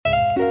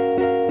Hey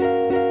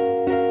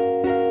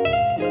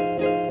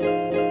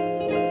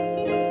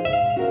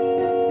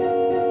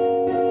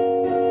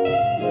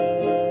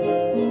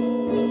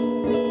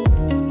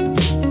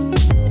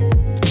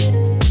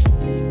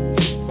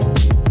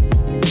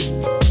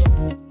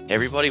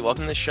everybody,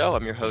 welcome to the show.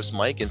 I'm your host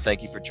Mike, and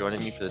thank you for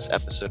joining me for this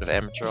episode of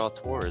Amateur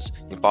Auteurs.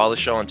 You can follow the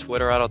show on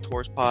Twitter at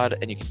AuteursPod,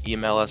 and you can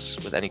email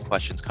us with any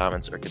questions,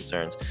 comments, or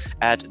concerns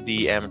at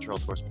the Amateur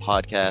Auteurs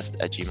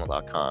Podcast at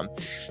gmail.com.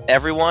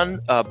 Everyone,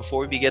 before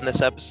we begin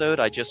this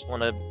episode, I just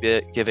want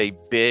to give a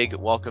big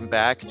welcome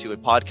back to a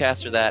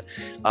podcaster that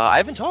I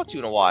haven't talked to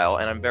in a while,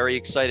 and I'm very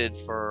excited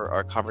for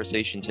our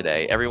conversation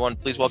today. Everyone,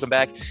 please welcome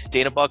back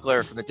Dana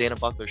Buckler from the Dana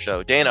Buckler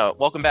Show. Dana,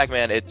 welcome back,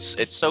 man.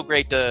 It's so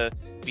great to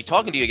be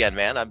talking to you again,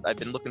 man. I've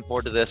been looking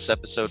forward to this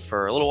episode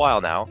for a little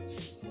while now.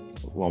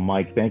 Well,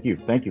 Mike, thank you.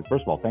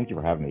 First of all, thank you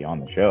for having me on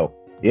the show.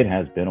 It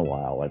has been a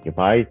while. Like if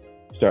I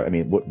start, I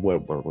mean,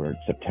 we're in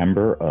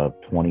September of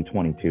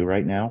 2022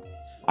 right now.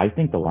 I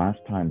think the last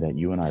time that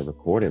you and I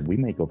recorded, we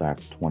may go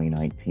back to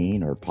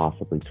 2019 or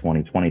possibly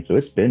 2020. So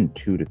it's been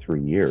 2 to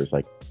 3 years.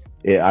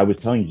 I was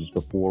telling you just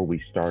before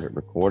we started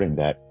recording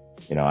that,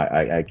 you know,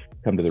 I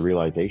come to the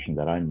realization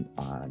that I'm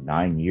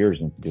 9 years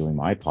into doing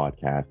my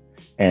podcast.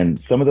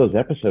 And some of those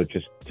episodes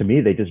just, to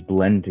me, they just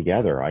blend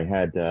together. I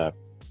had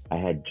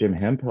Jim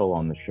Hemphill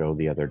on the show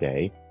the other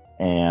day,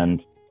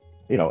 and,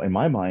 you know, in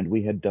my mind,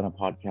 we had done a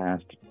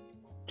podcast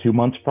 2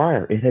 months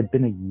prior. It had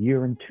been a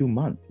year and 2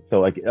 months.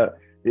 So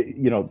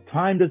you know,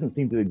 time doesn't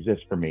seem to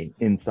exist for me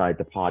inside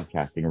the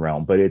podcasting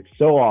realm, but it's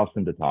so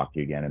awesome to talk to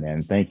you again.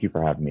 And thank you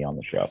for having me on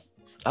the show.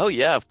 Oh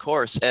yeah, of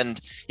course. And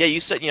yeah,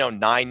 you said,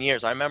 9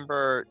 years. I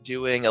remember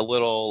doing a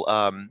little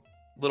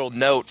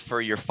note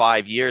for your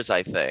 5 years,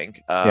 I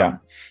think.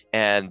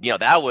 And,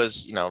 that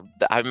was,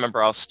 I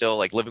remember I was still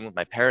like living with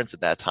my parents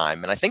at that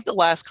time. And I think the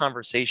last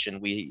conversation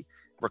we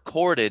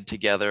recorded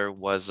together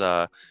was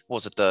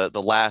it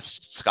the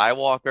last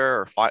Skywalker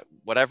or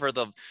whatever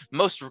the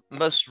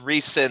most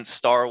recent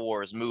Star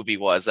Wars movie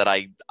was that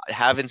I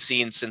haven't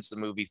seen since the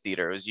movie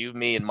theater. It was you,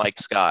 me, and Mike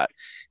Scott.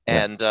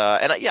 And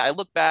I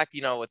look back,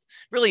 with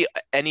really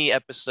any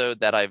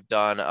episode that I've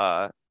done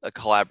a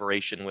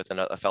collaboration with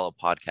a fellow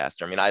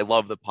podcaster. I mean, I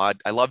love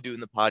doing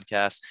the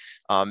podcast.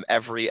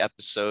 Every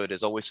episode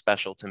is always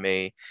special to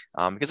me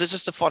because it's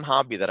just a fun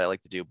hobby that I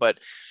like to do. But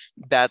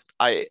that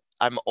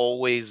I'm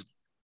always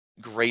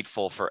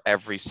grateful for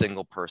every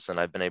single person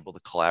I've been able to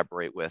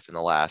collaborate with in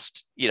the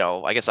last,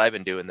 I guess I've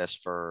been doing this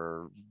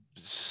for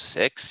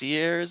 6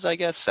 years,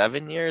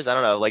 7 years. I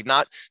don't know, like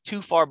not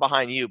too far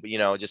behind you, but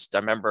I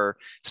remember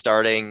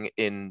starting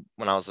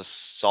when I was a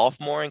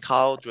sophomore in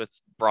college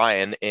with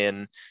Brian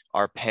in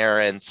our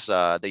parents.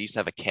 They used to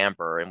have a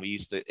camper, and we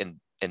used to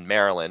in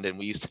Maryland, and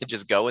we used to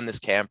just go in this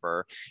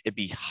camper. It'd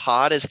be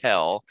hot as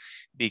hell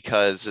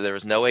because there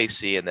was no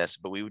AC in this,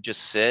 but we would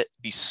just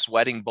be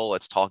sweating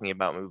bullets talking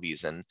about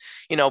movies. And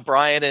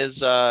Brian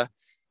is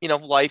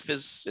life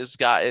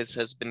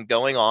has been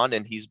going on,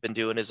 and he's been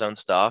doing his own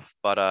stuff,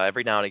 but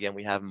every now and again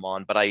we have him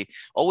on. But I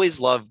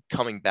always love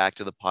coming back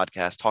to the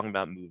podcast, talking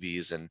about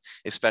movies, and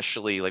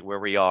especially like where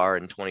we are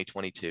in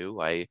 2022.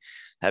 I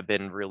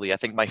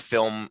think my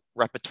film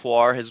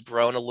repertoire has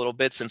grown a little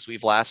bit since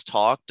we've last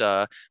talked.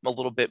 Feel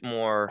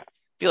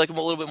like I'm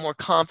a little bit more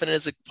confident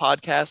as a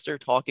podcaster,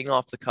 talking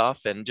off the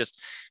cuff, and just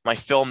my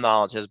film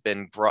knowledge has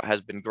been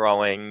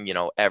growing,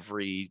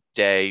 every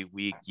day,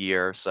 week,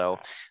 year. So,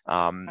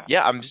 I'm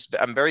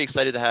very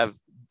excited to have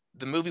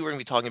the movie we're going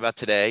to be talking about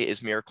today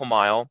is Miracle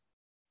Mile.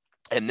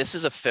 And this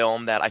is a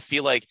film that I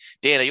feel like,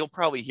 Dana, you'll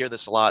probably hear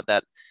this a lot,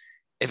 that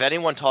if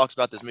anyone talks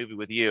about this movie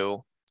with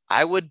you,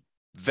 I would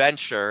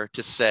venture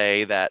to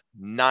say that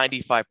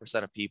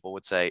 95% of people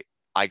would say,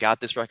 I got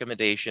this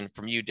recommendation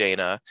from you,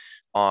 Dana,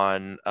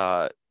 on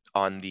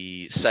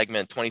the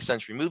segment 20th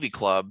Century Movie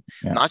Club.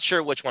 Yeah. Not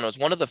sure which one. It was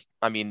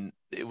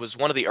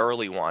one of the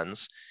early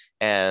ones.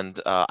 And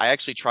I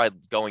actually tried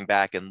going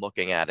back and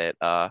looking at it.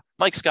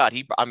 Mike Scott,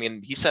 he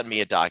sent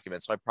me a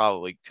document, so I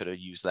probably could have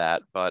used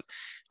that. But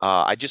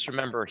I just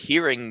remember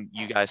hearing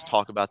you guys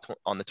talk about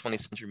on the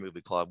 20th Century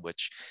Movie Club,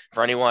 which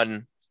for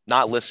anyone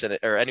not listening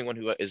or anyone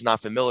who is not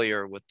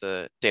familiar with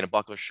the Dana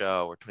Buckler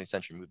Show or 20th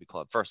Century Movie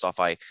Club, first off,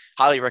 I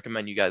highly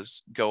recommend you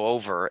guys go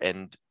over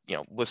and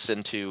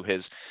listen to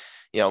his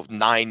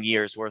 9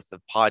 years worth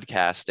of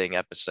podcasting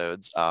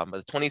episodes. But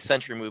the 20th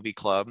Century Movie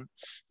Club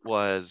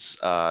was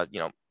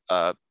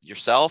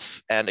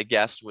yourself and a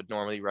guest would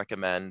normally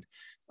recommend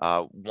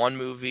one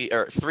movie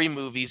or 3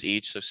 movies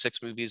each, so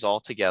 6 movies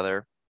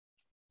altogether.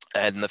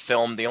 And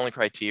the only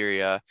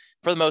criteria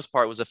for the most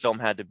part was the film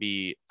had to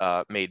be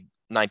made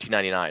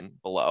 1999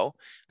 below.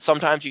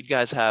 Sometimes you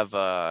guys have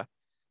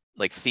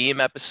like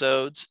theme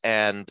episodes,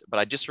 but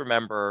I just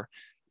remember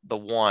the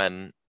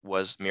one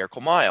was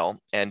Miracle Mile,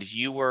 and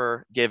you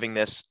were giving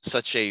this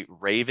such a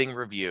raving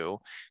review.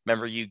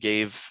 Remember, you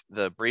gave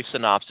the brief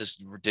synopsis,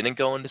 didn't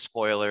go into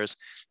spoilers,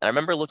 and I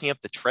remember looking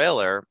up the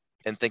trailer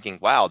and thinking,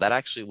 wow, that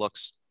actually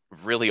looks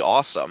really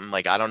awesome.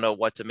 Like, I don't know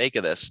what to make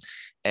of this.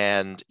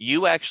 And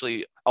you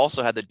actually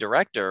also had the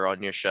director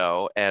on your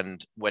show.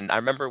 And when I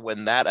remember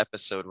when that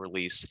episode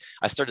released,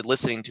 I started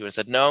listening to it and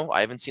said, no,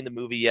 I haven't seen the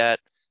movie yet.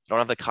 Don't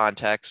have the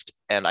context.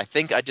 And I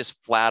think I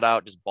just flat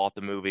out just bought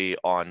the movie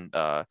on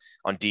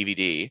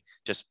DVD,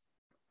 just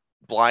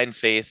blind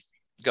faith,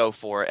 go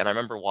for it. And I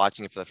remember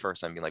watching it for the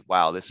first time being like,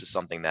 wow, this is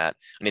something that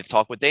I need to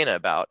talk with Dana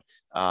about.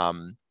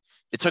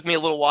 It took me a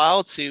little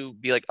while to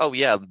be like, oh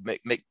yeah,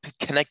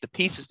 connect the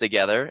pieces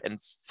together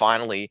and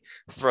finally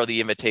throw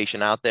the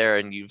invitation out there.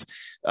 And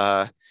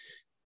uh,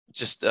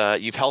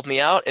 you've helped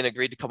me out and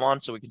agreed to come on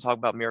so we can talk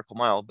about Miracle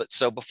Mile. But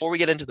so before we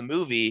get into the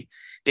movie,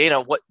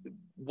 Dana,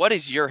 what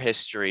is your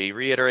history?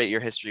 Reiterate your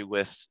history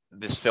with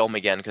this film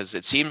again, because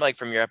it seemed like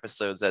from your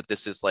episodes that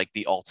this is like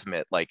the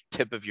ultimate, like,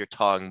 tip of your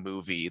tongue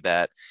movie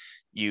that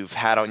you've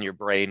had on your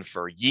brain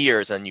for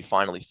years and you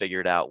finally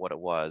figured out what it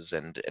was.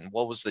 And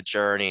what was the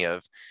journey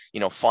of,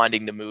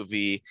 finding the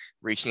movie,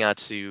 reaching out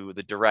to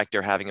the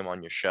director, having him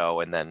on your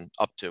show, and then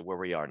up to where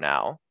we are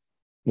now?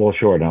 Well,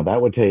 sure. Now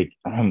that would take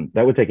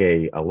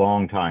a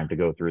long time to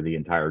go through the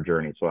entire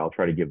journey. So I'll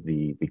try to give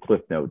the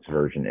Cliff Notes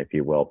version, if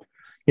you will.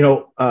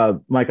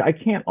 Mike, I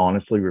can't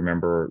honestly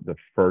remember the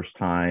first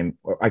time,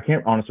 or I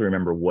can't honestly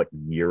remember what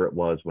year it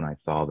was when I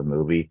saw the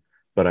movie,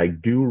 but I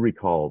do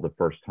recall the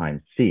first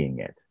time seeing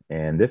it.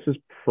 And this is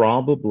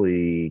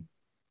probably,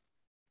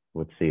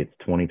 let's see, it's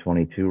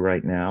 2022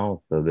 right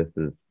now. So this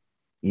is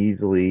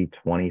easily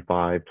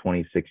 25,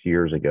 26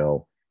 years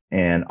ago.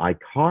 And I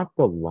caught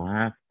the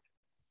last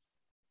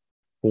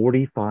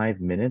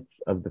 45 minutes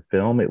of the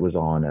film. It was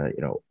on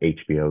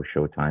HBO,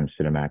 Showtime,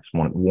 Cinemax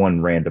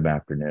one random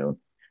afternoon,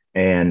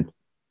 and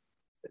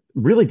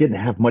really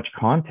didn't have much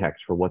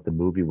context for what the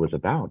movie was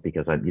about,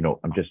 because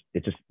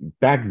it's just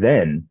back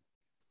then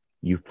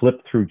you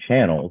flipped through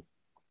channels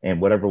and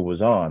whatever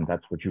was on,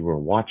 that's what you were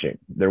watching.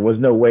 There was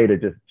no way to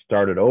just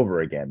start it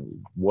over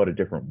again. What a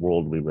different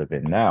world we live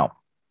in now.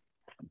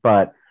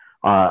 But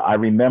I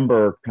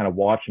remember kind of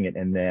watching it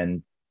and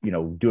then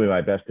doing my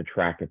best to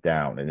track it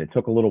down. And it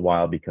took a little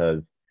while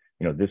because,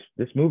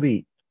 this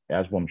movie,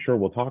 as I'm sure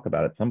we'll talk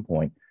about at some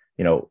point,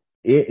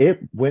 it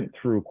went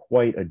through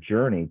quite a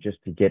journey just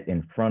to get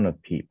in front of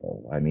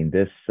people. I mean,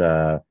 this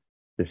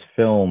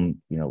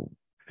film,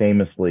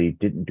 famously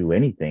didn't do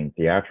anything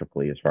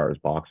theatrically as far as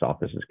box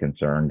office is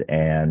concerned.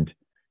 And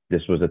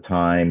this was a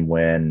time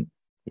when,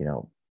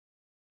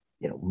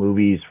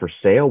 movies for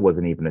sale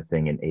wasn't even a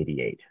thing in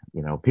 88.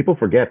 People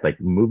forget, like,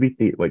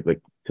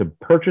 like to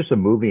purchase a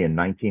movie in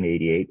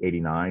 1988,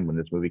 89, when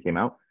this movie came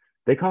out,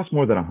 they cost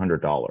more than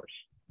 $100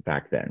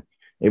 back then.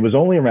 It was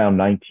only around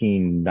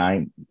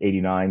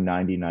 1989,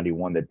 90,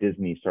 91 that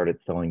Disney started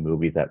selling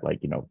movies at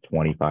like,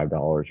 $25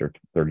 or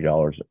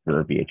 $30 for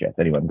a VHS.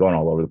 Anyway, I'm going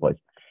all over the place.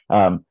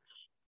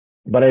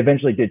 But I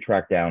eventually did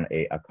track down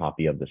a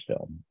copy of this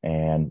film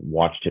and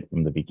watched it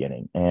from the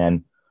beginning.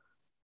 And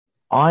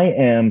I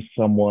am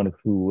someone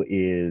who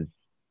is,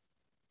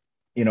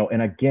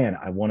 and again,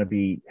 I want to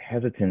be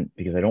hesitant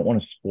because I don't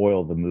want to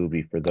spoil the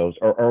movie for those.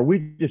 Or are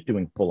we just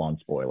doing full on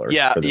spoilers?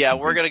 Yeah,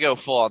 we're going to go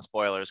full on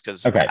spoilers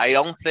because I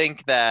don't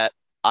think that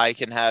I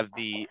can have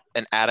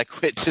an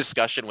adequate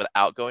discussion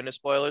without going to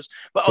spoilers.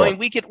 But sure. I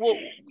mean,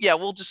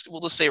 we'll just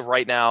say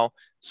right now,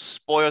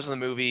 spoilers in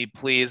the movie,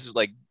 please,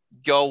 like,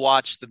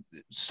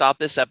 stop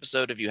this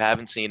episode if you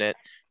haven't seen it.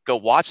 Go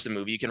watch the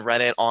movie. You can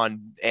rent it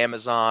on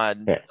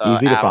Amazon,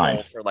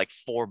 Apple for like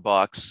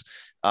 $4.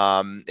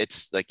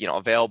 It's like,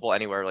 available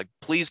anywhere. Like,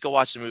 please go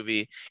watch the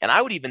movie. And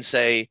I would even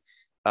say,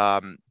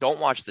 don't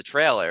watch the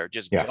trailer.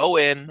 Just go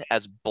in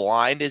as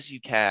blind as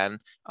you can.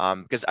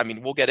 Because I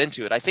mean, we'll get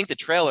into it. I think the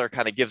trailer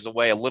kind of gives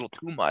away a little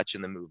too much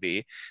in the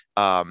movie.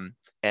 And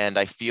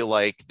I feel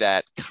like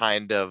that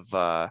kind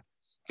of,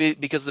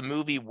 because the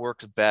movie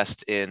works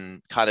best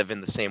in kind of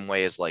in the same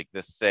way as like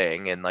The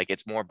Thing, and like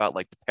it's more about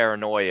like the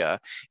paranoia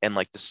and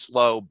like the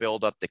slow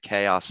build up to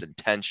chaos and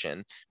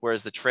tension,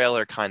 whereas the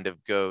trailer kind of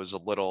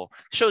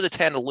shows its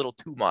hand a little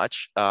too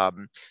much.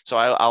 So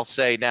I'll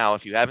say now,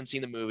 if you haven't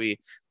seen the movie,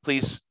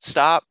 please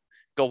stop,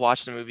 go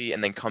watch the movie,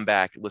 and then come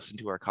back, listen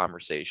to our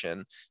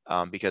conversation,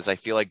 because I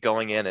feel like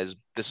this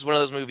is one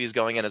of those movies,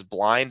 going in as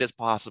blind as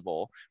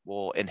possible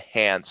will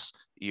enhance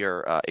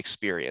your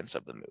experience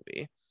of the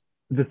movie.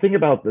 The thing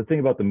about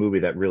the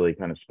movie that really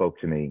kind of spoke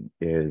to me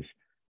is,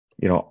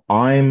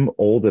 I'm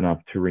old enough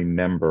to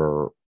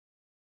remember,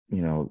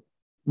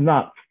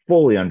 not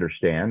fully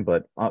understand,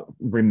 but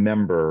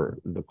remember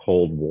the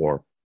Cold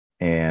War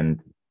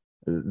and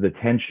the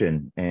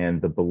tension and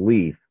the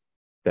belief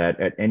that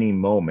at any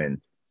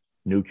moment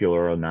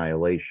nuclear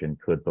annihilation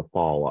could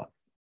befall us.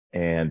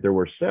 And there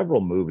were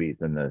several movies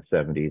in the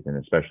 70s and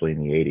especially in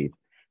the 80s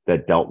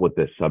that dealt with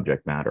this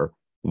subject matter.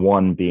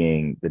 One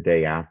being The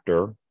Day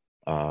After,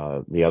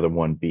 the other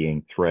one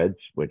being Threads,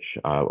 which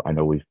I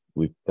know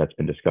that's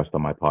been discussed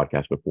on my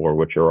podcast before,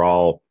 which are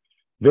all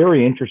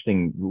very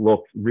interesting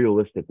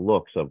realistic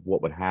looks of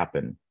what would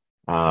happen.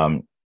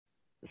 So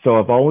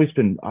I've always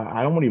been,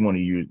 I don't even want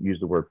to use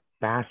the word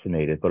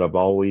fascinated, but I've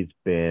always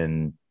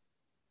been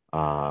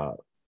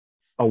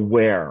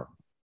aware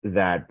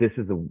that this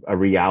is a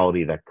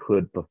reality that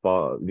could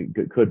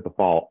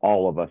befall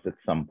all of us at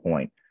some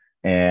point.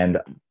 And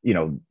you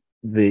know,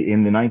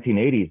 in the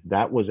 1980s,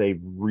 that was a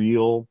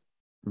real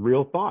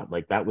thought.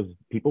 Like, that was,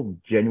 people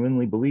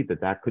genuinely believed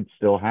that could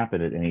still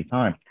happen at any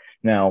time.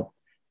 Now,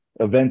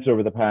 events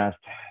over the past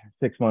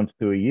 6 months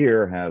to a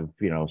year have,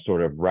 you know,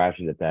 sort of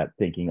ratcheted that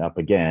thinking up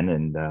again.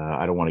 And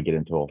I don't want to get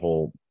into a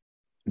whole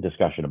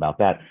discussion about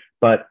that.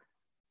 But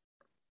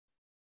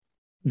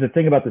the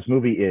thing about this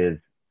movie is,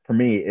 for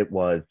me, it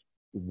was,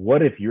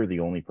 what if you're the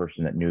only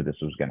person that knew this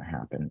was going to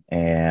happen?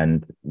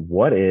 And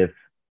what if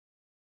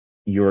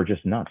you're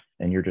just nuts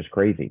and you're just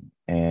crazy,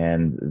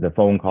 and the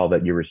phone call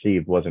that you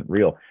received wasn't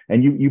real?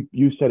 And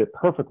you said it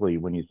perfectly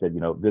when you said, you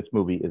know, this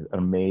movie is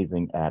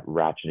amazing at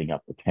ratcheting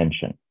up the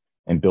tension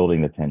and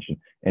building the tension.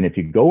 And if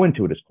you go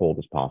into it as cold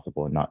as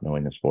possible and not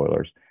knowing the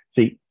spoilers.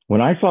 See,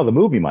 when I saw the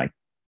movie, Mike,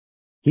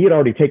 he had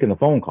already taken the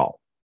phone call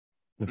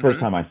the first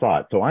time I saw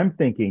it. So I'm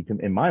thinking,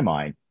 in my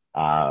mind,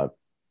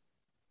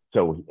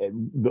 so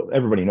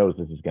everybody knows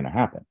this is going to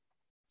happen.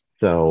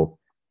 So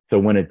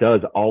when it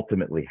does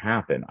ultimately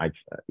happen, I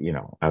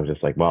was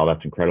just like, wow,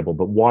 that's incredible.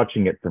 But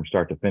watching it from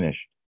start to finish,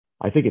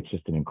 I think it's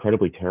just an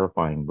incredibly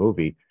terrifying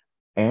movie.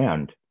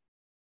 And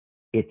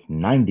it's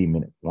 90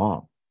 minutes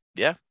long.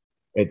 Yeah.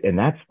 And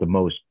that's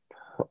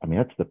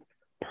that's the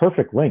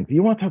perfect length.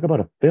 You want to talk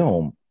about a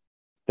film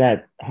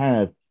that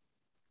has,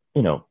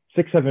 you know,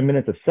 6-7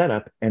 minutes of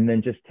setup and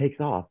then just takes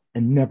off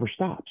and never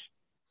stops.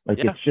 Like,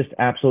 it's just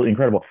absolutely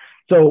incredible.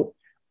 So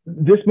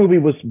this movie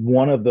was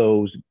one of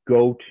those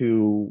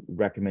go-to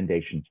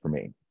recommendations for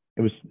me.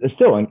 It was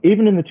still,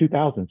 even in the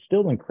 2000s,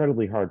 still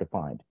incredibly hard to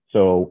find.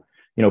 So,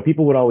 you know,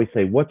 people would always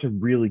say, what's a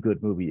really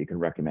good movie you can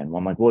recommend? Well,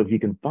 I'm like, well, if you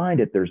can find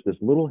it, there's this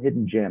little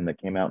hidden gem that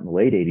came out in the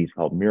late 80s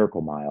called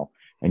Miracle Mile,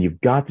 and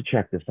you've got to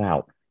check this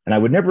out. And I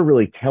would never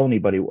really tell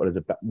anybody what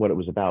it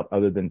was about,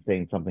 other than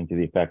saying something to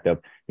the effect of,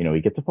 you know,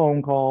 he gets a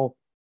phone call,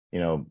 you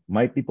know,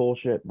 might be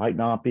bullshit, might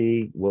not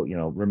be, well, you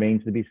know,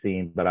 remains to be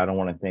seen, but I don't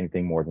want to say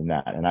anything more than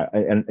that.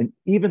 And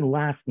even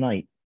last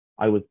night,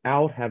 I was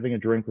out having a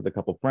drink with a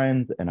couple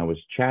friends, and I was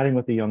chatting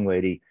with a young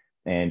lady,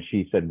 and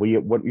she said,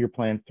 what are your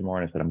plans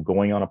tomorrow? And I said, I'm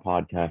going on a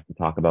podcast to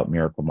talk about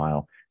Miracle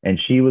Mile. And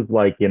she was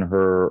like in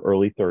her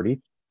early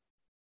 30s.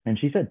 And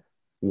she said,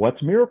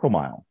 what's Miracle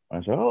Mile?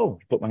 And I said, oh,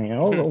 put my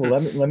hand, well,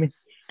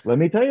 let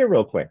me tell you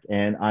real quick.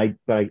 And I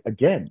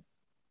again,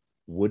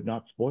 would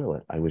not spoil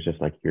it. I was just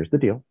like, here's the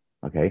deal.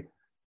 Okay.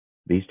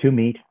 These two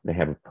meet, they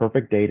have a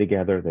perfect day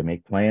together. They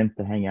make plans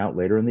to hang out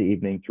later in the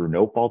evening through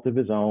no fault of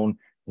his own.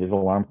 His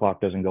alarm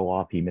clock doesn't go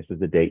off. He misses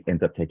the date,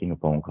 ends up taking a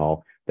phone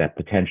call that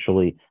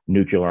potentially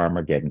nuclear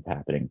Armageddon's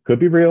happening. Could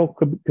be real,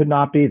 could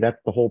not be. That's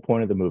the whole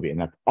point of the movie.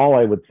 And that's all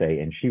I would say.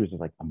 And she was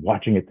just like, I'm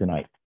watching it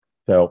tonight.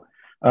 So,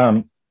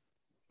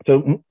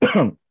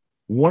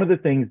 one of the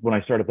things when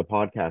I started the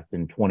podcast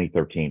in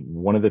 2013,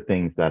 one of the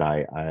things that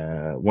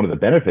one of the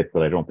benefits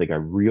that I don't think I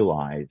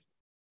realized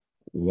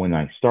when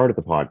I started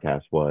the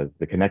podcast was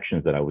the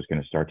connections that I was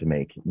going to start to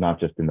make, not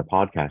just in the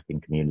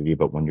podcasting community,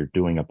 but when you're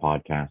doing a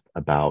podcast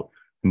about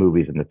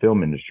movies in the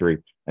film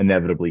industry,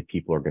 inevitably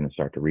people are going to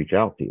start to reach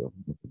out to you.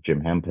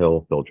 Jim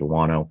Hemphill, Phil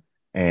Joannou.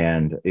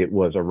 And it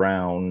was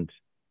around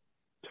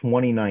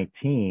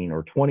 2019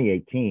 or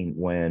 2018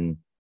 when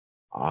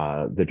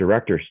the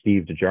director,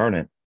 Steve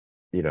DeJarnett,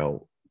 you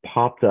know,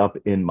 popped up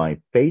in my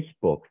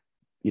Facebook,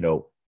 you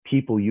know,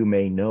 people you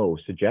may know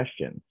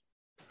suggestions.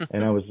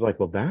 And I was like,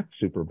 well, that's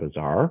super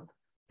bizarre.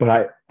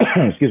 But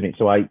excuse me.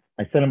 So I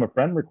sent him a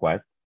friend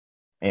request,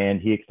 and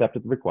he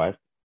accepted the request.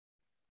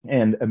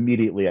 And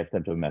immediately I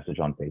sent him a message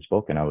on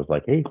Facebook, and I was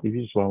like, hey, Steve,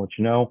 just want to let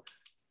you know,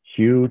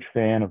 huge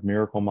fan of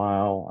Miracle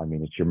Mile. I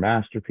mean, it's your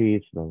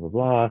masterpiece, blah,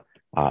 blah,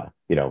 blah.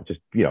 You know, just,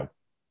 you know,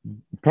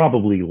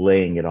 probably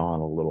laying it on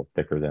a little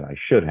thicker than I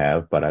should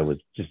have, but I was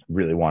just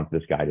really wanted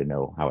this guy to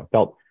know how it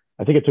felt.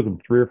 I think it took him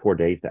 3 or 4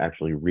 days to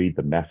actually read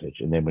the message.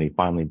 And then when he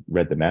finally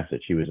read the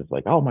message, he was just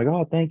like, oh my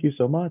God, thank you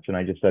so much. And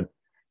I just said,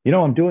 you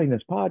know, I'm doing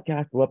this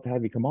podcast. I'd love to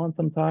have you come on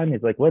sometime.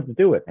 He's like, let's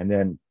do it. And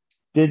then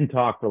didn't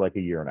talk for like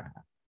a year and a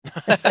half.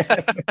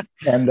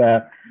 and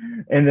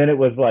then it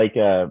was like,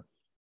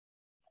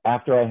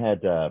 after I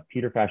had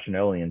Peter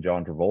Facinelli and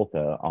John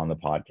Travolta on the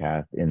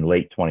podcast in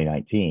late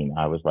 2019,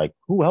 I was like,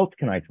 who else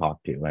can I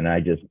talk to? And I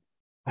was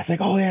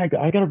like, oh yeah,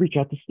 I got to reach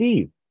out to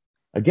Steve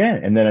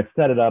again. And then I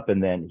set it up,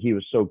 and then he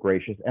was so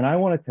gracious. And I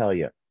want to tell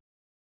you,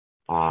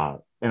 and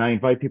I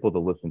invite people to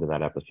listen to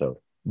that episode,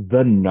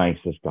 the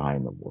nicest guy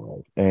in the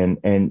world.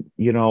 And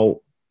you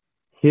know,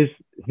 his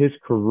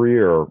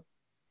career,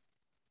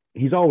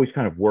 he's always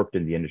kind of worked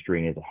in the industry,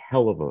 and he's a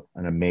hell of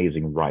an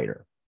amazing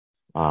writer.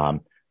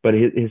 But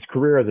his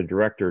career as a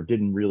director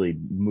didn't really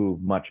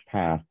move much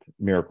past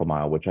Miracle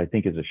Mile, which I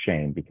think is a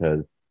shame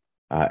because,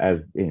 as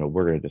you know,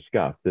 we're going to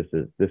discuss, this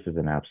is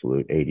an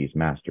absolute 80s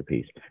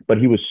masterpiece. But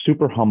he was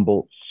super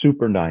humble,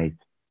 super nice.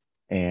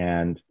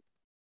 And,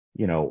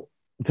 you know,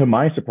 to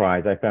my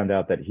surprise, I found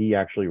out that he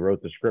actually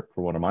wrote the script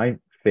for one of my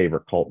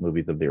favorite cult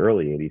movies of the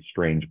early 80s,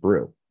 Strange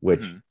Brew,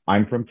 which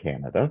I'm from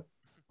Canada.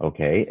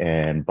 Okay,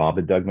 and Bob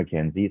and Doug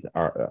McKenzie's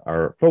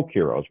are folk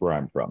heroes where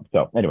I'm from.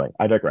 So anyway,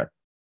 I digress.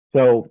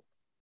 So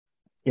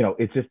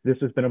it's just, this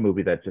has been a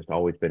movie that's just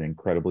always been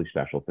incredibly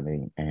special to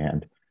me,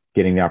 and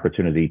getting the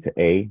opportunity to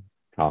A,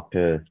 talk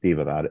to Steve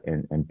about it,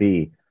 and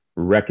B,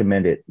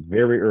 recommend it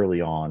very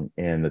early on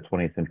in the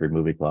 20th Century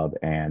Movie Club.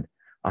 And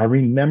I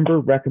remember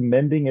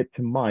recommending it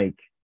to Mike,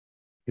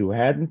 who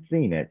hadn't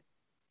seen it.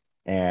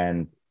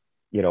 And,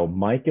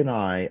 Mike and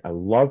I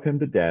love him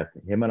to death.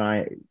 Him and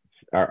I,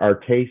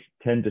 our tastes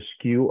tend to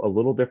skew a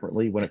little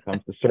differently when it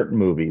comes to certain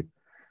movies.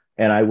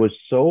 And I was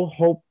so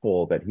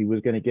hopeful that he was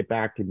going to get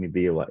back to me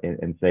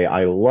and say,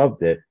 I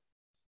loved it,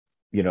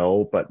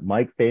 but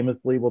Mike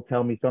famously will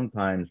tell me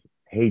sometimes,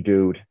 hey,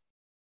 dude,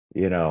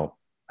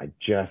 I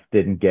just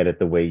didn't get it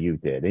the way you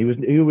did. He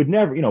would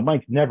never,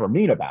 Mike's never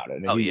mean about it.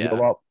 And Oh,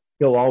 yeah.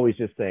 He'll always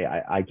just say,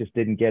 I just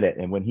didn't get it.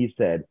 And when he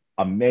said,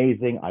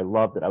 amazing, I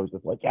loved it, I was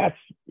just like, yes,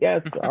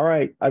 all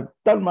right, I've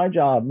done my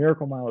job.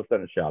 Miracle Mile has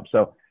done its job.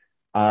 So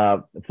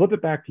flip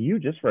it back to you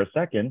just for a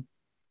second.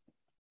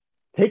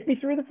 Take me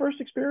through the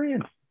first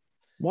experience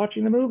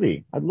watching the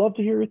movie. I'd love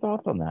to hear your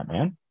thoughts on that,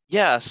 man.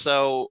 Yeah.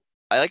 So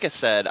like I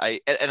said,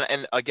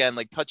 and again,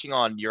 like touching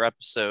on your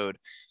episode,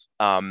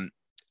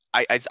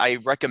 I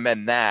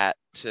recommend that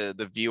to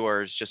the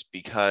viewers just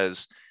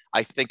because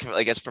I think,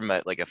 I guess, from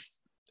a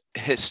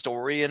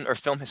historian or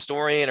film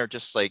historian, or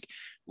just like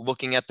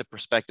looking at the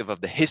perspective of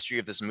the history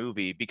of this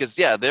movie, because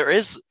there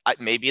is,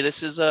 maybe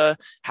this is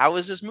how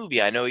is this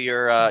movie? I know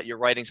you're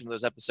writing some of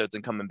those episodes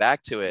and coming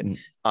back to it.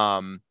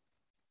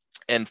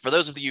 And for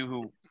those of you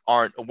who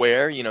aren't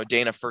aware,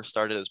 Dana first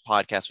started his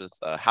podcast with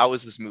how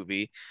is this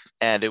movie,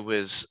 and it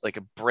was like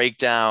a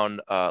breakdown,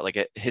 like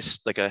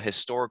a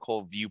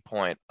historical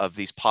viewpoint of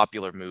these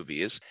popular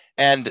movies.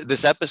 And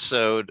this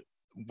episode,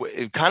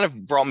 it kind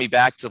of brought me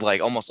back to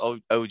like almost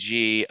OG,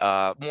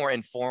 more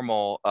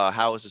informal,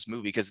 how is this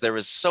movie, because there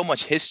was so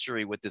much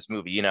history with this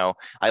movie.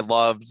 I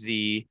loved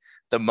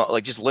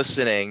like just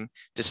listening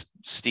to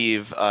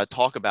Steve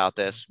talk about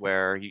this,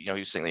 where he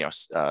was saying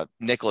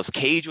Nicolas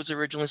Cage was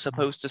originally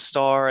supposed to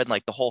star, and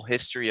like the whole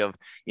history of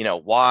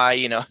why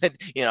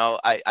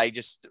I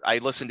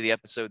listened to the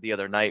episode the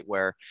other night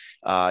where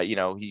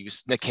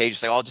Nick Cage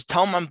was like, oh, just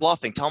tell him I'm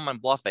bluffing,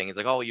 he's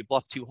like, oh, you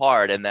bluffed too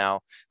hard. And now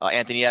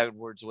Anthony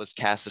Edwards was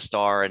cast a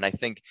star, and I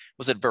think,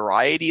 was it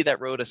Variety that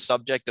wrote a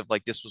subject of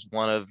like, this was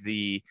one of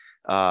the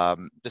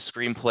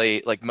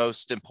screenplay, like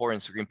most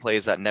important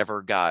screenplays that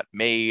never got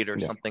made,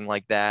 or something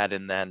like that.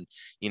 And then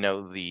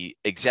the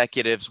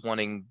executives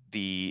wanting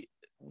the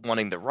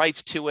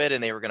rights to it,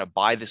 and they were going to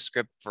buy the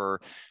script for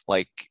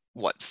like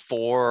what,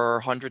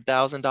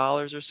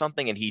 $400,000 or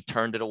something, and he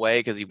turned it away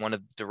because he wanted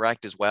to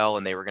direct as well,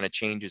 and they were going to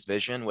change his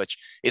vision, which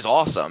is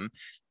awesome.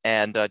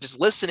 And just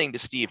listening to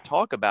Steve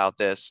talk about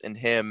this, and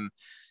him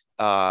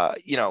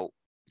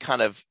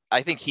kind of,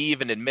 I think he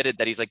even admitted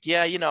that he's like,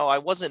 I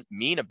wasn't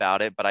mean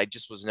about it, but I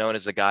just was known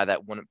as a guy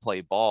that wouldn't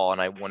play ball,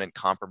 and I wouldn't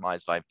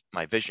compromise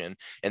my vision.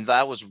 And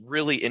that was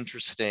really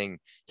interesting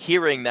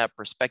hearing that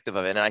perspective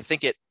of it. And I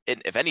think it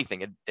if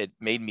anything, it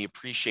made me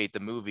appreciate the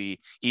movie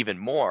even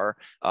more,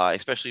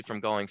 especially from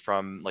going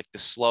from like the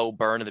slow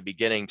burn in the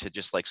beginning to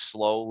just like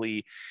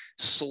slowly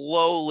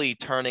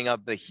turning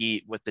up the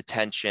heat with the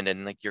tension,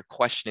 and like you're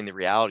questioning the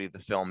reality of the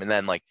film. And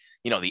then like,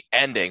 the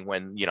ending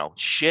when,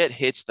 shit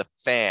hits the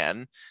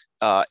fan,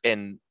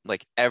 in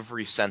like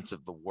every sense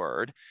of the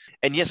word.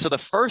 And so the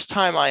first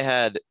time I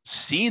had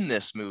seen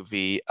this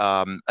movie,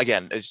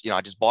 again, is,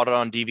 I just bought it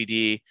on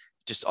DVD,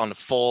 just on a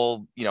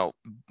full,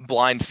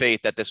 blind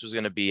faith that this was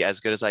going to be as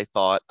good as I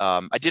thought.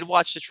 I did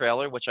watch the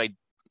trailer, which I,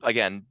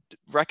 again,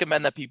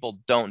 recommend that people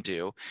don't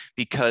do,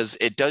 because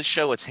it does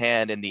show its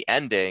hand in the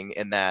ending,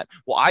 in that,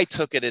 well, I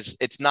took it as,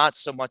 it's not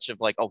so much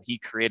of like, oh, he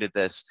created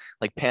this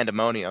like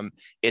pandemonium.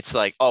 It's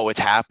like, oh, it's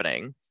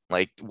happening.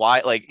 Like,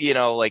 why? Like,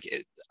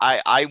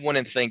 I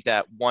wouldn't think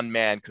that one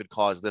man could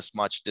cause this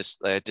much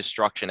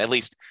destruction. At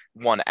least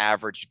one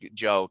average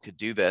Joe could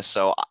do this.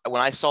 So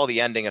when I saw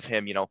the ending of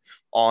him,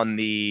 on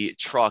the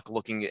truck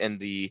looking in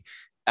the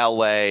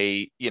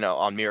LA,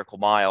 on Miracle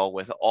Mile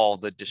with all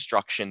the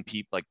destruction,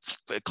 people,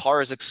 like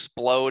cars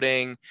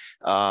exploding,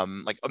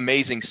 like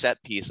amazing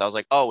set piece, I was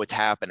like, oh, it's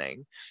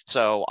happening.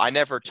 So I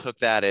never took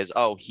that as,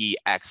 oh, he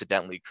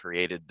accidentally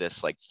created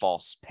this like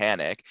false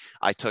panic.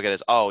 I took it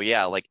as, oh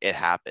yeah, like it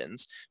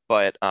happens.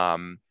 But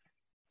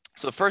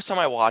so the first time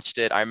I watched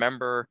it, I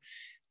remember,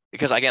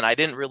 because again, I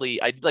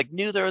like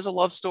knew there was a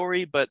love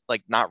story, but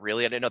like not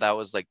really. I didn't know that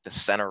was like the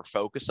center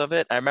focus of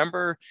it. I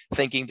remember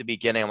thinking the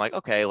beginning, I'm like,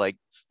 okay, like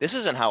this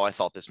isn't how I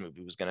thought this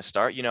movie was going to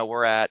start.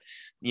 We're at,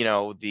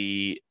 an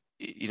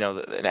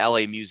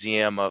LA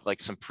museum of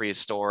like some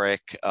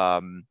prehistoric,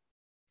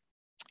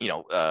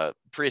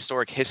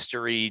 prehistoric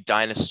history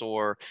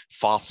dinosaur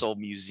fossil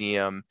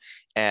museum,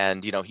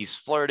 and he's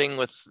flirting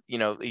with,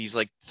 he's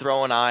like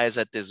throwing eyes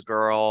at this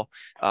girl,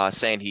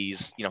 saying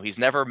he's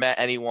never met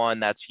anyone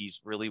that's he's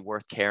really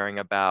worth caring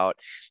about,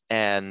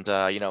 and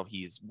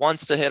he's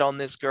wants to hit on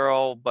this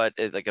girl, but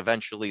like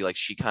eventually like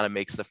she kind of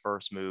makes the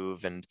first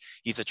move, and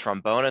he's a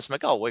trombonist. I'm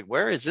like, oh wait,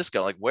 where is this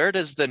going? Like, where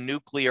does the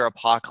nuclear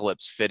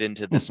apocalypse fit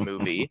into this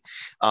movie?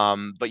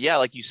 But yeah,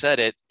 like you said,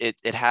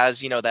 it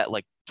has that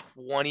like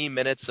 20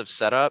 minutes of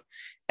setup,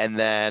 and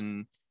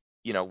then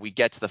we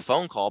get to the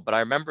phone call. But I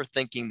remember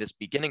thinking this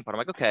beginning part, I'm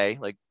like, okay,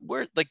 like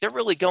we're like they're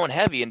really going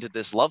heavy into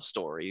this love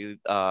story.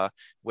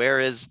 Where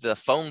is the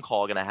phone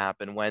call going to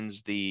happen?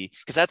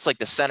 Because that's like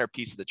the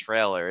centerpiece of the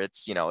trailer.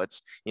 It's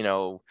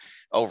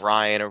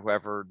Orion or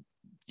whoever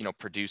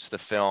produced the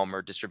film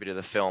or distributed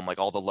the film, like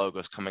all the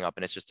logos coming up,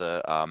 and it's just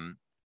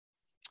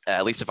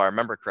at least if I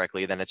remember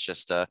correctly, then it's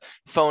just a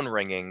phone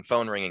ringing,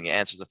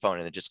 answers the phone,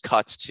 and it just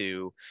cuts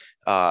to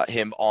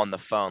him on the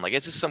phone. Like,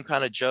 is this some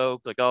kind of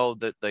joke? Like, oh,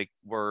 that like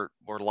we're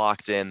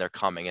locked in, they're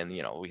coming, and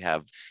we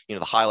have the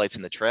highlights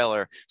in the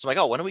trailer. So I'm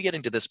like, oh, when are we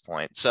getting to this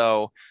point?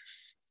 So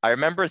I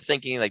remember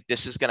thinking like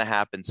this is going to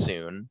happen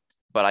soon,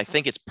 but I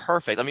think it's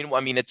perfect. I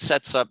mean, it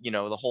sets up,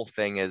 the whole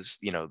thing is,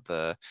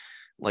 the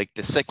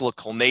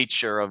cyclical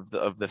nature of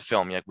the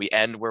film. Like we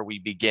end where we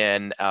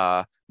begin,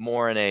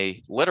 more in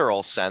a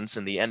literal sense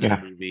in the end of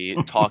the movie,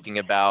 talking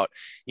about,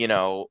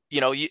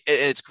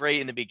 it's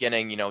great in the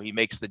beginning. He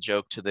makes the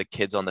joke to the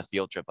kids on the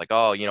field trip, like,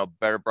 oh,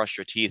 better brush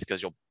your teeth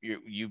because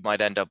you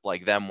might end up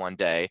like them one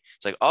day.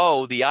 It's like,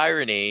 oh, the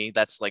irony.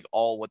 That's like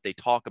all what they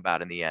talk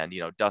about in the end.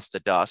 Dust to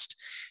dust,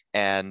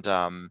 and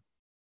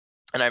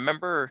I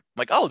remember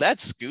like, oh,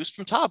 that's Goose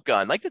from Top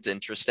Gun. Like, that's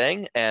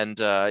interesting. And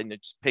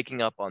just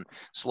picking up on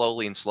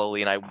slowly and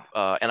slowly. And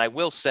I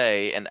will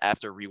say, and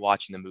after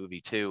rewatching the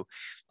movie too,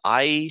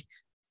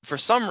 for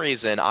some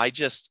reason,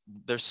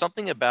 there's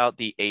something about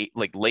the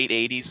late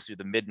 80s through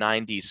the mid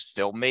 90s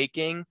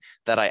filmmaking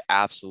that I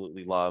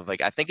absolutely love.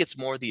 Like, I think it's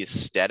more the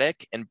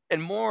aesthetic and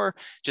more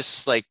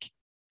just like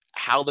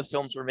how the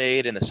films were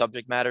made and the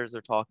subject matters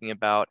they're talking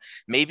about.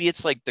 Maybe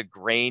it's like the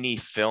grainy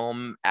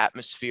film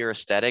atmosphere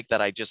aesthetic that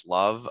I just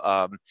love.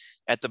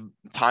 At the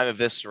time of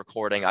this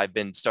recording, I've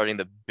been starting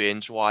to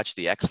binge watch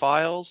The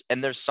X-Files,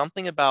 and there's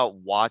something about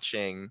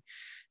watching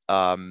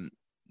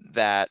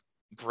that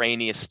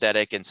grainy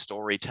aesthetic and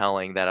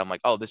storytelling that I'm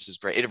like, oh, this is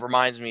great. It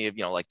reminds me of,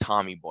 like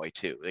Tommy Boy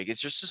too. Like, it's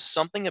just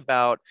something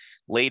about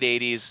late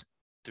 80s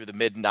through the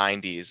mid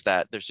 90s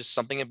that there's just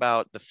something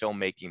about the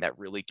filmmaking that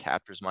really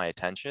captures my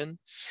attention.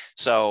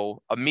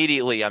 So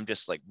immediately I'm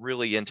just like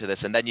really into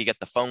this. And then you get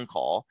the phone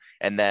call,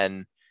 and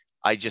then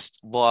I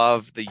just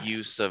love the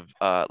use of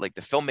like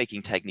the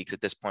filmmaking techniques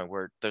at this point,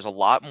 where there's a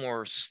lot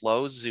more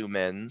slow zoom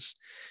ins,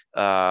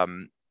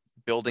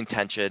 building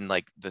tension.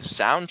 Like the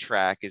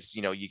soundtrack is,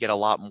 you get a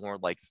lot more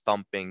like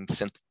thumping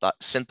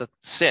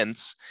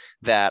synths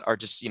that are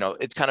just,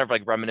 it's kind of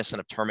like reminiscent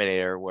of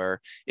Terminator,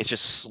 where it's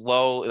just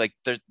slow. Like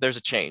there's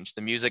a change.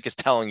 The music is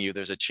telling you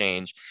there's a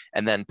change,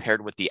 and then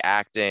paired with the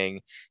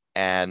acting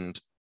and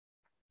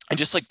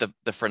just like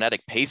the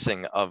frenetic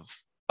pacing of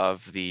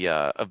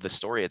the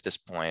story at this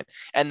point.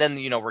 And then,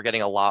 we're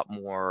getting a lot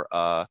more,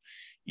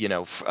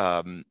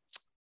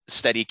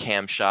 steady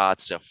cam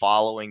shots,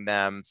 following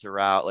them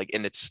throughout, like,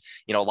 and it's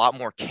a lot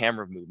more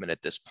camera movement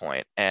at this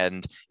point,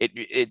 and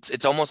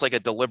it's almost like a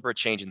deliberate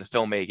change in the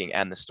filmmaking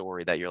and the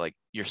story that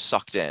you're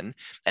sucked in.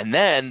 And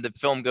then the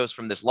film goes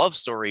from this love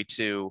story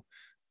to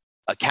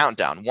a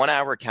countdown, 1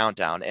 hour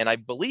countdown, and I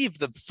believe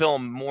the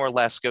film more or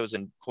less goes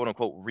in quote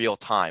unquote real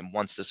time.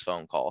 Once this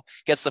phone call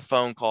gets the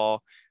phone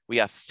call, we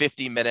have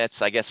 50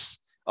 minutes, I guess.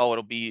 Oh,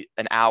 it'll be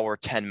an hour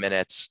 10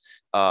 minutes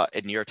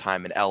in your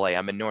time in LA.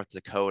 I'm in North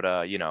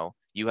Dakota.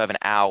 You have an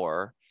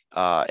hour,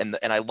 and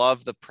I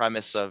love the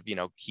premise of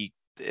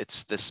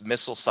it's this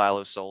missile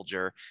silo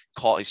soldier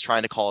he's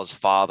trying to call his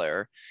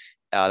father,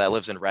 that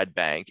lives in Red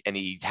Bank, and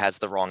he has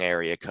the wrong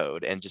area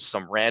code, and just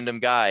some random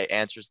guy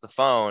answers the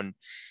phone,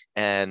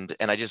 and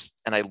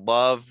I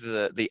love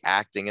the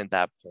acting at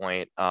that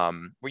point,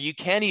 where you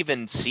can't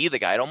even see the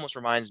guy. It almost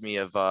reminds me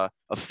of a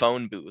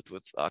Phone Booth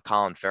with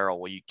Colin Farrell,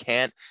 where you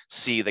can't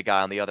see the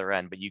guy on the other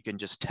end, but you can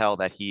just tell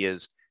that he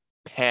is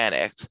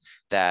panicked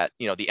that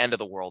the end of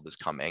the world is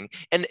coming.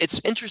 And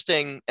it's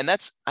interesting, and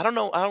that's, I don't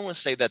know, I don't want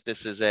to say that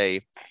this is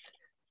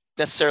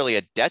necessarily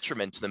a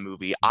detriment to the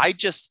movie.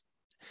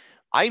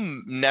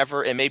 I'm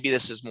never, and maybe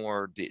this is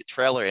more the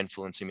trailer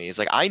influencing me, is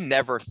like I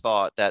never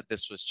thought that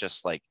this was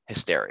just like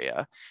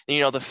hysteria.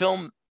 And, the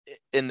film,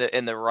 in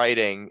the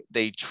writing,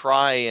 they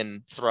try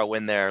and throw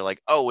in there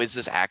like, oh, is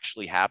this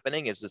actually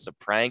happening? Is this a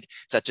prank?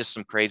 Is that just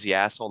some crazy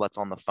asshole that's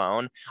on the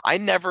phone? I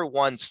never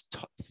once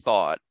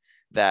thought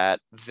that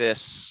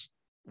this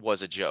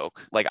was a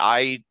joke. Like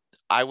I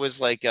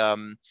was like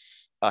the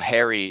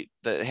Harry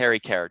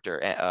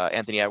character,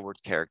 Anthony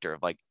Edwards character,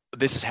 of like,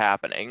 this is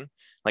happening.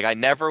 Like, I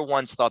never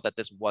once thought that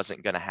this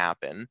wasn't going to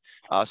happen.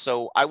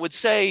 So I would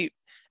say,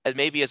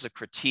 maybe as a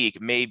critique,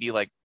 maybe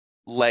like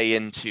lay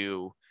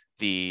into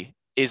the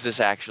is this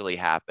actually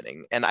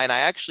happening? And I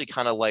actually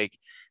kind of like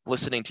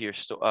listening to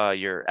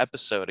your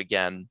episode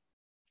again,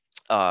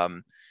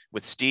 um,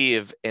 with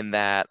Steve, in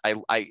that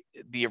I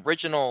the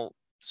original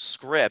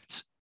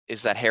script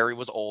is that Harry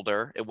was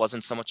older. It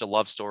wasn't so much a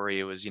love story.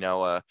 It was,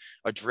 a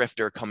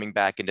drifter coming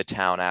back into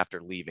town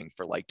after leaving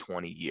for like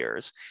 20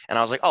 years. And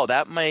I was like, oh,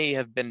 that may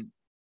have been,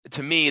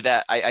 to me,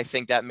 that I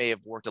think that may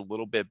have worked a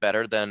little bit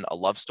better than a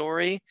love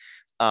story.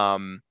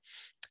 Um,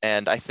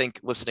 and I think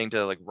listening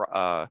to like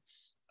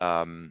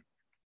um,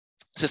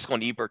 Siskel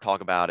and Ebert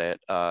talk about it,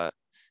 I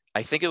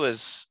think it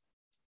was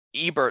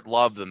Ebert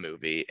loved the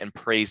movie and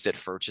praised it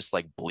for just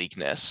like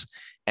bleakness,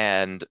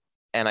 and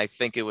I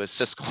think it was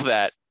Siskel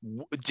that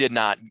did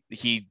not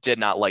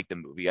like the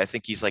movie. I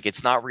think he's like,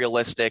 it's not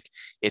realistic,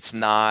 it's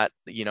not,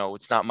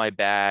 it's not my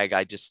bag.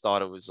 I just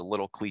thought it was a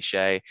little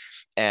cliche.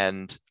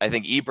 And I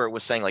think Ebert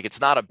was saying like,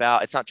 it's not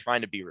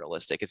trying to be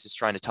realistic, it's just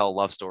trying to tell a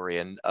love story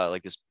and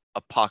like this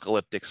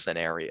apocalyptic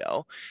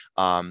scenario.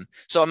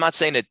 So I'm not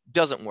saying it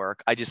doesn't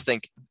work. I just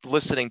think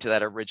listening to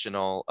that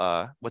original,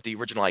 what the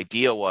original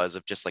idea was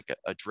of just like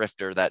a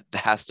drifter that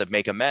has to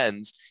make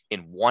amends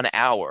in 1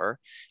 hour,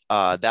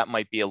 that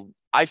might be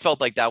I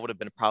felt like that would have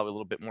been probably a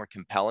little bit more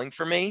compelling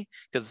for me,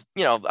 because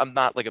I'm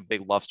not like a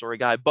big love story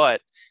guy,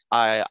 but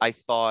I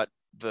thought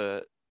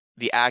the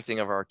acting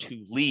of our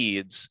two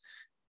leads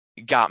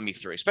got me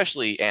through,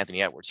 especially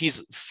Anthony Edwards.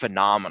 He's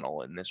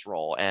phenomenal in this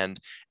role. And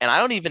I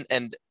don't even,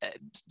 and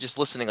just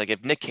listening, like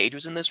if Nick Cage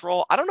was in this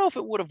role, I don't know if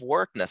it would have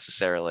worked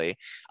necessarily.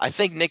 I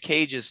think Nick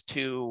Cage is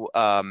too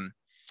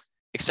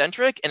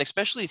eccentric, and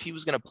especially if he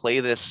was going to play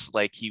this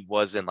like he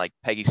was in like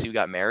Peggy Sue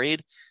Got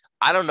Married,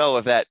 I don't know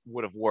if that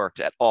would have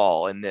worked at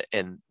all in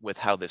with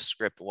how this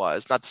script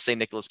was. Not to say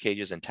Nicolas Cage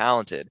isn't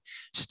talented,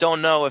 just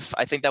don't know if,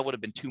 I think that would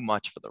have been too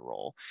much for the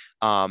role.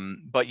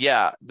 But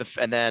yeah,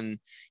 and then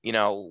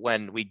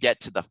when we get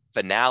to the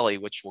finale,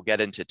 which we'll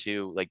get into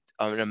too, like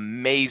an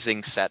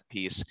amazing set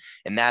piece,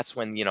 and that's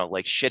when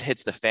like shit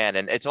hits the fan,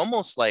 and it's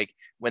almost like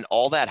when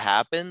all that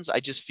happens,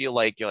 I just feel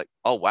like you're like,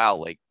 oh wow,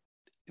 like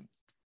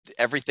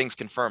everything's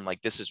confirmed,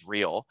 like this is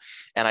real.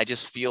 And I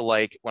just feel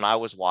like when I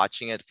was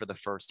watching it for the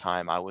first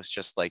time, I was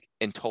just like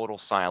in total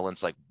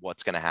silence, like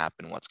what's going to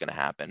happen,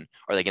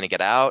 are they going to get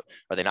out,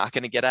 are they not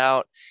going to get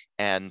out?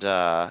 And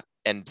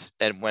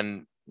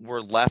when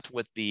we're left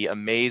with the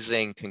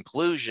amazing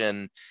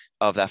conclusion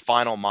of that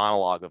final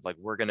monologue of like,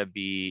 we're going to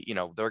be,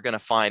 they're going to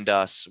find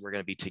us, we're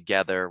going to be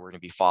together, we're going to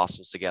be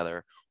fossils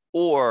together,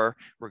 or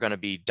we're going to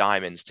be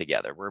diamonds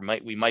together.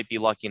 We might be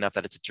lucky enough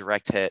that it's a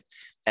direct hit,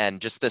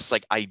 and just this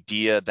like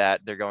idea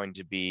that they're going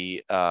to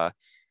be,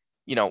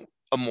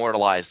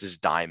 immortalized as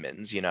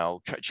diamonds.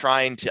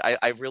 Trying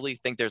to. I really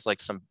think there's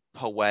like some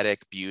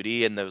poetic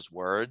beauty in those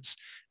words,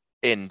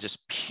 in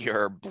just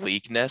pure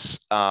bleakness.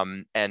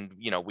 And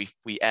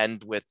we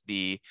end with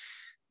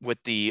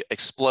the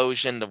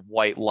explosion of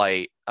white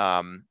light,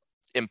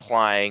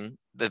 implying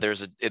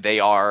that they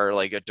are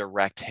like a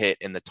direct hit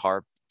in the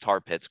tar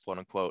pits, quote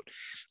unquote.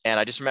 And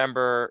I just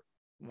remember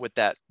with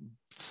that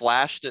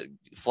flash to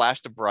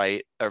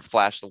bright, or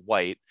flash to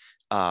white,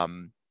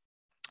 and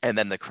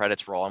then the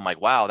credits roll. I'm like,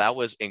 wow, that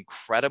was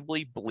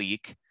incredibly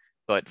bleak,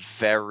 but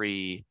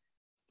very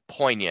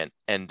poignant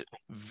and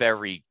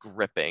very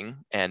gripping.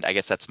 And I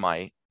guess that's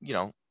my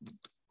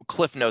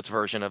Cliff Notes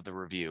version of the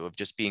review, of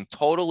just being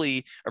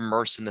totally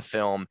immersed in the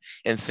film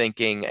and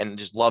thinking and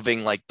just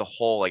loving like the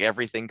whole, like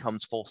everything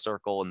comes full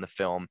circle in the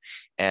film.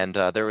 And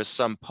there was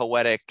some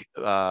poetic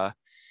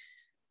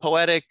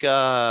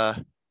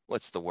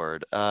what's the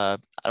word, I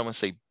don't want to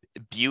say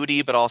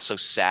beauty, but also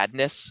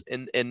sadness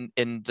in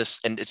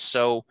this. And it's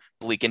so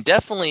bleak, and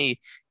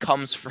definitely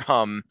comes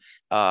from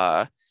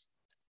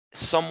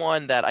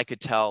someone that I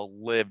could tell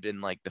lived in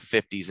like the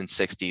 50s and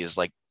 60s.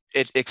 Like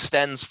it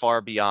extends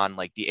far beyond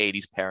like the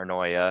 80s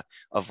paranoia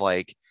of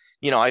like,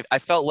 I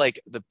felt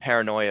like the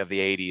paranoia of the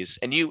 80s,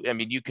 and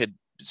you could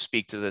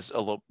speak to this a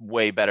little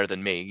way better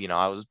than me.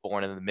 I was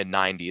born in the mid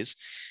 90s.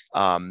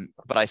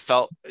 But I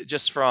felt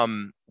just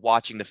from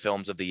watching the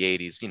films of the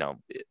 80s,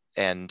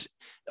 and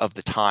of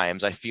the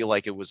times, I feel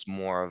like it was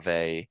more of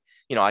a,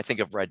 I think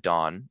of Red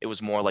Dawn. It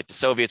was more like the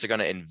Soviets are going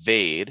to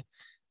invade,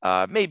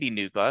 maybe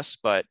nuke us,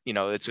 but they're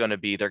going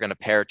to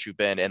paratroop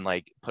in and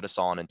like put us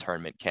all in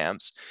internment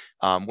camps.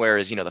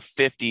 Whereas the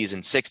 50s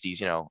and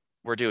 60s,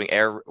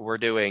 we're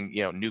doing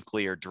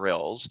nuclear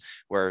drills,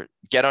 where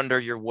get under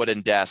your wooden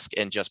desk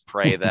and just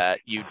pray that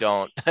you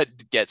don't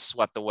get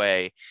swept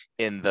away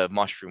in the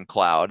mushroom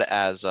cloud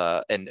as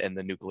and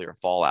the nuclear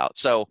fallout.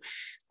 So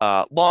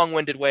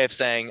long-winded way of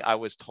saying I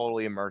was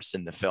totally immersed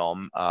in the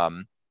film.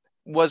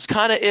 Was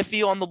kind of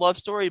iffy on the love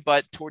story,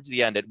 but towards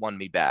the end it won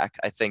me back.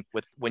 I think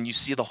when you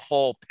see the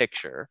whole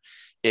picture,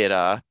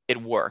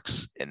 it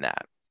works in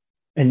that.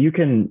 And you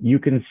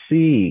can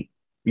see,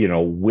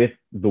 with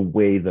the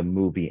way the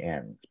movie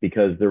ends,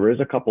 because there is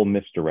a couple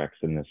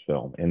misdirects in this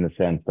film, in the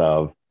sense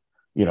of,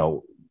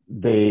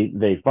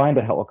 they find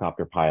a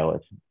helicopter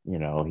pilot,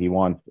 he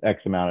wants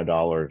X amount of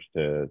dollars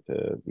to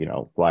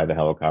fly the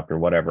helicopter,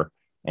 whatever.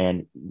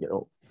 And,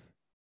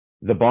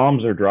 the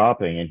bombs are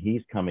dropping and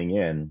he's coming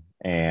in,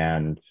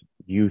 and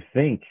you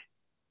think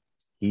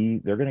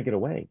they're going to get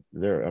away.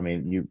 I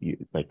mean,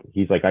 you like,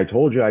 he's like, I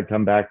told you I'd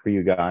come back for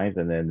you guys,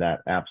 and then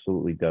that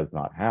absolutely does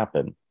not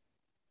happen.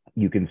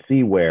 You can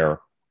see where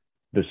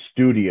the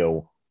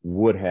studio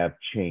would have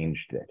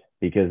changed it,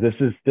 because this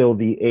is still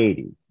the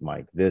 80s,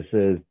 Mike.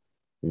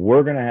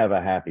 We're going to have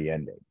a happy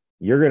ending.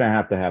 You're going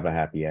to have a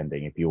happy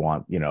ending if you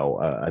want,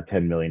 a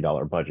 $10 million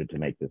budget to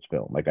make this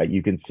film. Like,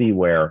 you can see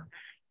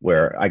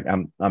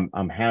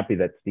I'm happy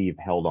that Steve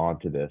held on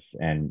to this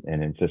and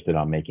insisted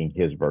on making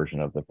his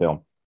version of the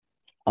film.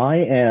 I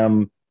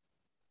am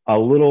a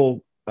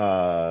little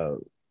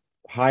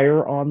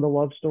higher on the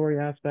love story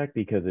aspect,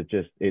 because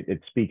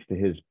it speaks to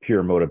his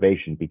pure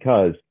motivation.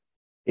 Because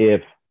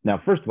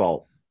first of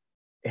all,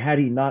 had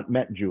Harry not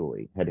met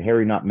Julie,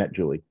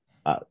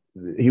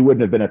 he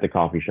wouldn't have been at the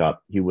coffee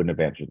shop. He wouldn't have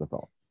answered the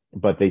phone.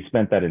 But they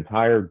spent that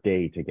entire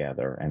day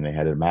together, and they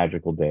had a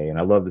magical day. And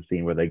I love the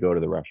scene where they go to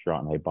the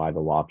restaurant and they buy the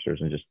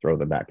lobsters and just throw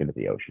them back into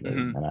the ocean.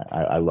 Mm-hmm. And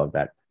I love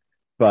that.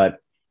 But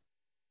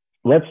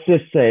let's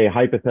just say,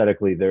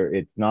 hypothetically,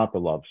 it's not the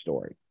love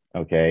story.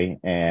 Okay.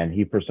 And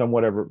for some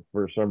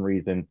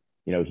reason,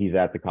 he's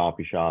at the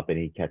coffee shop and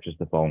he catches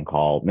the phone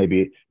call.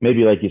 Maybe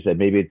like you said,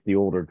 maybe it's the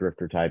older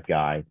drifter type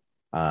guy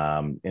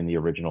in the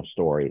original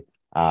story.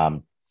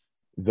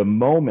 The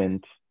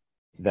moment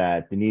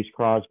that Denise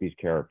Crosby's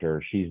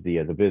character, she's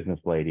the business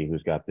lady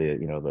who's got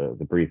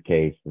the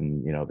briefcase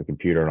and the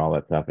computer and all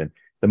that stuff, and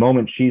the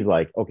moment she's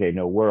like, okay,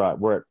 no, we're at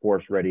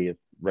force ready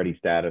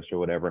status or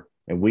whatever,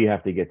 and we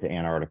have to get to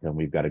Antarctica and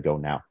we've got to go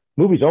now.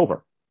 Movie's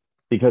over,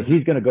 because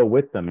he's going to go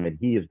with them, and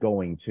he is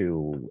going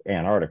to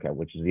Antarctica,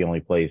 which is the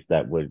only place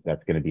that's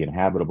going to be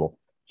inhabitable.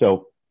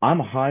 So I'm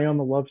high on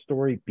the love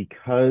story,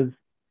 because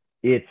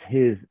it's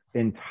his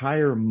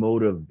entire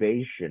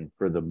motivation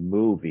for the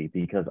movie.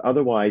 Because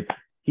otherwise,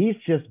 he's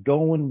just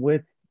going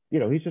with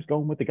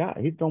the guy.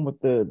 He's going with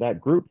that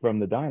group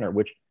from the diner.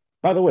 Which,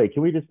 by the way,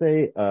 can we just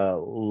say,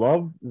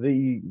 love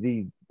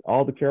the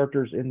all the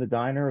characters in the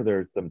diner.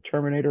 There's some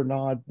Terminator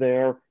nods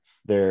there.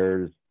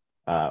 There's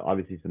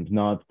obviously some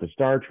nods to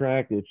Star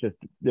Trek.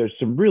 There's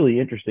some really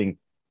interesting.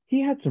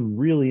 He had some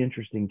really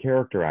interesting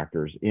character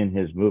actors in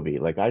his movie.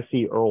 Like, I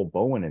see Earl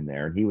Bowen in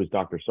there, and he was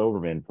Dr.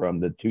 Silverman from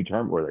the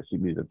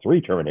the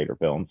 3 Terminator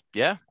films.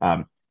 Yeah.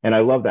 And I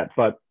love that.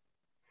 But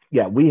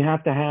yeah, we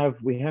have to have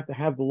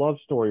the love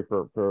story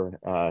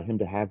for him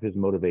to have his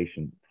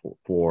motivation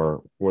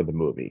for the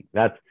movie.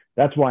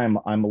 That's why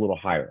I'm a little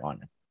higher on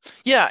it.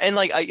 Yeah, and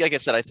like I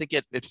said, I think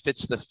it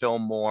fits the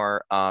film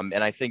more.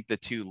 And I think the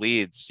two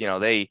leads,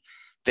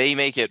 they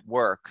make it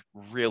work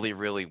really,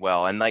 really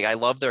well. And like, I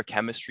love their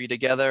chemistry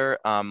together.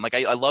 Like,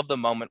 I love the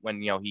moment when,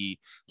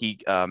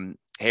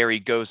 Harry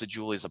goes to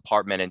Julie's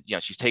apartment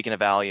and, she's taking a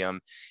Valium.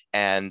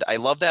 And I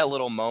love that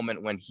little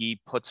moment when he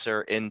puts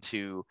her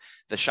into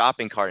the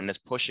shopping cart and is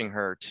pushing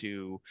her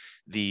to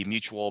the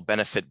mutual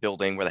benefit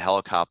building where the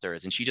helicopter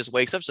is. And she just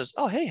wakes up and says,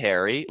 "Oh, hey,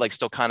 Harry," like,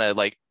 still kind of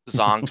like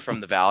zonked from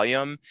the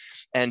Valium.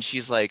 And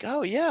she's like,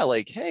 "Oh yeah,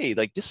 like, hey,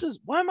 like,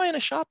 why am I in a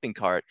shopping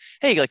cart?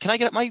 Hey, like, can I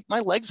get up? My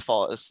legs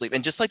fall asleep."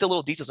 And just like the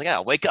little details, like, "Yeah,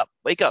 wake up.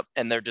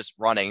 And they're just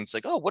running. It's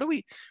like, "Oh, what are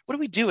we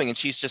doing?" And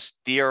she's just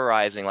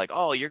theorizing, like,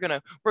 "Oh,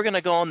 we're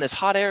gonna go on this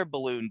hot air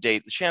balloon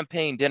date,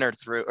 champagne dinner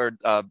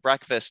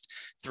breakfast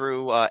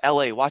through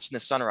LA, watching the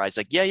sunrise."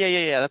 Like,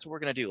 yeah, that's what we're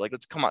gonna do. Like,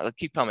 let's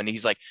keep coming. And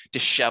he's like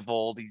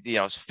disheveled.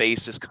 His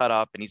face is cut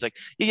up, and he's like,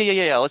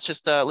 yeah. Let's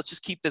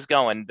just keep this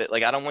going. But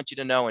like, I don't want you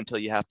to know until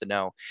you have to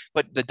know.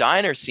 But the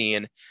diner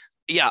scene,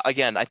 yeah,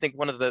 again, I think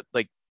one of the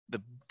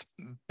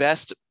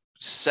best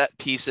set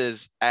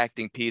pieces,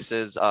 acting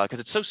pieces, because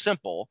it's so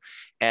simple,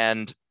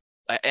 and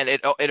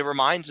it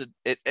reminds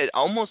it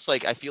almost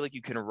like, I feel like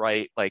you can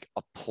write like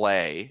a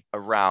play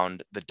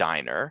around the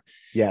diner.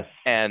 Yes.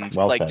 And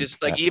well, like,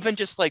 just like, even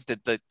just like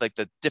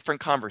the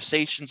different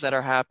conversations that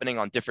are happening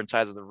on different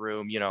sides of the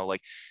room,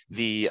 like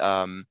the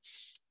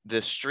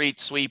street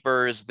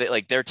sweepers,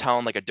 they're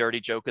telling like a dirty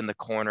joke in the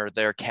corner,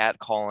 they're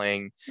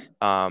catcalling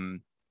the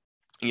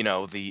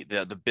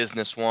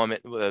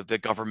businesswoman, the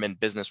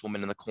government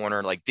businesswoman in the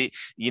corner, like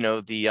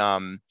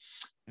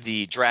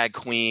the drag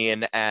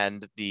queen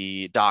and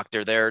the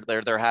doctor,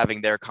 they're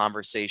having their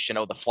conversation.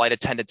 Oh, the flight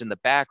attendants in the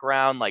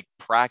background, like,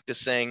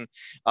 practicing,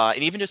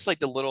 and even just like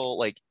the little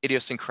like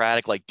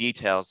idiosyncratic like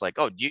details, like,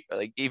 oh,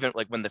 even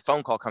like when the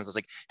phone call comes, it's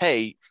like,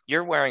 "Hey,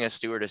 you're wearing a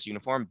stewardess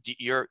uniform. Do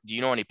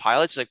you know any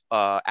pilots?" Like,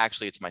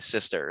 actually, it's my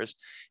sister's.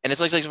 And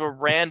it's like a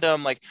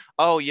random, like,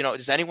 "Oh,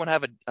 does anyone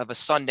have a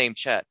son named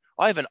Chet?"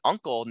 "Oh, I have an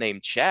uncle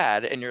named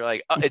Chad." And you're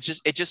like, oh, it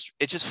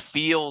just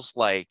feels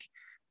like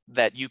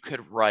that you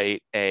could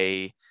write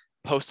a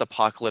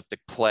post-apocalyptic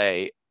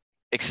play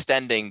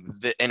extending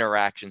the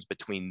interactions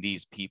between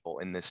these people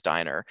in this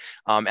diner.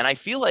 And I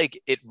feel like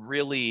it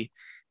really,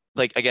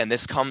 like, again,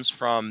 this comes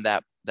from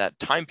that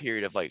time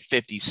period of like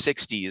 50s,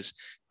 60s,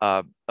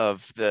 I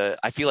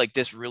feel like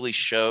this really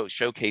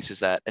showcases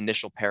that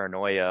initial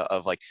paranoia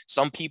of like,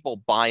 some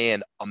people buy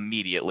in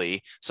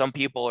immediately, some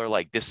people are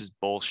like, "This is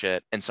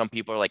bullshit," and some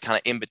people are like kind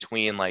of in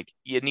between, like,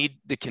 "You need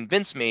to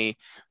convince me,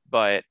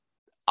 but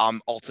I'm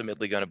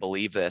ultimately going to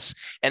believe this.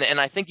 And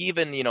I think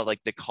even,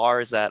 like the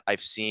cars that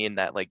I've seen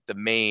that like the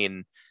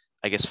main,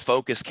 I guess,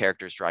 focus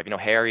characters drive,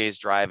 Harry is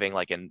driving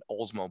like an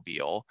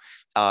Oldsmobile.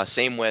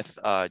 Same with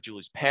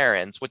Julie's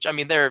parents, which I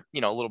mean, they're, a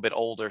little bit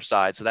older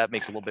side. So that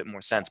makes a little bit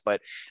more sense.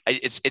 But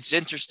it's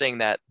interesting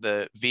that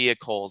the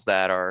vehicles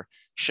that are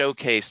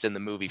showcased in the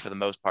movie for the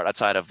most part,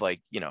 outside of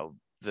like,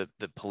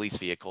 the police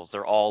vehicles,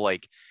 they're all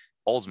like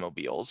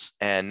Oldsmobiles.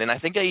 And I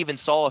think I even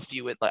saw a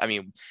few, I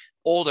mean,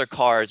 older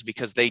cars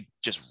because they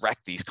just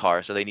wrecked these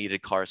cars. So they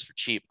needed cars for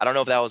cheap. I don't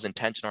know if that was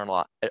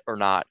intentional or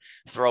not.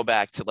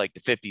 Throwback to like the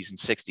 50s and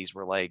 60s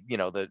where like,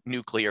 the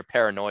nuclear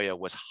paranoia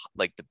was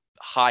like the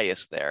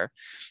highest there.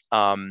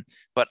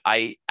 But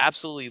I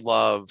absolutely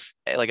love,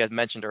 like I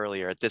mentioned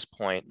earlier, at this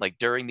point, like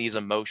during these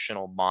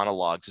emotional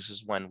monologues, this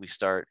is when we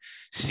start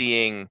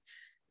seeing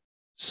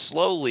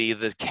slowly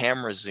the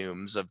camera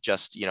zooms of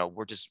just,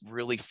 we're just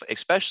really,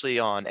 especially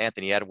on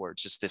Anthony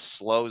Edwards, just this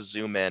slow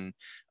zoom in,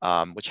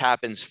 which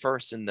happens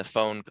first in the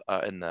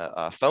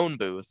phone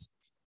booth,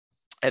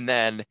 and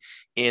then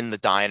in the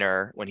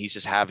diner when he's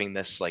just having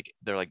this, like,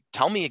 they're like,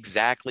 tell me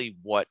exactly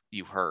what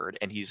you heard,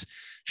 and he's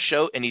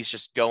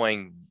just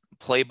going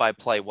play by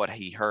play what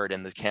he heard,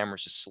 and the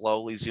camera's just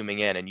slowly zooming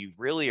in, and you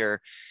really are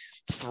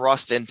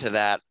thrust into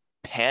that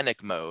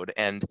panic mode.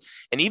 And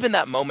even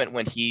that moment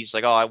when he's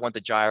like, oh, I want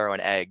the gyro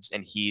and eggs,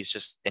 and he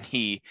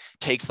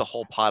takes the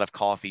whole pot of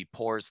coffee,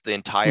 pours the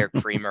entire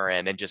creamer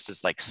in, and just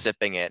is like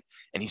sipping it,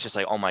 and he's just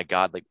like, oh my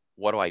god, like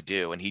what do I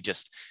do? And he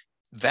just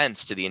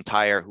vents to the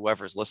entire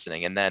whoever's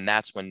listening. And then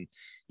that's when,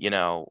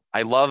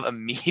 I love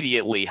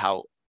immediately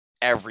how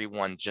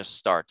everyone just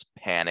starts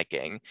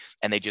panicking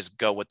and they just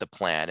go with the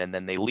plan, and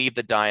then they leave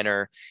the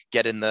diner,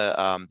 get in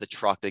the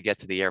truck to get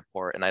to the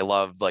airport. And I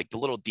love like the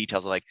little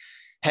details of like,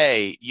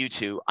 hey, you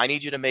two, I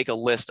need you to make a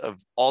list of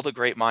all the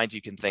great minds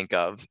you can think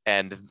of.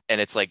 And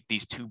it's like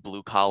these two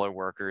blue collar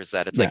workers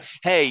that it's like,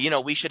 hey,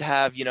 we should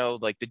have,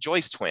 like the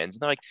Joyce twins.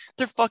 And they're like,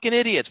 they're fucking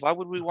idiots. Why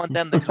would we want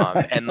them to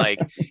come? And like,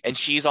 and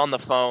she's on the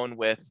phone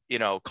with,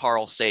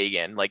 Carl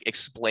Sagan, like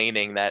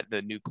explaining that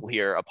the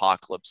nuclear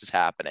apocalypse is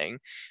happening.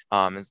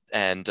 I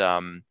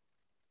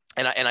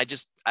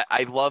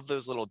love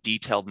those little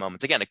detailed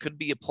moments. Again, it could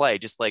be a play,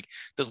 just like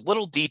those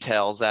little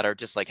details that are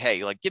just like,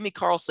 hey, like give me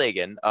Carl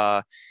Sagan,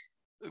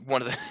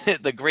 one of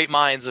the great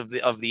minds of the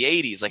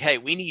 80s. Like, hey,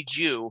 we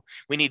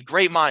need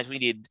great minds, we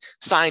need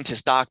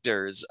scientists,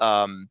 doctors,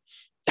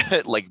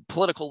 like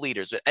political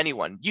leaders,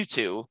 anyone, you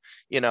two,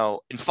 in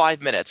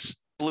 5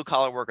 minutes, blue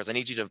collar workers, I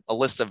need you to a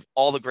list of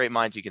all the great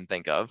minds you can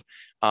think of.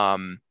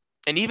 And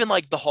even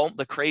like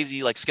the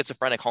crazy like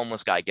schizophrenic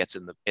homeless guy gets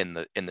in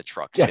the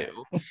truck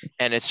too.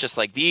 And it's just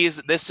like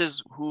this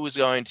is who's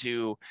going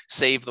to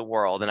save the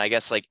world. And I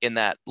guess like in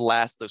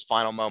those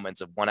final moments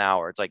of 1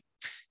 hour, it's like,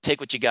 take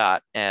what you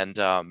got. And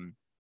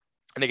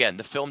again,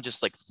 the film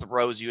just like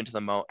throws you into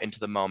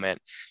the moment,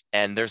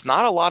 and there's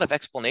not a lot of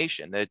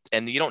explanation,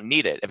 and you don't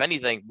need it. If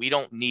anything, we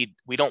don't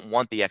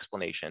want the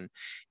explanation.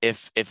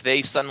 If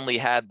they suddenly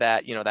had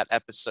that, that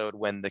episode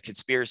when the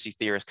conspiracy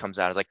theorist comes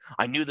out, it's like,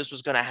 I knew this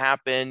was going to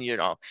happen,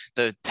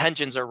 the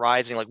tensions are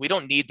rising. Like, we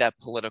don't need that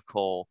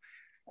political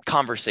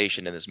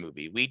conversation in this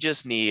movie. We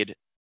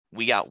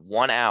got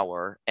 1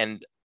 hour.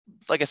 And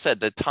like I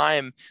said,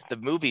 the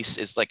movie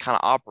is like kind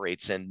of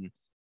operates in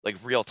like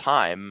real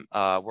time.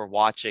 We're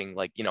watching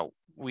like,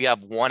 we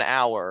have 1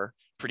 hour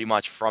pretty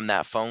much from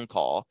that phone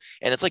call,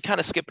 and it's like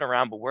kind of skipping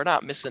around, but we're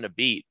not missing a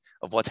beat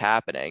of what's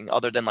happening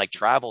other than like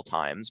travel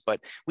times. But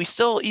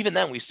even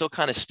then we still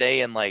kind of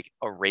stay in like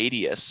a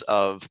radius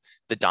of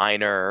the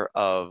diner,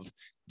 of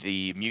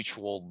the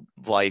mutual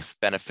life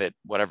benefit,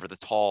 whatever, the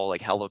tall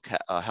like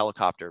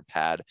helicopter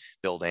pad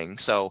building.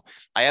 So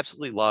I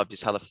absolutely love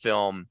just how the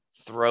film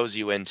throws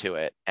you into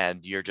it,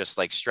 and you're just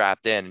like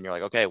strapped in, and you're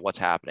like, okay, what's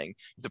happening?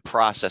 You have to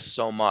process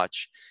so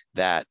much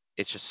that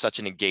it's just such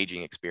an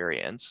engaging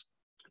experience.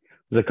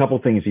 There's a couple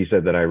things he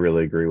said that I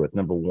really agree with.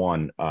 Number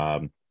one,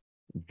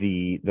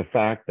 the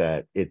fact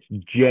that it's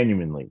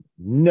genuinely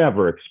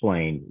never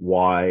explained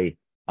why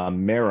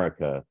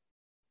America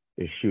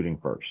is shooting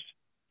first.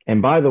 And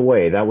by the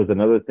way, that was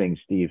another thing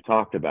Steve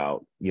talked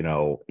about,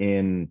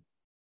 in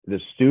the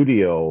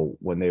studio,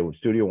 when they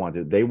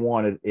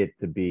wanted it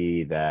to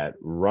be that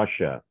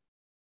Russia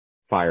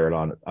fired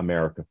on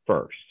America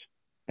first.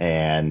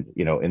 And,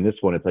 in this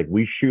one, it's like,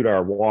 we shoot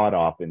our wad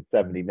off in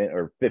 70 minutes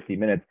or 50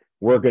 minutes,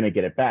 we're going to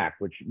get it back,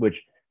 which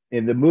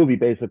in the movie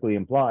basically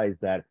implies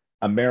that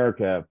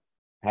America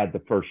had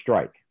the first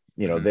strike.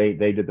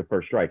 They did the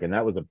first strike. And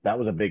that was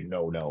a big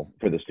no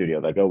for the studio.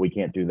 Like, oh, we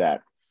can't do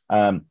that.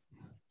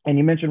 And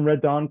you mentioned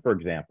Red Dawn, for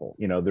example.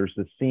 There's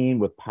the scene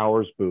with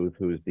Powers Booth,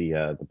 who's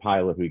the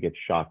pilot who gets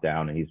shot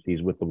down, and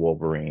he's with the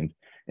Wolverines,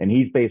 and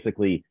he's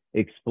basically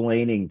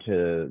explaining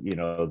to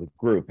the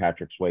group,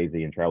 Patrick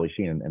Swayze and Charlie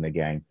Sheen and the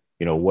gang,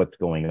 what's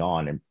going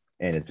on, and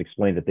it's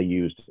explained that they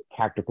used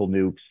tactical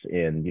nukes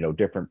in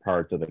different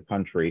parts of the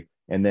country,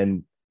 and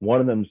then one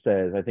of them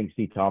says, I think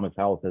C. Thomas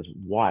Howell says,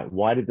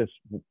 why did this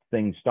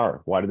thing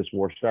start? Why did this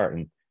war start?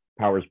 And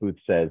Powers Booth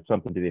says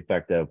something to the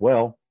effect of,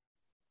 well,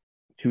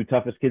 two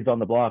toughest kids on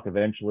the block,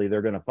 eventually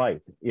they're going to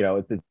fight.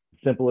 It's as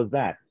simple as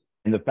that.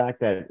 And the fact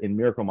that in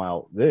Miracle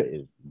Mile, there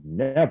is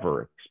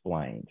never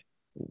explained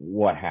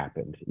what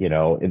happened. You're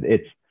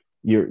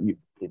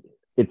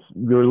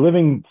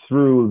living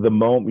through the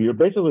moment. You're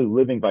basically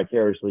living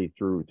vicariously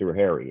through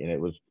Harry. And it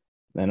was,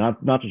 and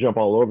not to jump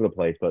all over the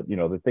place, but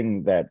the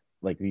thing that,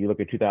 like, if you look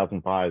at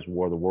 2005's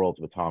War of the Worlds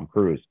with Tom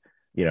Cruise,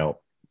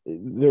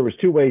 there was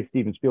two ways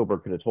Steven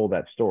Spielberg could have told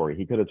that story.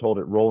 He could have told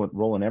it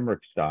Roland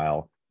Emmerich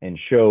style and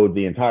showed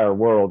the entire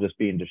world just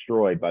being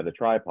destroyed by the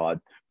tripod,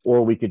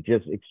 or we could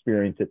just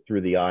experience it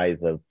through the eyes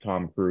of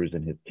Tom Cruise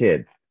and his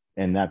kids.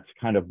 And that's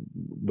kind of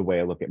the way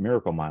I look at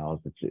Miracle Miles.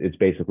 It's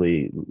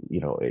basically,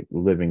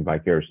 living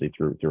vicariously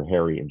through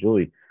Harry and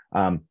Julie.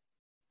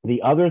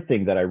 The other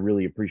thing that I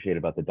really appreciate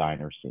about the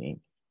diner scene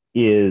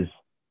is,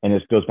 and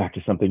this goes back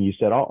to something you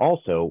said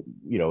also,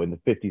 in the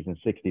 50s and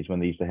 60s when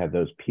they used to have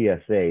those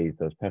PSAs,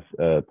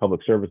 those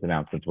public service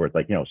announcements where it's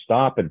like,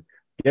 stop and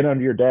get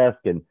under your desk.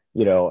 And,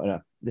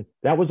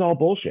 that was all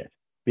bullshit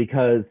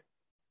because,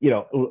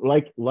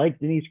 like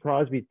Denise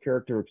Crosby's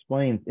character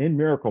explains in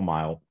Miracle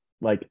Mile,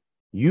 like,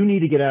 you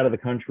need to get out of the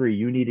country.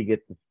 You need to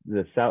get to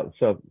the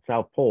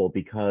South Pole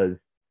because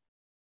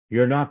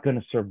you're not going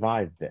to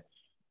survive this.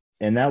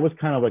 And that was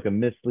kind of like a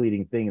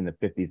misleading thing in the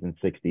 50s and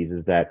 60s,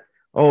 is that,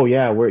 oh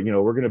yeah, we're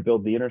going to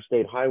build the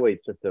interstate highway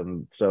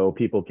system so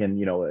people can,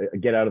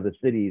 get out of the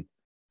cities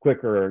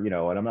quicker, and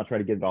I'm not trying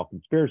to get into all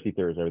conspiracy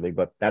theories or everything,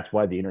 but that's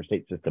why the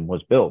interstate system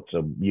was built.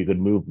 So you could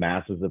move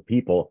masses of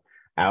people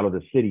out of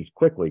the cities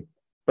quickly.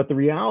 But the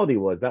reality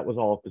was that was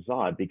all a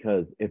facade,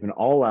 because if an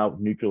all-out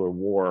nuclear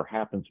war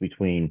happens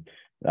between,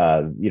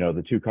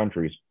 the two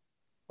countries,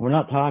 we're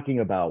not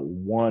talking about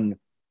one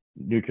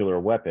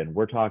nuclear weapon.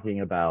 We're talking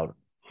about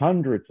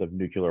hundreds of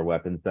nuclear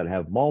weapons that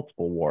have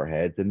multiple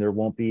warheads, and there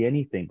won't be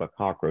anything but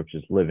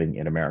cockroaches living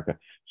in America.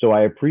 So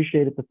I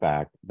appreciated the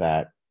fact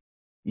that,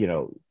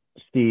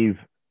 Steve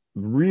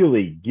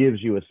really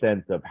gives you a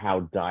sense of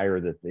how dire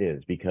this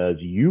is, because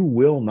you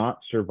will not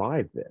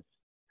survive this.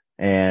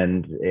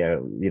 And,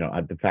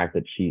 the fact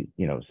that she,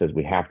 says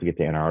we have to get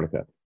to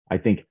Antarctica, I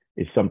think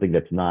is something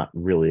that's not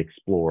really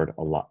explored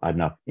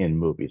enough in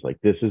movies.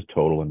 Like, this is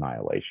total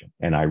annihilation.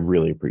 And I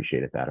really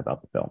appreciated that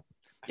about the film.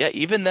 Yeah.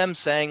 Even them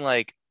saying,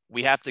 like,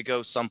 we have to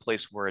go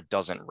someplace where it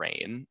doesn't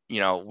rain.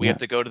 We have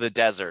to go to the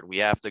desert. We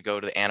have to go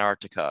to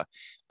Antarctica.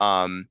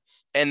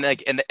 And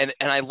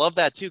I love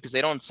that too, because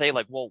they don't say,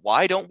 like, well,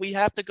 why don't we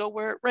have to go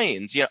where it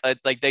rains?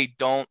 Like, they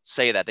don't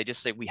say that. They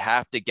just say we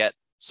have to get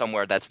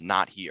somewhere that's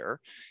not here.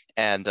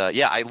 And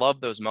I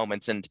love those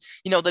moments. And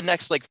the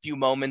next like few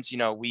moments,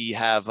 we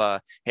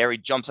have Harry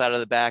jumps out of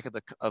the back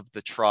of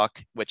the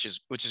truck, which is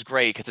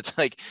great, because it's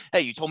like,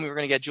 hey, you told me we were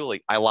gonna get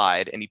Julie. I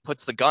lied. And he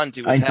puts the gun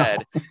to his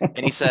head and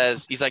he's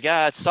like,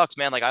 yeah, it sucks,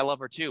 man. Like, I love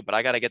her too, but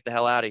I gotta get the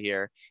hell out of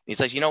here. And he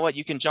says, you know what?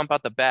 You can jump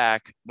out the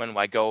back when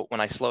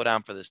I slow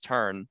down for this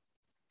turn.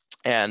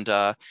 And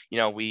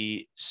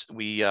we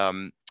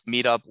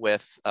meet up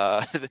with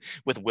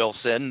with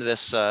Wilson,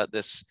 this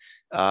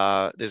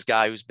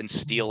guy who's been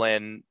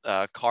stealing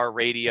car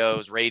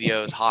radios,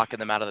 hawking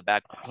them out of the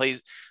back.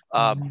 Plays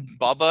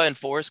Bubba and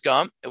Forrest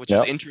Gump, which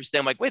is interesting.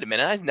 I'm like, wait a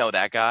minute, I know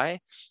that guy.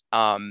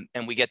 And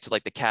we get to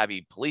like the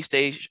Cabby police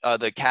station,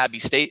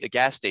 the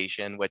gas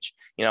station, which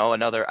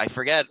I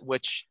forget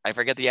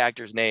the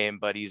actor's name,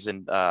 but he's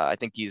in. I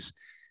think he's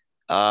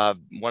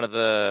one of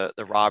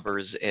the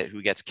robbers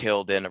who gets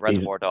killed in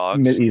Reservoir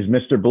Dogs. He's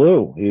Mr.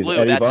 Blue. He's Blue,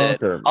 Eddie that's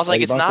Bunker. It. I was like,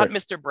 Eddie it's Bunker. not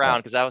Mr. Brown,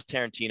 because that was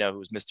Tarantino, who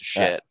was Mr.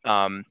 Shit.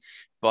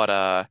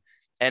 But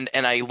and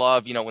I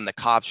love, when the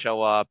cops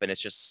show up, and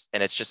it's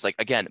just like,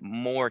 again,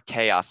 more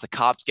chaos. The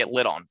cops get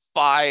lit on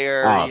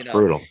fire.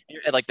 Brutal.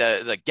 Like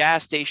the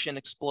gas station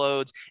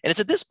explodes, and it's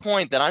at this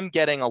point that I'm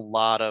getting a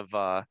lot of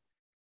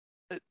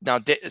now.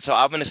 So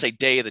I'm going to say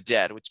Day of the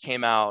Dead, which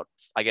came out,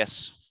 I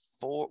guess.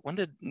 When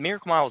did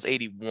Miracle Mile was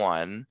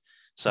 81?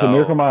 So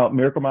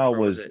Miracle Mile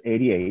was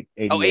 88.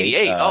 Oh,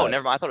 88.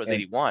 Never mind. I thought it was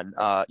 81.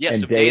 Yeah.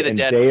 So Day of the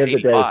Dead was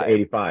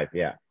 85.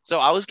 Yeah. So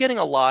I was getting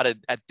a lot of,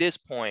 at this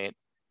point,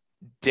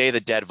 Day of the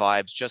Dead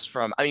vibes, just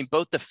from,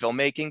 both the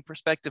filmmaking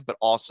perspective, but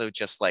also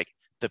just like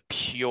the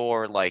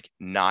pure like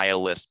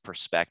nihilist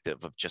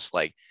perspective of just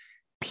like,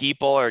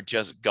 people are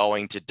just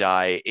going to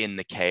die in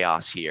the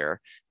chaos here.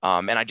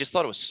 And I just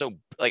thought it was so,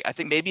 like, I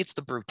think maybe it's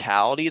the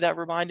brutality that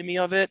reminded me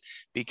of it,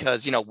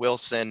 because,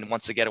 Wilson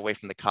wants to get away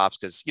from the cops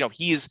because,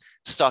 he's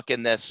stuck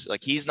in this,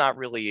 like, he's not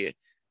really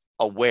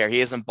aware. He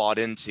hasn't bought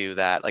into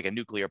that, like a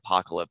nuclear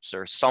apocalypse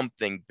or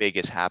something big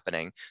is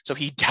happening. So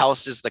he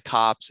douses the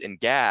cops in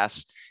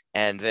gas,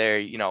 and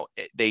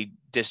they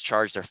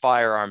discharge their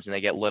firearms and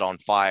they get lit on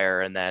fire.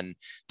 And then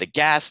the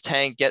gas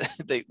tank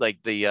the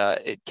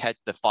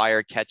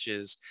fire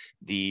catches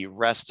the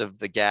rest of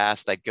the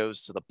gas that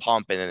goes to the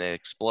pump, and then it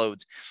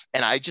explodes.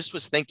 And I just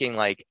was thinking,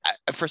 like,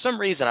 for some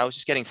reason, I was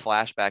just getting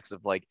flashbacks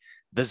of like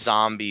the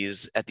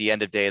zombies at the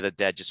end of Day of the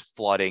Dead, just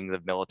flooding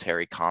the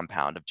military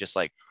compound, of just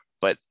like,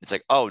 but it's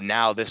like, oh,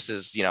 now this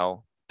is,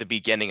 the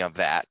beginning of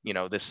that,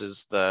 this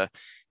is the,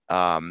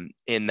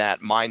 in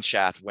that mine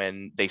shaft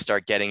when they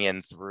start getting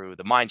in through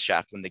the mine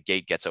shaft when the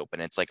gate gets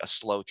open. It's like a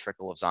slow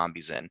trickle of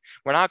zombies in.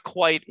 We're not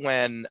quite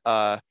when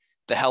the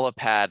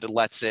helipad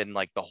lets in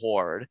like the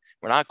horde.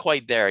 We're not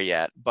quite there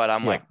yet, but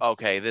I'm like,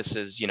 okay, this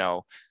is,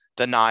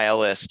 the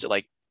nihilist,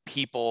 like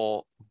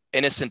people,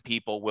 innocent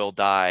people will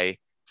die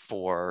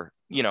for,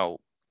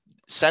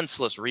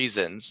 senseless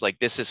reasons. Like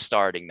this is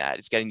starting that.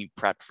 It's getting you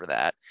prepped for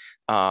that.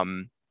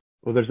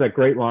 Well, there's that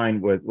great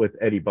line with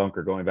Eddie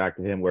Bunker, going back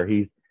to him, where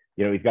he's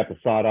got the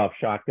sawed-off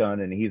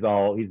shotgun and he's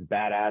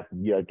badass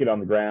and get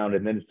on the ground.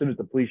 And then as soon as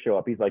the police show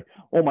up, he's like,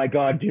 oh my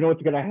God, do you know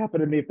what's going to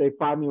happen to me if they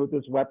find me with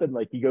this weapon?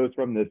 Like he goes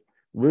from this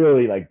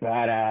really like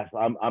badass,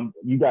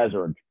 you guys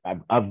are,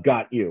 I've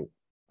got you.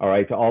 All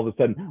right. To all of a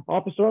sudden,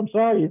 officer, I'm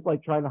sorry. He's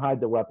like trying to hide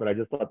the weapon. I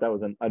just thought that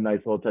was a nice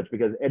little touch,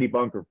 because Eddie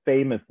Bunker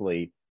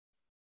famously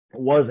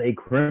was a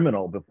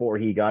criminal before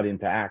he got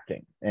into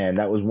acting. And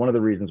that was one of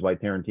the reasons why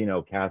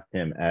Tarantino cast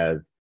him as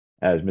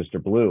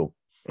Mr. Blue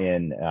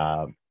in,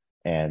 I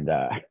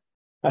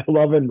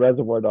love in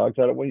Reservoir Dogs.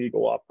 I don't want you to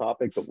go off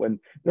topic, but when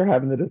they're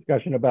having the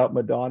discussion about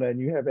Madonna and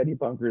you have Eddie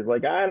Bunker's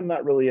like, I'm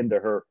not really into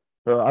her.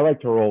 I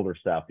liked her older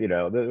stuff.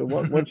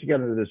 Once you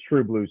get into this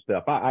True Blue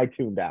stuff, I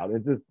tuned out.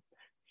 It's just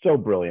so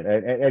brilliant.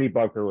 And Eddie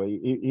Bunker,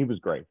 he was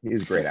great. He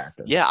was a great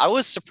actor. Yeah, I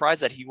was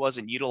surprised that he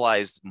wasn't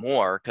utilized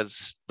more,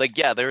 because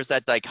there's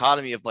that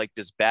dichotomy of like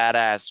this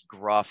badass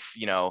gruff,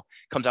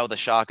 comes out with a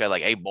shotgun,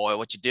 like, hey boy,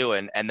 what you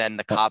doing? And then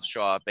the cops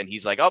show up and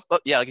he's like, oh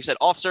yeah, like you said,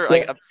 officer,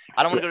 like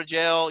I don't want to go to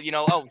jail.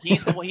 Oh,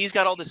 he's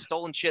got all this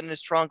stolen shit in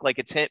his trunk, like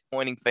it's hit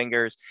pointing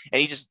fingers,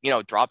 and he just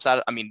drops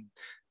out. I mean,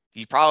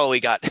 he probably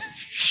got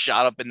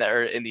shot up in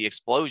the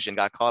explosion,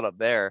 got caught up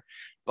there.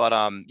 But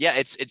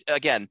it's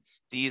again,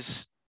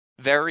 these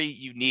very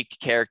unique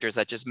characters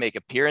that just make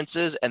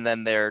appearances and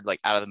then they're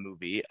like out of the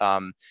movie.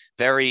 I've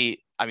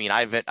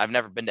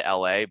never been to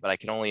LA, but I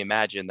can only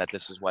imagine that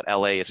this is what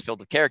LA is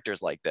filled with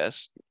characters like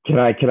this. Can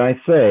I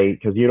say,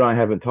 because you and I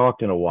haven't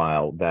talked in a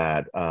while,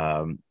 that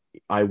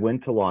I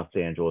went to Los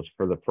Angeles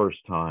for the first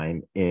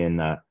time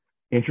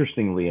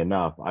interestingly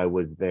enough, I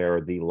was there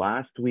the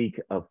last week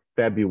of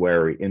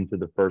February into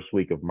the first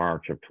week of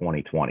March of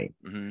 2020.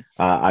 Mm-hmm.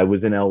 I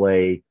was in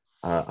LA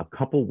a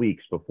couple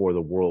weeks before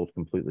the world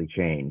completely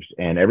changed,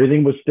 and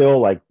everything was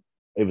still like,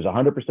 it was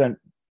 100%,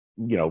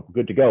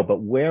 good to go.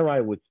 But where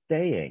I was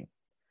staying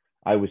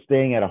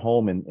at a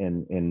home in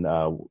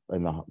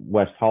the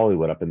West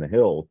Hollywood, up in the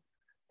hills,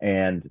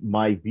 and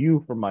my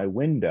view from my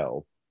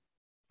window,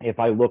 if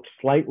I looked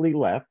slightly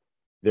left,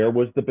 there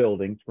was the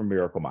buildings from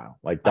Miracle Mile.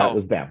 Like that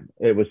was them.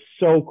 It was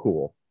so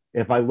cool.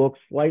 If I looked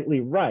slightly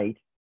right,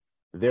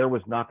 there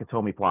was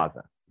Nakatomi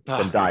Plaza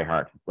from Die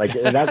Hard. Like,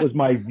 and that was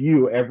my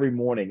view every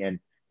morning.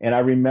 And I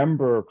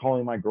remember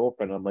calling my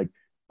girlfriend. I'm like,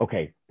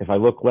 okay, if I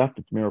look left,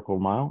 it's Miracle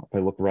Mile. If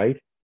I look right,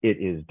 it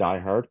is Die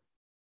Hard.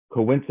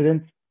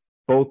 Coincidence?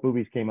 Both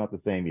movies came out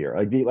the same year.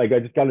 Like I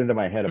just got into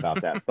my head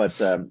about that.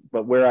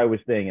 But where I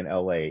was staying in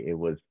LA,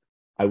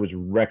 I was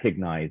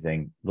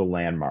recognizing the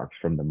landmarks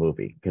from the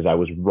movie because I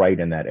was right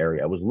in that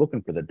area. I was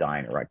looking for the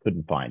diner. I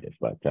couldn't find it,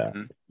 but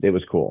it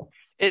was cool.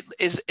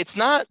 It's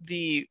not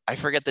I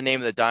forget the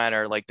name of the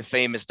diner, like the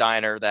famous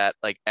diner that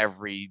like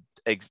every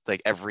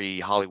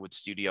Hollywood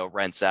studio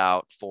rents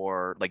out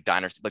for like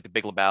diners, like the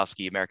Big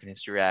Lebowski, American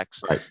History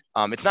X. Right.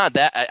 It's not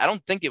that. I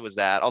don't think it was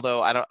that.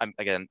 Although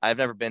I've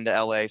never been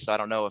to LA, so I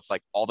don't know if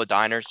like all the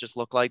diners just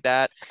look like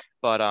that.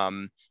 But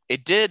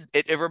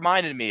it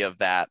reminded me of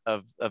that,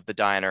 of the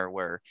diner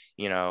where,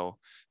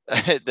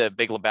 the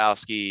Big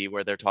Lebowski,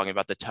 where they're talking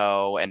about the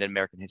toe, and in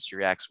American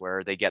History X,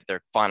 where they get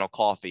their final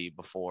coffee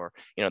before,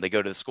 they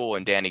go to the school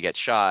and Danny gets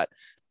shot.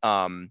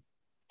 Spoiler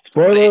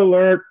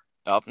alert.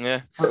 Oh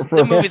yeah,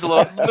 the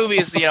movie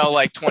is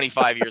like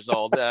 25 years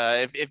old.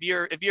 If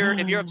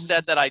you're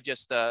upset that I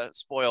just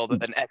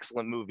spoiled an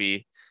excellent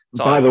movie.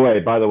 By the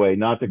way,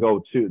 not to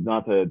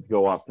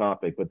go off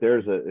topic, but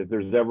if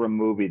there's ever a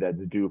movie that's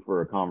due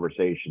for a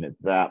conversation,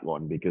 it's that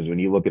one, because when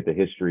you look at the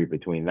history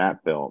between that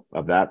film,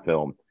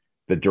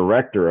 the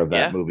director of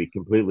that movie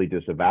completely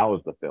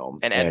disavows the film.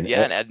 And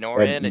Ed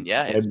Norton,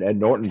 Ed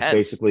Norton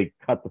basically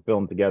cut the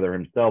film together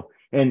himself.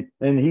 And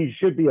he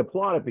should be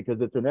applauded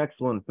because it's an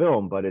excellent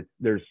film, but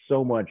there's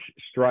so much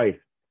strife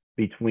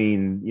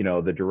between,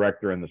 the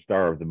director and the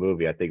star of the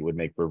movie. I think it would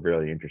make for a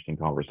really interesting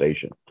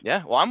conversation.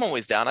 Yeah, well, I'm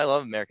always down. I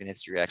love American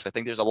History X. I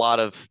think there's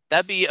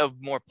that'd be a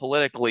more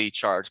politically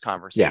charged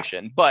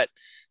conversation, but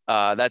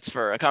that's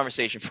for a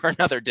conversation for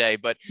another day.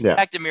 But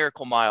back to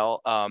Miracle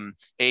Mile,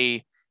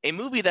 a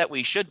movie that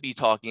we should be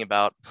talking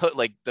about, put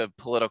like the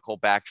political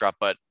backdrop,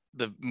 but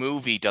the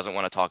movie doesn't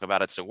want to talk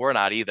about it, so we're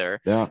not either.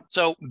 Yeah.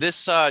 So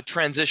this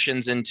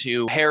transitions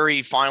into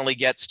Harry finally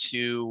gets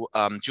to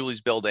Julie's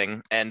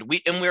building, and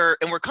we're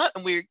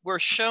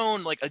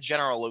shown like a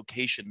general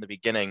location in the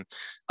beginning,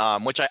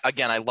 which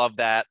I love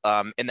that.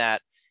 In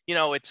that,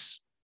 it's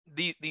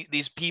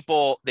these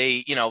people,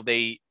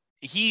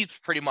 he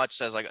pretty much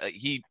says, like,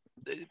 he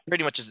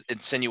pretty much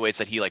insinuates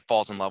that he like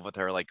falls in love with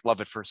her, like love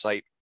at first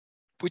sight.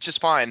 which is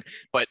fine.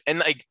 But and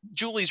like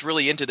Julie's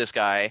really into this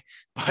guy,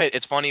 but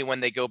it's funny when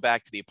they go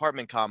back to the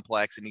apartment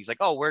complex and he's like,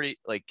 "Oh, where do you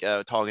like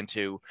talking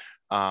to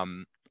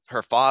um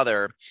her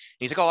father?" And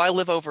he's like, "Oh, I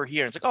live over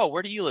here." And it's like, "Oh,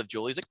 where do you live,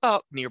 Julie?" He's like,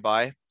 "Oh,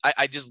 nearby."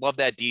 I just love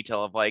that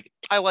detail of like,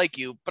 I like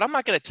you, but I'm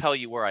not going to tell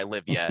you where I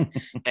live yet.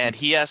 And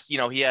he asked,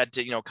 he had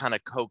to, kind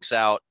of coax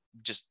out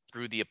just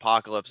through the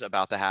apocalypse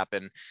about to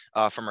happen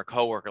from her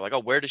coworker, like,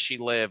 "Oh, where does she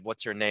live?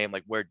 What's her name?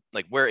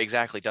 Where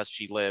exactly does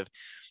she live?"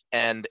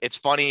 And it's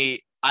funny.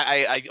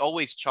 I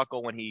always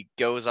chuckle when he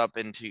goes up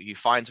he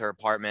finds her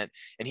apartment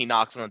and he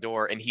knocks on the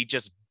door and he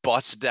just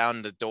busts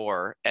down the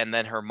door, and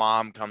then her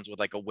mom comes with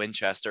like a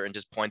Winchester and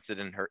just points it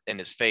in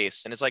his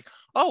face, and it's like,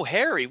 "Oh,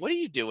 Harry, what are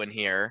you doing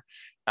here?"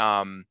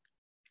 Um,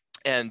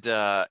 and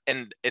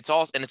it's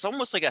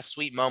almost like a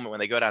sweet moment when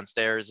they go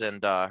downstairs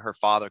and her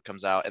father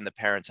comes out and the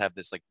parents have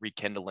this like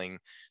rekindling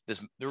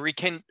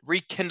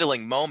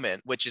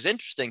moment, which is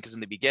interesting because in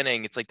the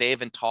beginning it's like they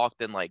haven't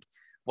talked in like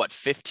what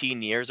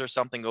 15 years or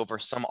something over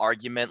some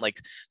argument,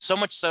 like so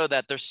much so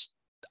that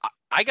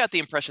I got the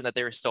impression that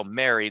they were still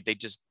married, they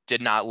just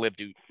did not live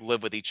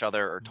with each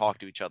other or talk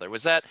to each other.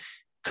 Was that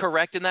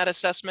correct in that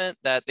assessment,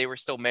 that they were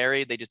still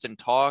married, they just didn't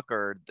talk,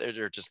 or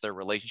just their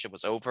relationship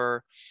was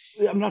over?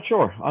 I'm not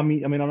sure. I'm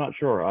not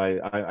sure.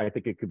 I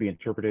think it could be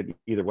interpreted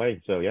either way.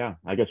 So yeah,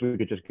 I guess we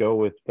could just go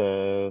with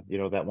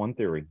that one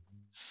theory.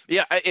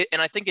 Yeah,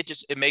 and I think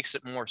it makes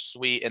it more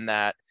sweet in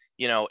that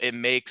it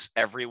makes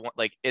everyone,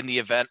 like in the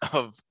event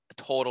of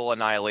total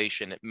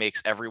annihilation, it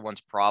makes everyone's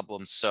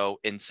problems so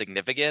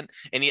insignificant.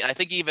 And I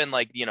think even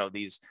like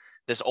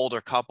this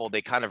older couple,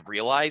 they kind of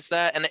realize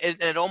that, and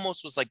it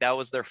almost was like that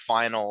was their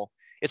final.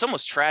 It's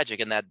almost tragic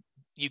in that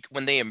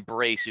when they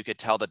embrace, you could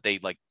tell that they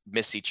like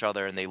miss each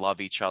other and they love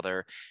each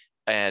other,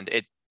 and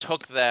it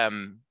took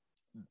them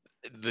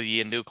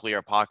the nuclear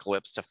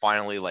apocalypse to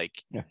finally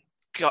like Yeah.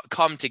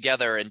 come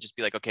together and just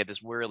be like, okay,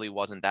 this really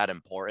wasn't that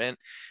important.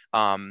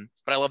 But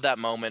I love that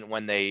moment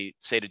when they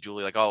say to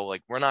Julie, like, "Oh,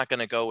 like we're not going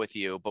to go with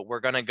you, but we're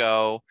going to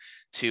go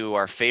to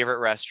our favorite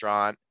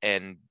restaurant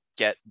and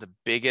get the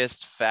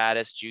biggest,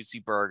 fattest, juicy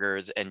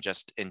burgers and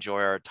just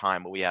enjoy our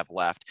time, what we have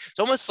left." It's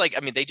almost like,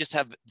 I mean, they just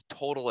have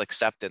total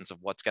acceptance of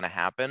what's going to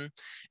happen.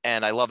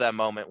 And I love that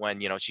moment when,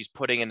 she's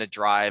putting in the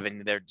drive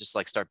and they're just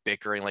like start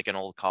bickering like an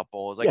old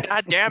couple. It's like,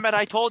 "God damn it,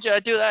 I told you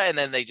to do that." And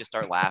then they just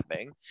start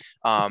laughing.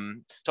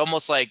 It's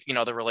almost like,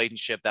 the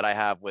relationship that I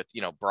have with,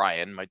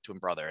 Brian, my twin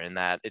brother, and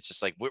that it's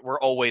just like, we're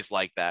always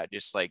like that.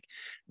 Just like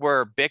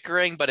we're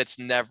bickering, but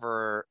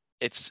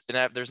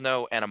there's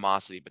no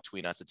animosity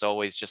between us. It's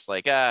always just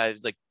like,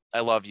 it's like, "I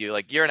love you.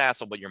 Like you're an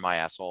asshole, but you're my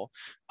asshole."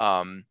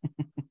 Um,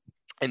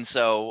 and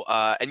so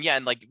and yeah,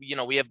 and like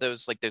we have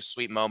those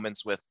sweet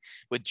moments with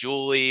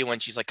Julie when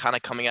she's like kind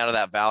of coming out of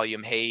that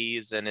Valium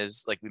haze and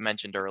is like we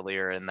mentioned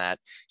earlier, and that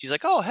she's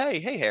like, "Oh, hey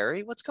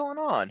Harry, what's going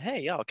on?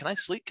 Hey, yo, can I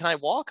sleep? Can I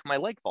walk? My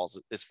leg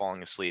is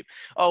falling asleep.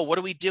 Oh, what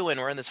are we doing?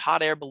 We're in this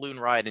hot air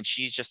balloon ride." And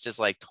she's just is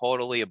like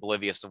totally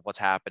oblivious of what's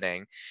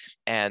happening.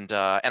 And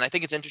I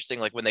think it's interesting,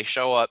 like when they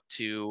show up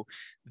to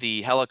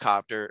the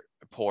helicopter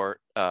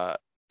port,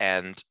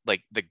 and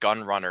like the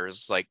gun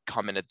runners like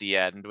come in at the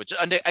end, which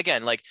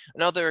again, like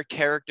another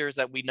characters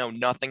that we know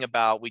nothing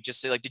about. We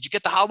just say like, "Did you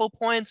get the hollow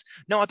points?"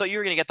 "No, I thought you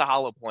were gonna get the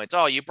hollow points."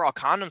 "Oh, you brought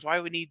condoms? Why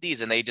do we need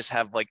these?" And they just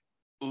have like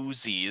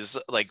Uzis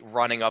like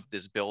running up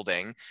this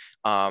building.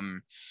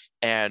 um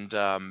and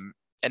um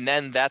and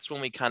then that's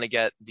when we kind of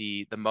get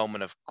the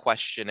moment of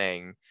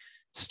questioning,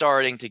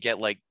 starting to get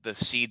like the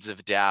seeds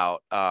of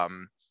doubt.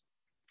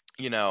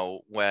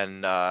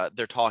 When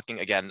they're talking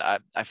again,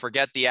 I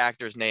forget the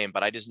actor's name,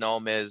 but I just know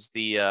him as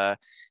the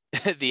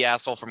the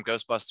asshole from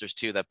Ghostbusters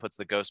 2 that puts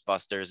the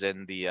Ghostbusters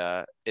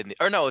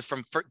or no, it's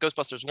from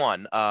Ghostbusters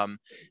 1.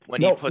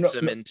 When he puts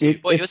them into,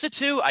 wait, was it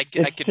 2? I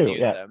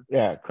confused them.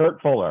 Yeah,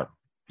 Kurt Fuller.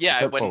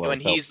 Yeah,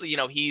 when he's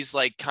he's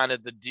like kind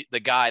of the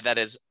guy that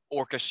is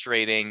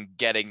orchestrating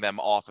getting them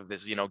off of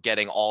this,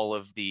 getting all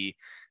of the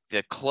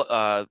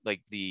clothes,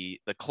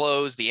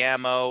 the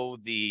ammo,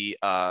 the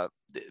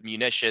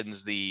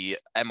munitions, the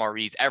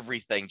MREs,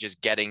 everything, just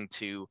getting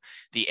to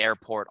the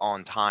airport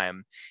on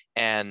time.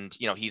 And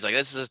he's like,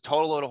 "This is a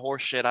total load of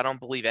horse shit. I don't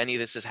believe any of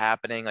this is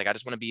happening. Like I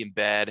just want to be in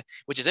bed,"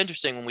 which is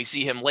interesting when we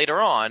see him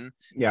later on.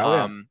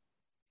 Yeah.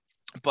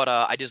 But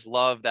I just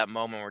love that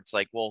moment where it's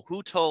like, "Well,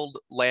 who told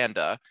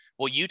Landa?"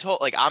 "Well, you told,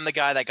 like, I'm the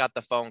guy that got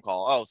the phone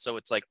call." "Oh, so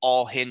it's like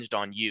all hinged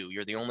on you.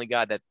 You're the only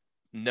guy that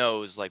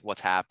knows like what's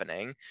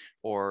happening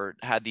or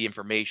had the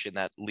information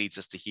that leads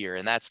us to here."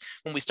 And that's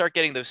when we start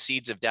getting those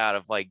seeds of doubt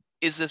of like,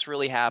 is this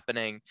really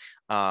happening?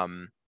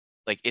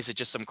 Like, is it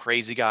just some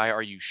crazy guy?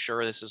 Are you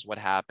sure this is what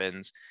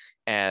happens?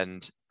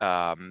 And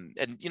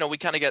we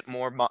kind of get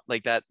more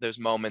like that, those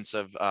moments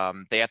of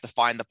they have to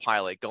find the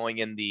pilot going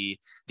in the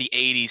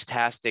 80s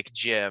tastic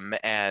gym.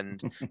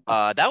 And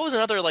that was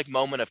another like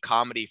moment of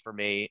comedy for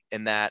me,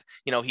 in that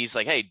he's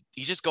like, hey,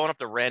 he's just going up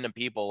to random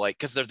people, like,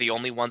 because they're the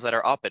only ones that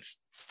are up at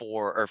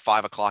 4 or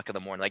 5 o'clock in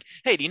the morning, like,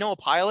 "Hey, do you know a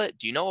pilot?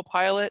 Do you know a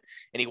pilot?"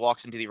 And he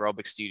walks into the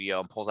aerobic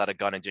studio and pulls out a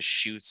gun and just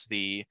shoots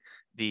the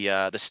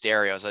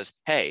stereo, says,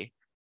 "Hey,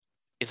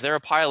 is there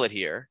a pilot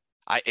here?"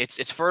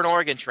 It's for an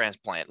organ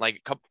transplant,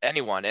 like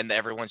anyone, and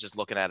everyone's just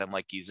looking at him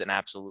like he's an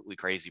absolutely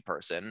crazy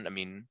person. I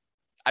mean,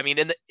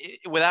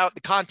 without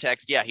the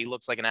context, yeah, he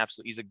looks like an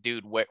absolute. He's a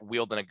dude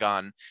wielding a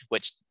gun,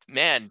 which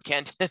man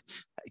can't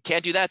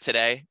do that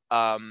today,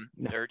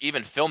 or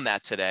even film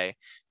that today.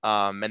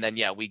 And then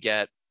yeah, we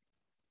get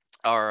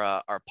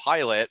our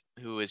pilot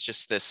who is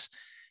just this,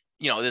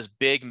 this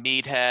big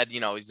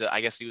meathead.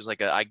 I guess he was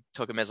like I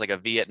took him as like a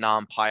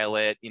Vietnam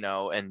pilot,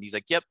 and he's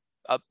like, yep,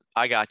 up,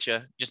 I got you,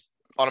 just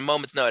on a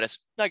moment's notice.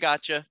 I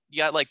got you. You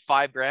got like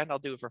 $5,000. I'll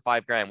do it for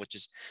 $5,000, which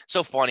is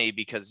so funny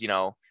because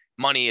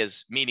money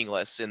is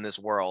meaningless in this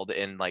world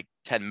in like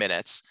 10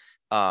 minutes.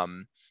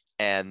 Um,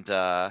 and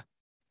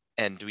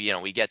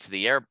we get to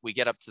the we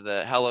get up to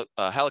the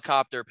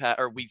helicopter pad,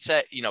 or we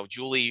set,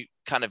 Julie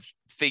kind of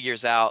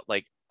figures out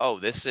like, oh,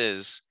 this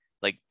is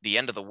like the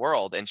end of the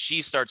world, and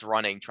she starts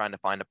running trying to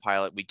find a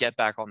pilot. We get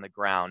back on the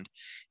ground,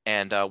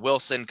 and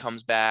Wilson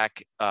comes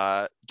back,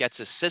 gets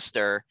his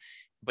sister,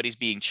 but he's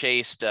being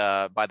chased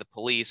by the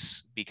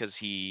police because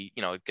he,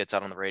 gets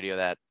out on the radio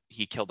that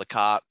he killed a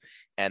cop,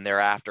 and they're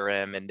after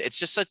him. And it's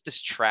just like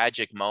this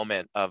tragic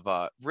moment of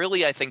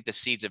really, I think the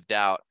seeds of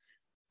doubt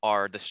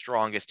are the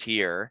strongest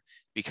here,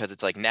 because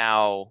it's like,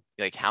 now,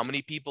 like, how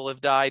many people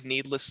have died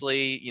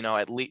needlessly?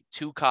 At least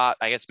two cop,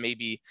 I guess,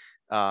 maybe,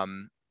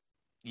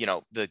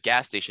 the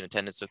gas station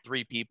attendant. So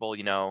three people,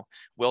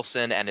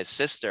 Wilson and his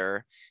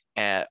sister,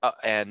 and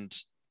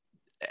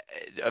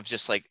of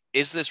just like,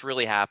 is this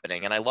really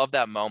happening? And I love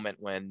that moment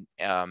when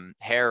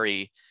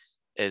Harry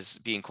is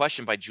being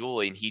questioned by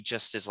Julie, and he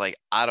just is like,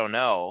 I don't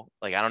know,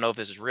 like, I don't know if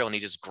this is real, and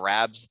he just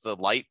grabs the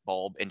light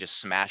bulb and just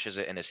smashes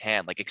it in his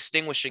hand, like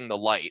extinguishing the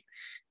light.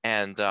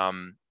 And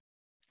I'm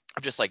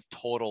just like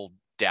total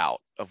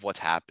doubt of what's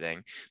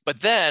happening. But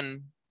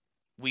then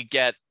we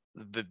get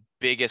the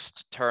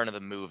biggest turn of the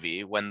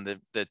movie when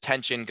the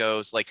tension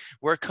goes, like,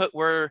 we're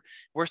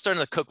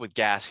starting to cook with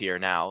gas here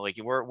now. Like,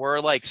 we're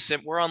on like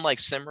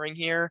simmering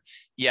here.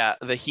 Yeah,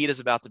 the heat is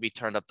about to be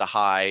turned up to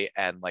high,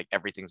 and like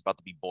everything's about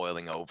to be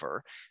boiling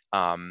over.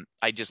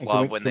 I just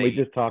love when we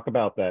just talk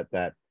about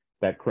that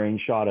crane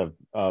shot of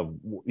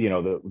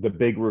the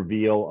big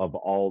reveal of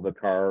all the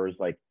cars,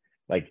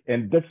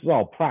 and this is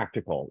all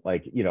practical,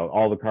 like,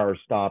 all the cars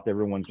stopped,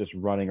 everyone's just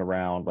running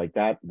around, like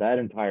that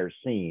entire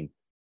scene,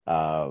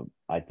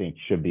 I think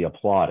should be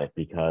applauded,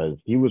 because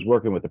he was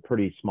working with a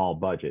pretty small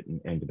budget,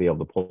 and to be able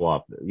to pull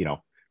off,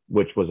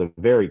 which was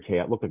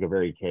looked like a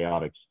very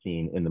chaotic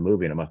scene in the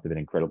movie, and it must have been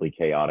incredibly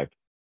chaotic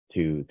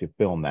to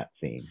film that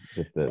scene.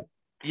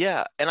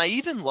 Yeah, and I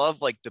even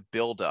love like the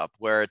buildup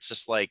where it's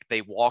just like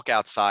they walk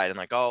outside and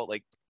like, oh,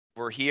 like,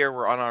 we're here,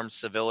 we're unarmed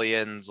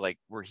civilians, like,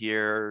 we're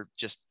here,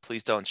 just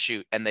please don't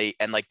shoot. And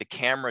like the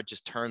camera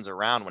just turns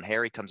around when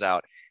Harry comes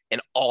out,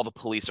 and all the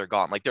police are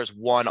gone. Like, there's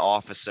one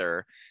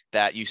officer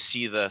that you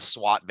see the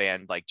SWAT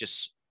van like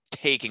just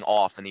taking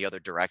off in the other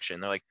direction.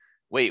 They're like,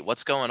 wait,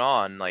 what's going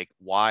on? Like,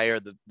 why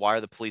are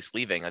the police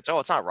leaving? It's, oh,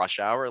 it's not rush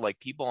hour. Like,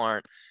 people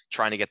aren't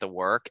trying to get to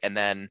work. And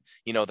then,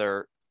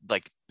 they're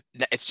like,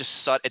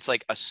 it's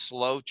like a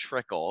slow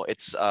trickle.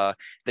 It's the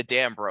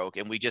dam broke,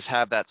 and we just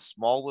have that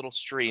small little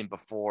stream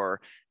before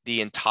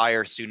the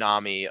entire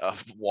tsunami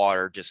of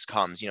water just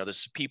comes.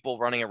 There's people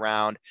running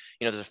around,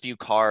 there's a few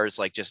cars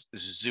like just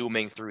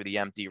zooming through the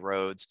empty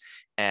roads,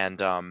 and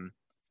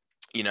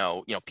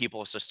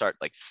people just start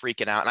like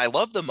freaking out. And I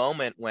love the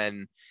moment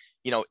when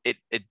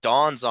it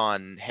dawns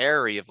on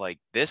Harry of like,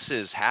 this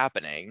is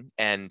happening,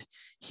 and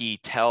he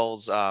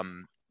tells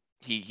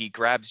he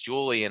grabs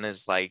Julie and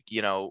is like,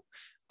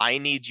 I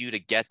need you to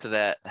get to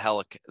the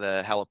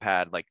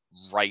helipad like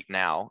right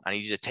now. I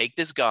need you to take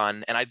this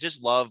gun. And I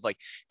just love, like,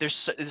 there's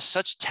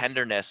such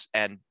tenderness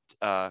and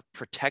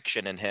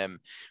protection in him,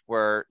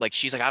 where like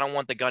she's like, I don't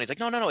want the gun. He's like,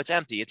 no, it's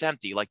empty. It's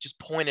empty. Like, just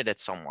point it at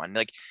someone.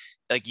 Like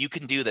you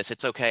can do this.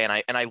 It's okay.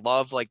 And I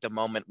love like the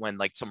moment when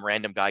like some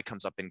random guy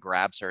comes up and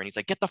grabs her, and he's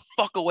like, get the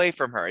fuck away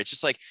from her. It's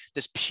just like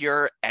this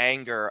pure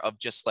anger of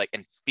just like,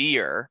 and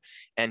fear.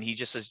 And he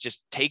just says,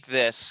 just take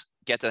this,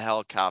 get to the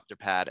helicopter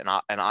pad, and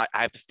I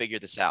have to figure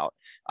this out.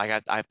 I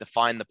have to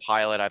find the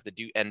pilot. I have to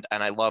do, and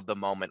I love the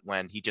moment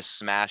when he just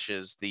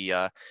smashes the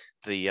I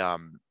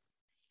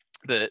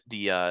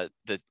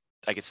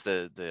guess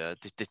the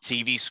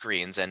TV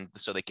screens, and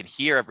so they can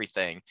hear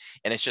everything,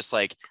 and it's just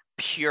like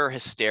pure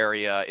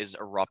hysteria is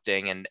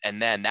erupting.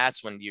 And then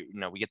that's when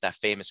we get that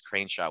famous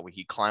crane shot where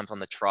he climbs on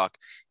the truck,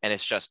 and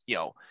it's just,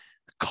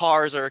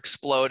 cars are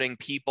exploding,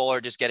 people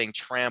are just getting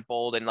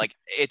trampled, and like,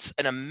 it's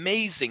an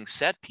amazing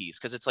set piece,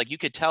 because it's like, you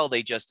could tell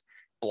they just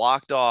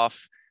blocked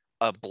off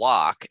a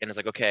block, and it's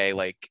like, okay,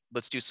 like,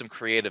 let's do some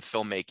creative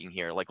filmmaking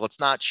here. Like,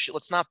 let's not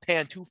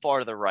pan too far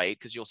to the right,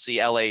 because you'll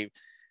see LA.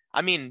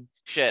 I mean,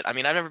 shit, I've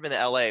never been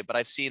to LA, but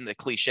I've seen the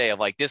cliche of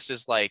like, this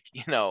is like,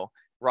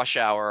 rush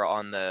hour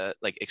on the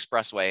like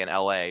expressway in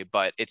LA,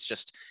 but it's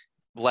just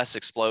less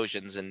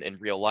explosions in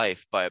real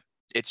life. But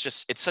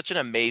it's such an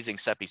amazing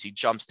set piece. He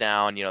jumps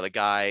down, the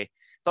guy,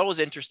 thought it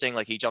was interesting,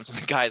 like, he jumps in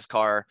the guy's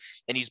car,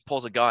 and he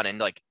pulls a gun and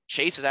like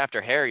chases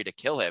after Harry to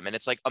kill him. And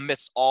it's like,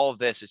 amidst all of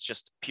this, it's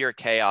just pure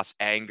chaos,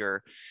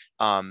 anger.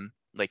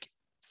 like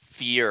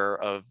fear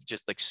of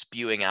just like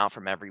spewing out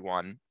from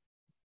everyone.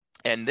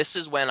 And this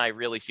is when I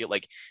really feel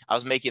like I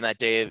was making that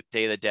Day of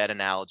the Dead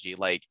analogy,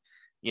 like,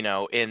 you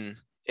know, in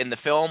the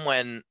film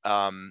when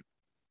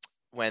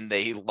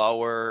they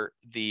lower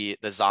the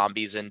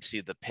zombies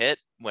into the pit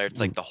where it's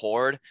like the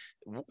horde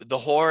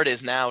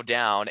is now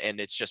down, and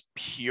it's just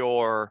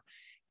pure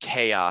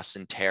chaos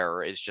and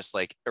terror is just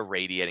like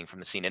irradiating from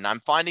the scene. And I'm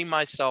finding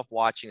myself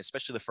watching,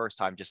 especially the first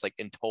time, just like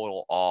in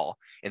total awe,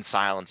 in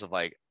silence of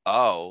like,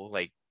 oh,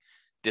 like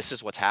this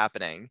is what's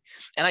happening.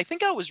 And I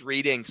think I was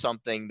reading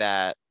something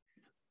that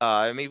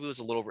maybe it was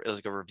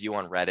like a review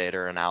on Reddit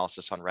or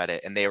analysis on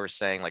Reddit, and they were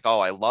saying like, oh,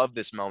 I love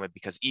this moment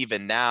because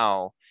even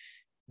now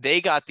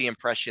they got the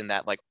impression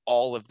that like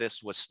all of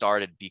this was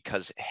started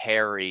because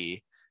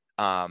Harry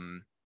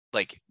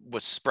like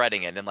was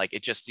spreading it, and like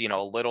it just, you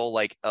know,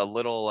 a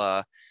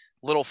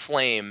little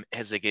flame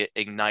has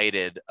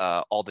ignited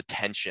all the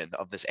tension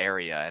of this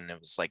area. And it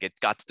was like it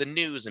got to the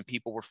news and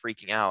people were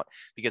freaking out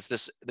because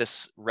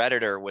this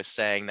Redditor was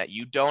saying that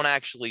you don't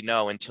actually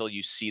know until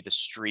you see the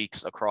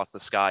streaks across the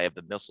sky of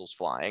the missiles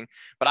flying.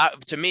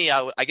 But to me,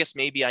 I guess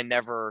maybe I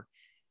never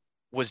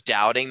was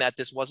doubting that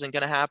this wasn't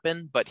going to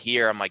happen, but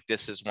here I'm like,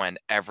 this is when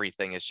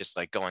everything is just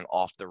like going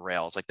off the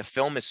rails. Like the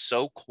film is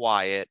so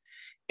quiet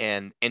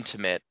and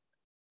intimate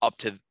up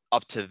to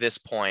this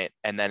point,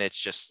 and then it's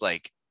just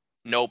like,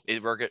 nope,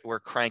 we're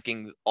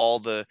cranking all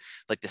the,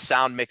 like the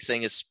sound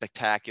mixing is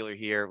spectacular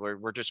here.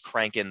 We're just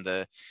cranking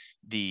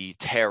the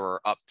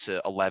terror up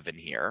to 11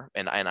 here,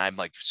 and I'm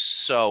like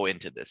so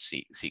into this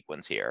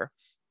sequence here.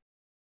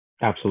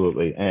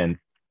 Absolutely. And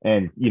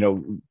you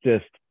know,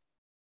 just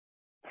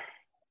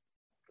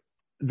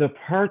the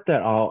part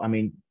that I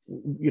mean,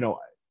 you know,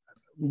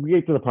 we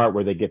get to the part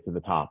where they get to the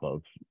top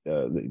of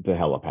the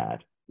helipad,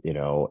 you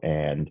know,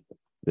 and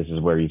this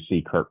is where you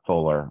see Kurt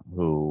Fuller,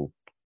 who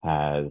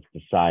has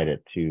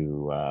decided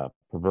to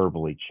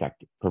proverbially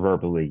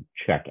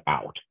check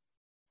out,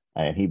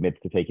 and he admits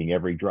to taking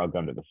every drug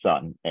under the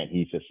sun, and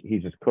he's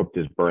just cooked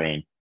his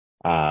brain,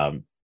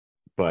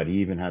 but he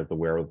even has the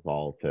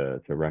wherewithal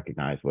to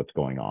recognize what's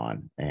going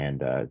on.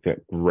 And it's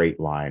a great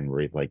line where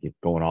he's like, it's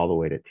going all the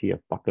way to Tia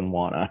fucking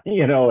wanna,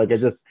 you know, like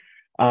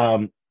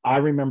I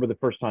remember the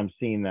first time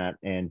seeing that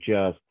and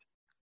just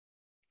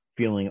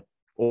feeling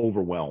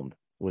overwhelmed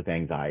with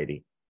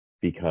anxiety,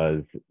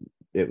 because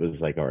it was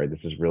like, all right, this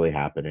is really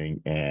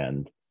happening.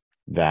 And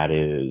that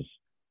is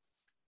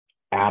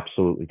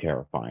absolutely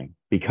terrifying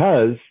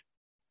because,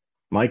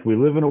 Mike, we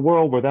live in a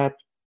world where that's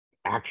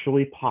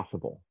actually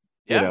possible.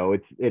 Yeah. You know,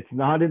 it's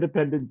not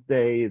Independence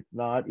Day. It's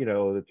not, you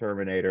know, the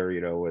Terminator, you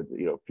know, with,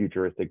 you know,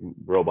 futuristic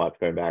robots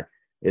coming back.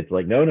 It's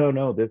like,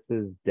 no, this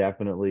is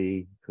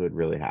definitely could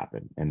really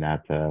happen. And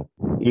that's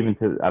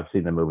I've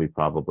seen the movie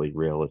probably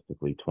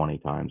realistically 20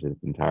 times in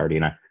its entirety.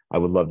 And I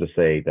would love to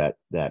say that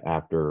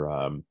after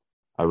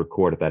I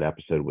recorded that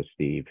episode with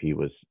Steve, he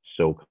was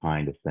so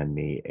kind to send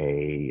me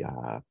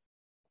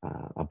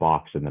a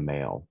box in the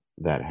mail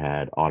that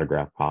had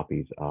autographed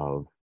copies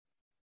of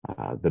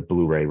the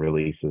Blu-ray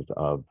releases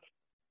of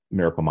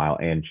Miracle Mile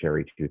and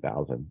Cherry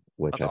 2000,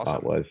 which that's I awesome.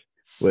 Thought was,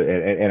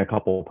 and a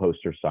couple of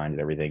posters signed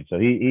and everything. So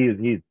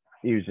he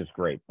was just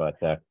great. But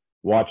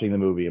watching the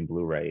movie in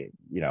Blu-ray,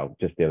 you know,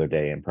 just the other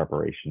day in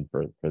preparation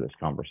for this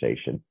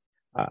conversation,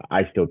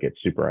 I still get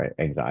super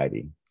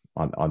anxiety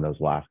on those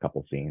last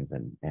couple scenes,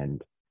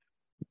 and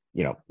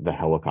you know, the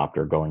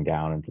helicopter going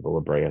down into the La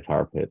Brea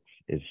tar pits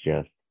is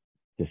just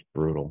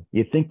brutal.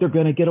 You think they're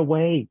gonna get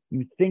away,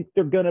 you think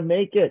they're gonna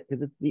make it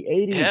because it's the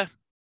 80s. Yeah.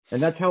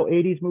 And that's how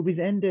 80s movies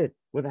ended,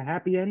 with a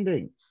happy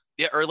ending.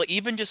 Yeah, or like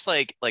even just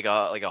like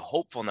a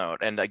hopeful note.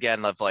 And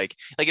again, of like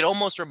it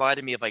almost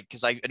reminded me of like,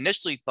 because I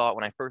initially thought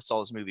when I first saw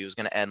this movie it was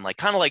going to end like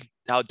kind of like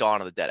how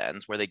Dawn of the Dead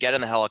ends, where they get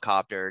in the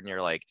helicopter and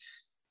you're like,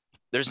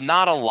 there's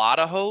not a lot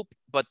of hope,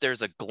 but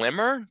there's a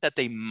glimmer that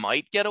they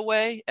might get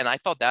away. And I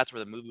thought that's where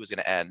the movie was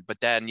going to end.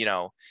 But then, you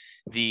know,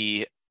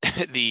 the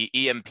the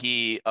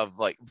EMP of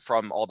like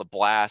from all the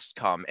blasts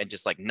come and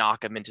just like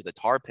knock them into the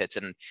tar pits.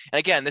 And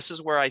again, this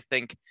is where I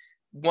think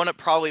one of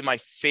probably my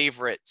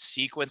favorite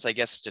sequence, I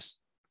guess,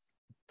 just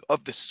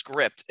of the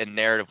script and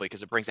narratively,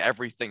 because it brings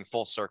everything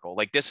full circle.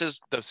 Like this is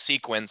the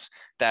sequence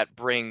that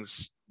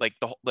brings like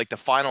the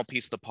final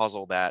piece of the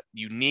puzzle that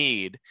you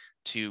need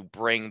to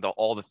bring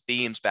all the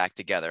themes back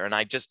together. And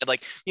I just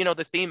like, you know,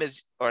 the theme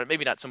is, or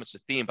maybe not so much the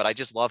theme, but I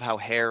just love how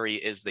Harry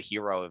is the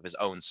hero of his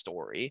own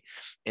story,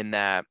 in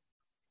that,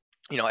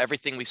 you know,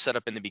 everything we set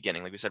up in the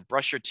beginning, like we said,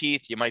 brush your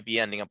teeth, you might be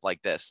ending up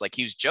like this. Like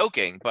he was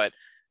joking, but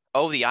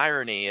the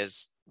irony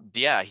is,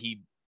 yeah,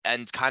 he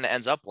kind of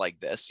ends up like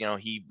this. You know,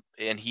 he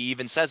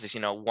even says this, you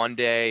know, one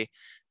day,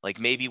 like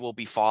maybe we'll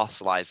be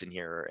fossilized in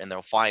here and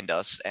they'll find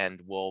us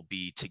and we'll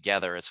be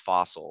together as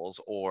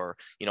fossils, or,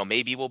 you know,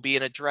 maybe we'll be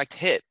in a direct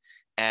hit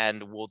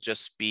and we'll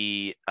just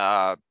be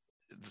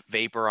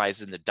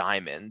vaporized into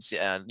diamonds.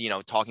 And, you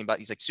know, talking about,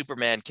 he's like,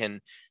 Superman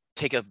can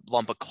take a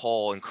lump of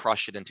coal and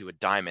crush it into a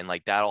diamond,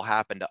 like that'll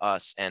happen to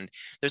us. And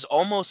there's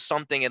almost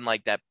something in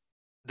like that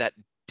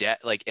death,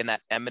 like in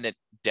that imminent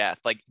death,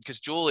 like because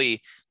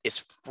Julie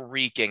is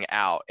freaking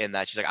out in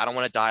that she's like, I don't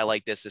want to die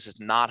like this. This is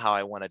not how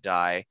I want to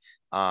die.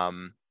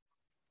 Um,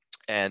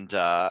 and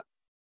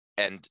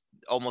and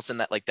almost in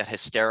that like that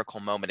hysterical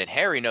moment, and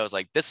Harry knows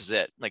like this is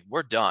it, like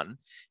we're done,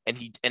 and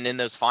in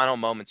those final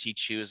moments he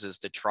chooses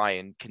to try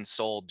and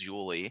console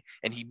Julie,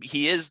 and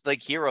he is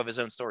like hero of his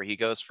own story. He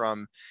goes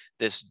from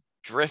this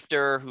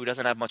drifter who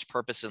doesn't have much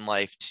purpose in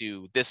life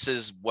to this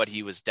is what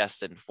he was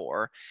destined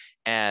for.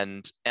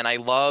 And I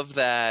love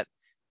that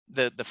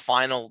the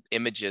final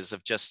images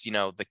of just, you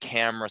know, the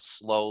camera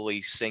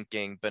slowly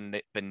sinking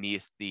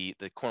beneath the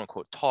quote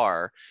unquote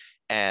tar,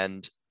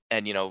 and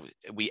you know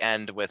we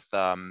end with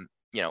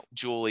you know,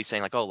 Julie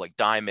saying like, oh, like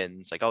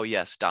diamonds, like, oh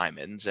yes,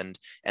 diamonds, and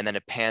then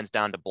it pans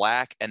down to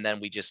black, and then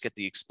we just get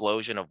the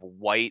explosion of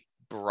white,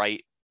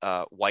 bright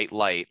white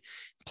light,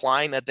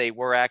 implying that they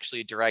were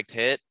actually a direct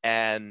hit,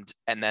 and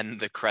then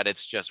the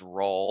credits just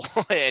roll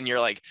and you're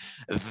like,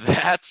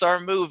 that's our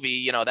movie.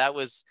 You know, that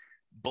was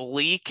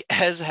bleak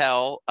as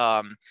hell.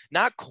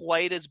 Not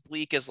quite as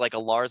bleak as like a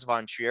Lars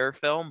von Trier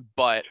film,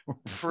 but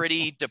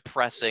pretty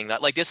depressing.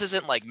 Like this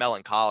isn't like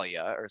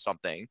Melancholia or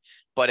something,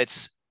 but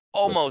it's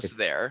almost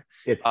there.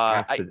 It's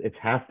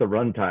half the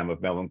runtime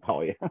of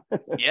Melancholia.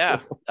 Yeah,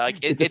 like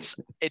it's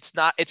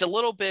not, it's a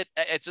little bit,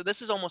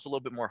 this is almost a little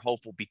bit more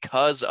hopeful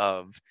because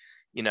of,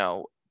 you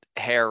know,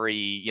 Harry,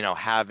 you know,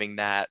 having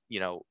that,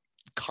 you know,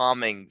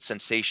 calming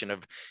sensation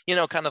of, you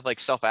know, kind of like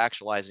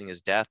self-actualizing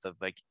his death of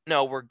like,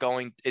 no, we're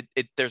going,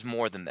 there's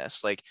more than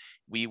this, like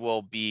we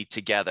will be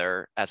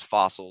together as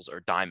fossils or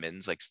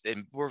diamonds, like,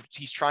 and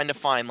he's trying to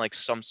find like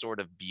some sort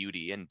of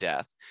beauty in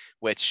death,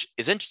 which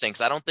is interesting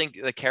because I don't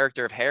think the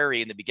character of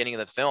Harry in the beginning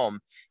of the film,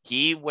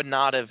 he would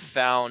not have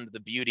found the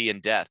beauty in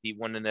death. He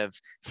wouldn't have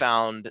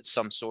found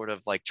some sort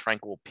of like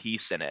tranquil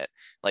peace in it,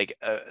 like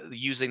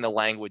using the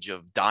language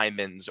of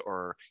diamonds,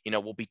 or, you know,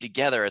 we'll be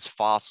together as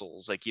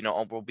fossils, like, you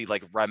know, we'll be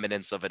like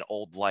remnants of an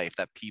old life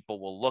that people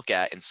will look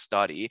at and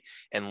study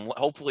and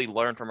hopefully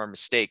learn from our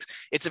mistakes.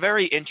 It's a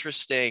very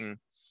interesting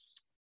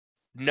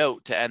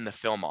note to end the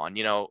film on.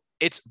 You know,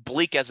 it's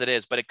bleak as it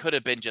is, but it could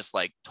have been just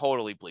like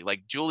totally bleak.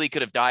 Like Julie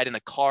could have died in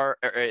the car,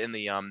 or in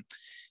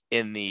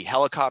the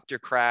helicopter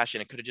crash,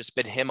 and it could have just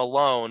been him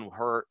alone,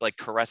 her like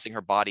caressing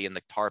her body in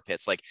the tar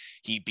pits. Like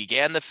he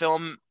began the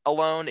film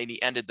alone and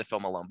he ended the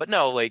film alone. But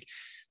no, like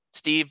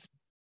Steve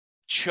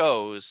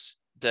chose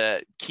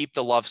to keep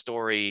the love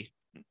story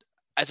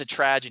as a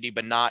tragedy,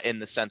 but not in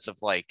the sense of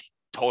like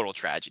total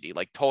tragedy,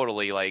 like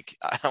totally like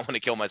I want to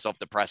kill myself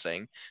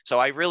depressing. So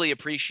I really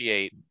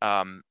appreciate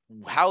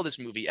how this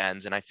movie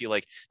ends, and I feel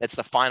like that's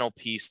the final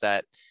piece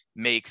that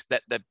makes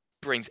that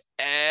brings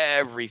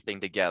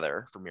everything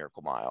together for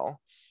Miracle Mile.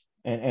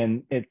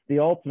 And it's the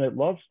ultimate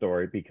love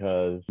story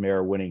because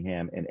Mare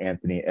Winningham and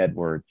Anthony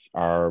Edwards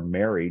are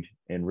married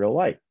in real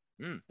life.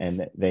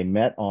 And they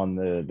met on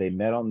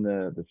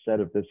the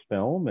set of this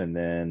film, and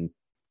then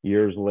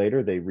years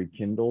later they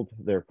rekindled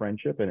their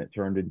friendship and it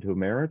turned into a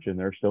marriage, and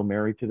they're still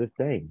married to this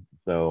day.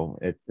 So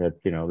it's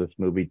you know, this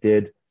movie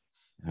did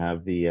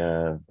have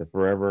the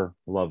forever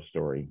love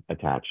story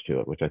attached to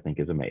it, which I think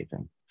is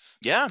amazing.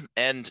 Yeah,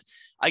 and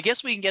I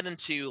guess we can get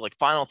into like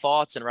final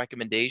thoughts and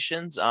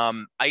recommendations.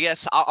 I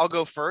guess I'll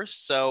go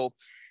first. So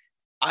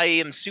I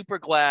am super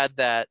glad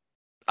that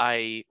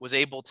I was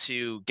able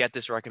to get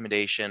this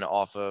recommendation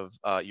off of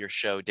your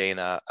show,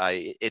 Dana.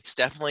 It's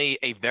definitely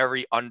a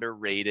very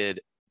underrated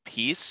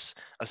piece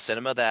of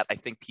cinema that I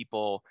think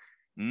people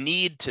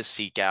need to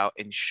seek out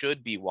and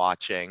should be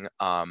watching.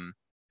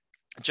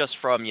 Just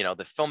from, you know,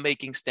 the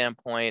filmmaking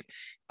standpoint,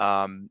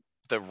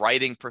 the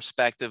writing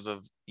perspective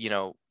of, you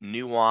know,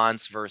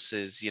 nuance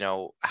versus, you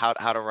know, how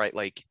to write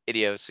like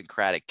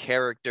idiosyncratic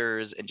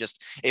characters, and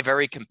just a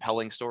very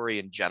compelling story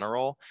in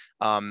general.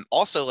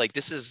 Also, like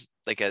this is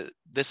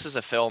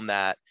a film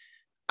that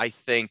I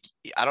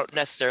don't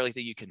necessarily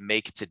think you can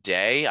make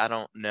today. I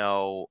don't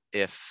know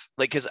if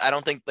like, because I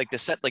don't think like the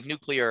set like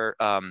nuclear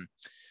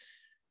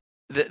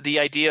the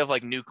idea of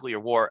like nuclear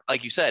war,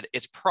 like you said,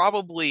 it's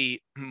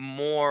probably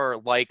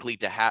more likely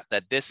to have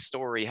that this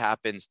story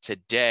happens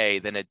today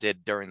than it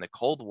did during the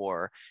Cold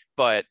War.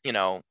 But, you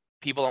know,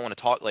 people don't want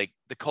to talk like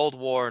the Cold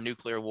War,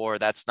 nuclear war,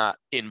 that's not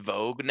in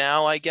vogue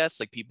now, I guess.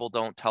 Like people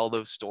don't tell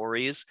those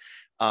stories.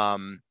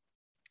 And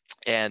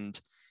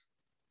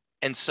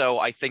so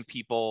I think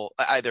people,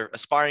 either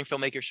aspiring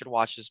filmmakers should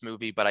watch this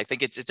movie, but I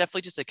think it's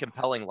definitely just a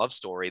compelling love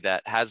story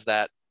that has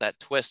that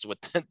twist with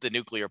the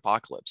nuclear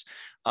apocalypse.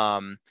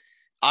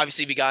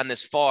 Obviously, if you gotten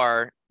this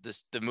far,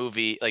 the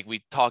movie, like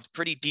we talked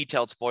pretty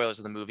detailed spoilers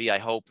of the movie. I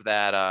hope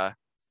that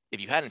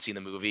if you hadn't seen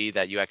the movie,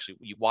 that you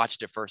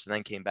watched it first and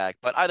then came back.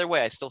 But either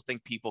way, I still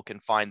think people can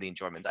find the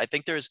enjoyment. I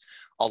think there's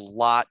a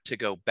lot to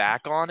go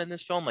back on in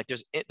this film. Like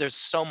there's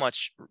so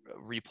much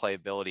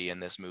replayability in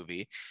this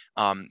movie.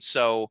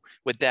 So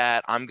with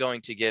that, I'm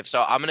going to give.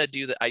 So I'm going to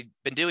do the. I've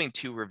been doing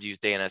 2 reviews,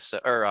 Dana. So,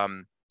 or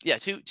yeah,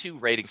 two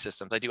rating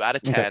systems. I do out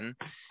of 10,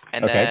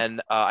 and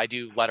then I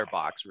do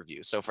Letterboxd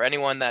reviews. So for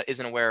anyone that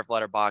isn't aware of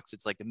Letterboxd,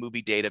 it's like the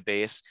movie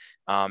database.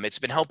 It's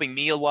been helping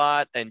me a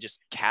lot and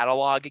just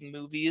cataloging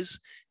movies.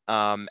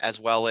 as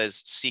well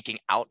as seeking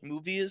out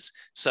movies.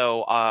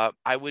 So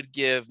I would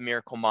give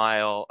Miracle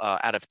Mile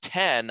out of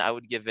 10, I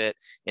would give it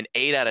an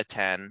 8 out of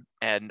 10.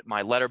 And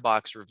my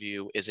Letterboxd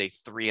review is a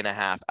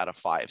 3.5 out of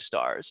 5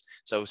 stars.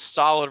 So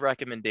solid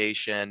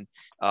recommendation.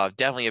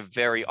 Definitely a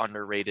very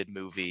underrated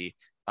movie.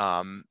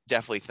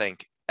 Definitely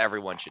think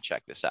everyone should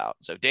check this out.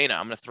 So Dana,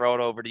 I'm going to throw it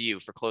over to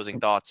you for closing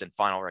thoughts and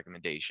final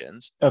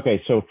recommendations.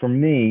 Okay, so for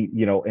me,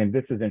 and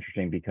this is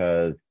interesting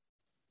because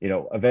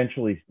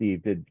eventually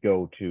Steve did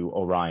go to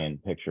Orion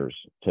Pictures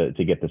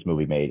to get this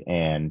movie made.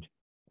 And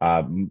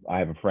I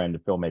have a friend, a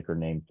filmmaker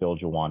named Phil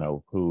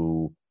Joannou,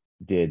 who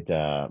did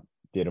a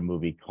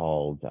movie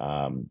called,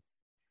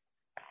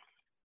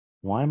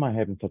 why am I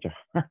having such a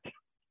hard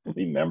time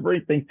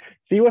remembering things?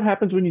 See what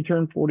happens when you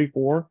turn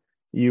 44?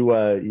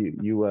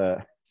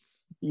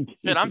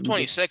 I'm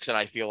 26 and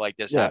I feel like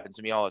this happens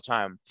to me all the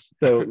time.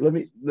 So let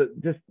me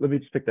just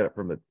pick that up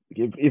from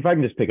if I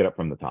can just pick it up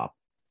from the top.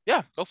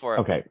 Yeah, go for it.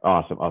 Okay,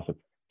 awesome.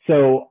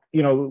 So,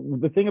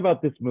 the thing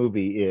about this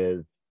movie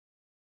is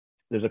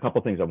there's a couple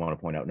things I want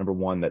to point out. Number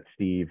one, that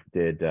Steve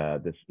did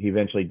this. He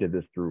eventually did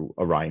this through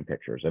Orion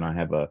Pictures, and I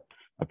have a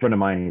friend of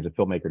mine. He's a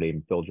filmmaker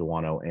named Phil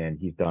Joannou, and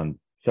he's done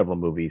several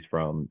movies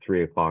from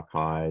 3 O'Clock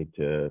High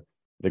to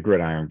The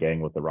Gridiron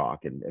Gang with The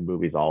Rock, and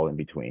movies all in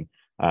between.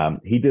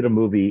 He did a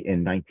movie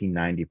in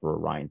 1990 for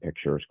Orion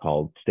Pictures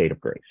called State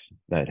of Grace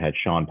that had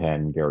Sean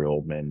Penn, Gary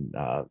Oldman,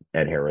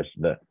 Ed Harris.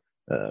 The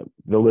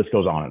list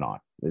goes on and on.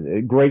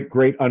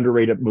 Great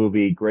underrated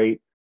movie.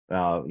 Great,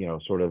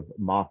 sort of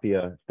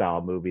mafia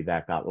style movie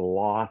that got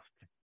lost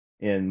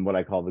in what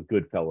I call the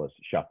Goodfellas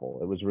shuffle.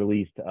 It was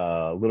released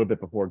a little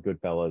bit before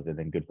Goodfellas, and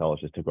then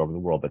Goodfellas just took over the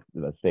world. But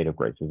The State of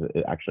Grace is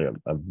actually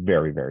a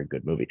very, very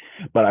good movie.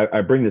 But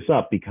I bring this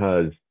up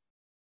because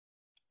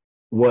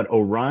what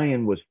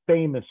Orion was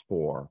famous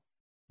for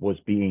was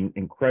being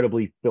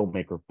incredibly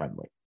filmmaker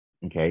friendly.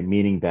 Okay,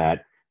 meaning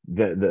that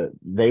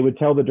they would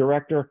tell the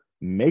director,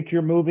 make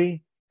your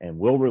movie and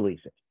we'll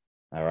release it.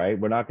 All right,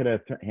 we're not going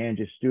to hand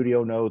you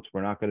studio notes.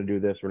 We're not going to do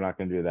this. We're not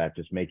going to do that.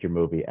 Just make your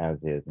movie as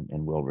is,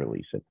 and we'll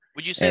release it.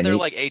 Would you say they're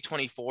like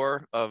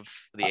A24 of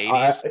the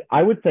 80s?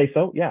 I would say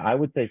so. Yeah, I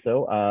would say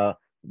so.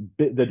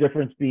 The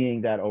difference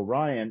being that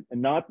Orion,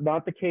 not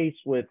the case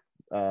with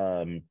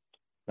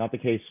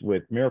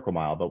Miracle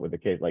Mile, but with the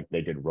case like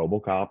they did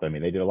RoboCop. I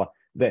mean, they did a lot.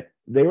 They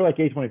were like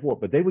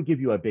A24, but they would give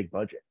you a big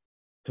budget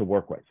to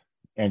work with,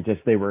 and just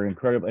they were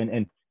incredible.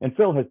 And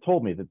Phil has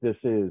told me that this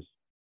is,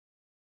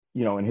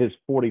 in his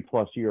 40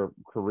 plus year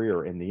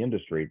career in the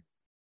industry,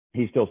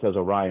 he still says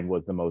Orion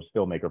was the most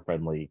filmmaker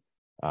friendly,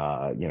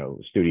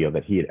 studio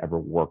that he had ever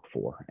worked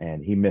for.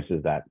 And he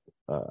misses that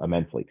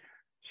immensely.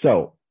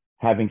 So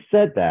having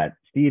said that,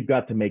 Steve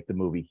got to make the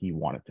movie he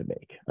wanted to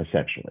make,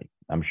 essentially.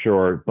 I'm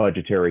sure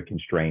budgetary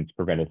constraints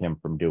prevented him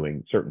from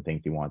doing certain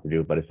things he wanted to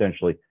do, but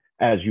essentially,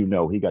 as you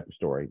know, he got the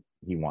story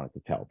he wanted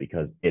to tell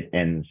because it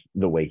ends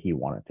the way he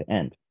wanted to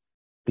end.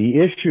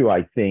 The issue,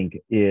 I think,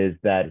 is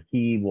that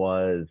he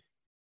was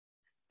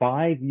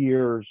 5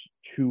 years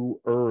too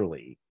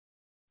early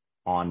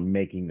on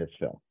making this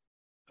film.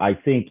 I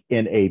think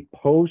in a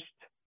post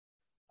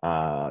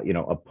Tarantino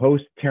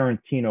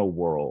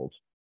world,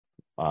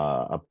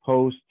 a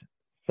post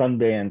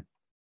Sundance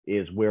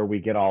is where we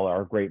get all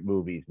our great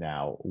movies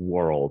now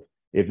world.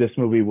 If this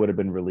movie would have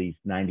been released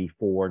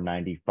 94,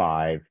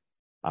 95,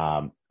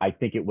 I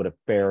think it would have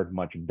fared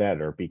much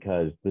better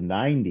because the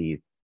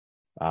 90s,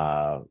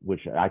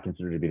 which I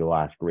consider to be the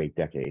last great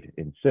decade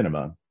in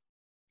cinema,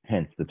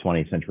 hence the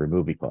 20th Century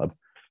Movie Club.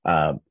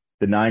 The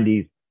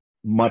 90s,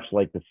 much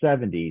like the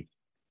 70s,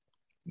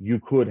 you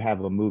could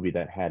have a movie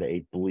that had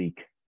a bleak,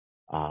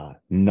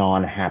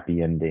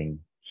 non-happy ending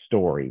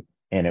story,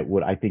 and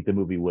I think the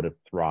movie would have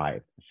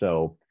thrived.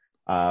 So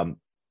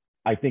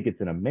I think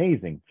it's an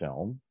amazing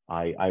film.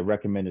 I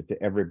recommend it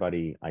to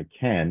everybody I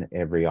can,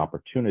 every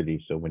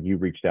opportunity. So when you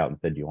reached out and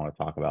said, do you want to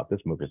talk about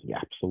this movie? I said, yeah,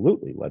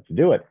 absolutely, let's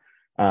do it.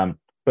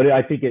 But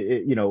I think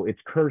its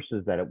curse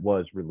is that it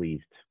was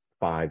released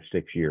 5-6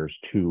 years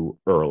too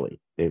early.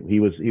 He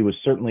was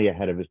certainly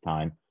ahead of his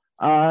time.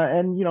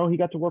 And he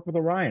got to work with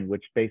Orion,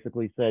 which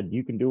basically said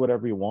you can do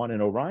whatever you want.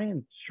 And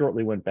Orion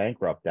shortly went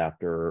bankrupt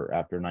after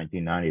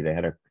 1990. They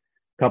had a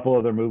couple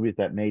other movies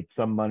that made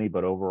some money,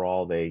 but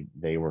overall they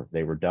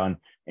were done.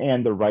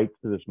 And the rights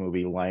to this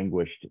movie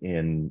languished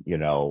in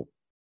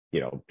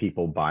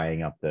people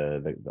buying up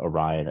the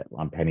Orion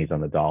on pennies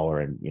on the dollar,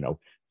 and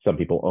some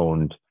people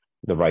owned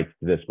the rights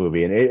to this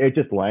movie, and it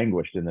just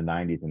languished in the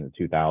 90s and the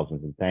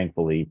 2000s. And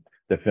thankfully,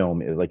 the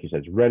film is, like you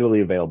said, is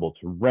readily available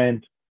to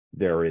rent.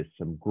 There is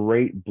some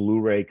great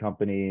Blu-ray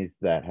companies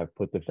that have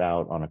put this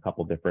out on a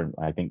couple different.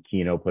 I think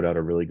Kino put out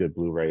a really good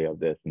Blu-ray of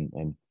this,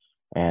 and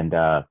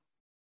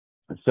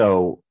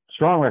so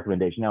strong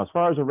recommendation. Now, as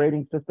far as a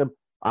rating system,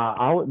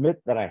 I'll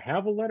admit that I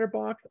have a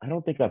Letterboxd. I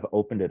don't think I've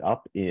opened it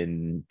up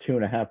in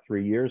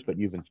 2.5-3 years, but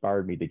you've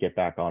inspired me to get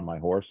back on my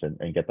horse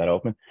and get that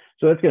open.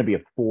 So that's going to be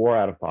a 4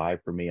 out of 5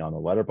 for me on the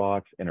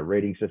Letterboxd. And a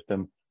rating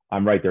system,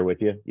 I'm right there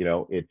with you.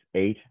 It's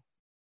 8.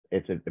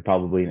 It's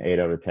probably an 8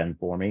 out of 10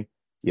 for me.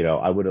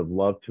 I would have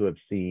loved to have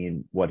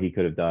seen what he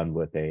could have done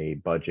with a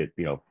budget,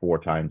 4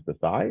 times the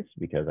size,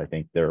 because I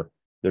think there's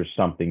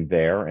something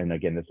there. And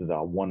again, this is a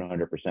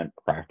 100%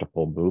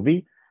 practical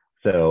movie.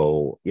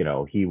 So,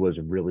 he was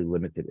really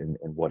limited in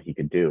what he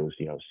could do.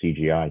 So,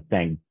 CGI,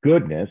 thank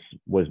goodness,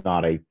 was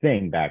not a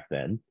thing back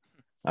then,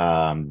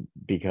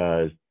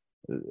 because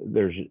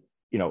there's,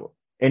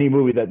 any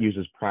movie that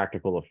uses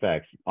practical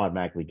effects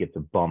automatically gets a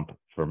bump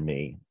from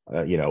me,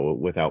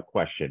 without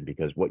question,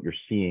 because what you're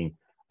seeing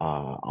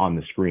on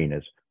the screen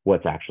is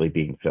what's actually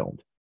being filmed.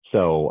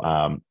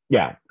 So,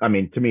 yeah, I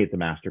mean, to me, it's a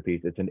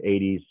masterpiece. It's an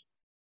 80s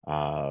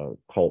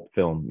cult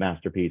film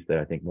masterpiece that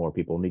I think more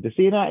people need to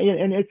see.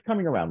 And it's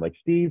coming around. Like,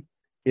 Steve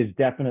is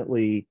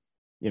definitely,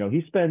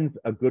 he spends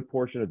a good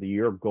portion of the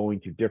year going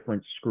to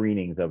different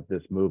screenings of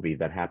this movie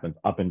that happens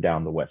up and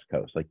down the West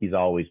Coast. Like, he's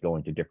always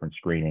going to different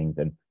screenings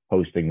and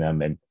hosting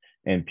them,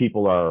 and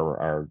people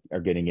are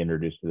getting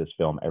introduced to this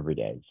film every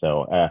day.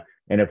 So,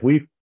 and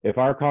if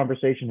our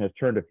conversation has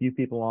turned a few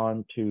people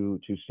on to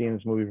seeing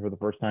this movie for the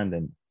first time,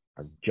 then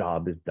our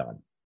job is done.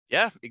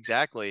 Yeah,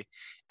 exactly.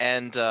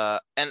 And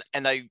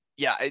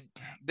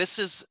this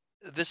is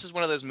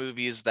one of those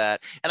movies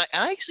that, and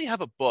I actually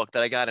have a book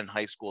that I got in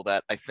high school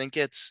that I think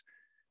it's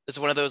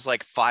one of those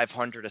like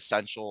 500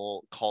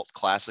 essential cult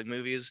classic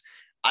movies.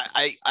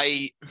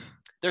 I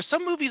there's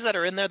some movies that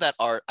are in there that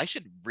I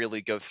should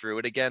really go through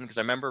it again, because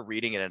I remember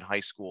reading it in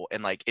high school,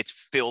 and like it's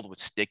filled with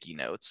sticky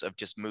notes of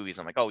just movies.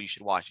 I'm like, oh, you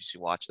should watch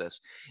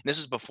this. And this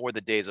was before the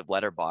days of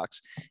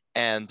Letterboxd,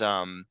 and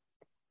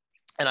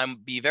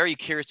I'd be very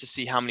curious to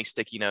see how many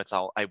sticky notes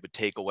I would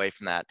take away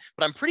from that.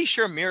 But I'm pretty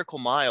sure Miracle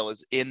Mile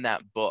is in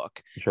that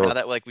book. Sure. Now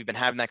that like we've been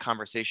having that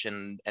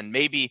conversation, and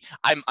maybe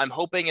I'm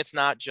hoping it's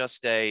not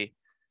just a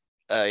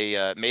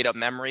made up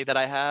memory that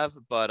I have,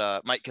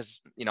 but because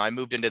I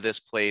moved into this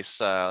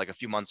place like a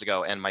few months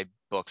ago, and my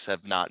books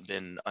have not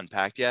been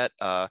unpacked yet.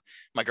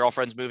 My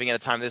girlfriend's moving at a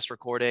time of this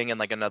recording in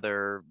like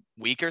another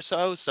week or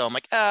so, so I'm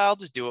like, I'll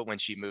just do it when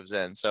she moves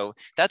in. So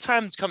that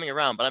time's coming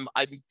around, but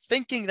I'm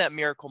thinking that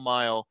Miracle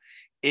Mile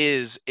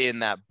is in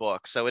that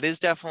book, so it is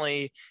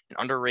definitely an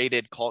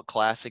underrated cult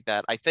classic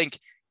that I think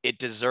it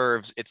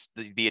deserves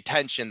the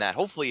attention that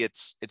hopefully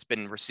it's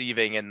been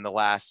receiving in the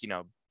last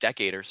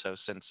decade or so,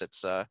 since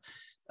it's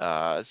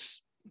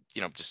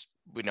just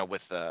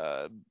with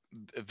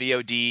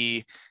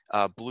VOD,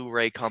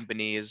 Blu-ray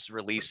companies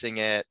releasing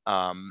it,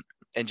 and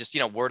just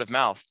word of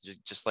mouth,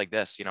 just like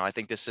this. I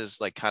think this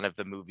is like kind of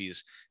the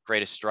movie's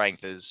greatest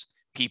strength, is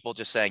people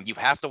just saying, you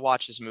have to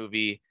watch this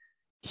movie,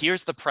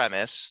 here's the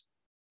premise,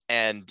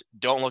 and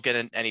don't look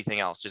at anything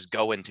else, just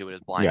go into it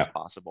as blind as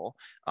possible,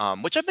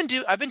 which I've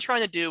been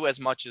trying to do as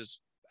much as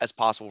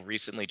possible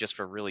recently, just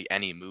for really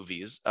any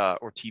movies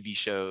or TV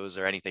shows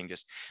or anything.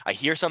 Just I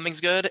hear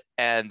something's good,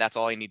 and that's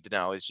all I need to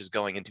know, is just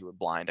going into it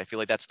blind. I feel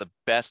like that's the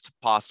best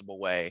possible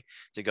way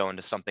to go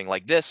into something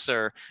like this,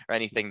 or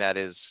anything that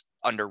is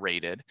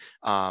underrated.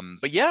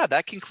 But yeah,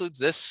 that concludes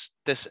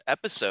this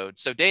episode.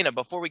 So Dana,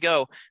 before we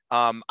go,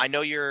 I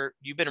know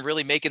you've been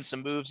really making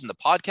some moves in the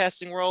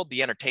podcasting world,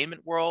 the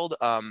entertainment world.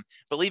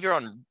 Believe you're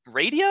on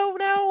radio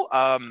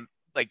now.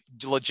 Like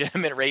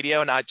legitimate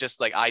radio, not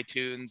just like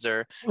iTunes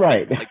or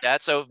right like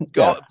that. So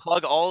go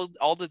plug all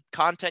the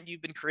content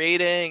you've been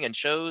creating and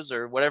shows,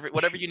 or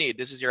whatever you need.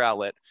 This is your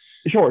outlet.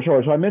 Sure.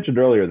 So I mentioned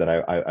earlier that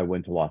I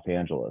went to Los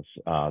Angeles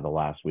the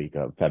last week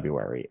of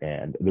February,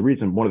 and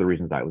one of the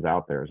reasons I was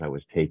out there is I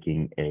was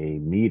taking a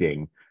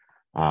meeting.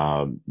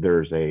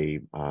 There's a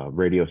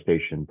radio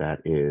station that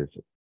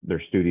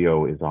their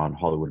studio is on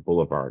Hollywood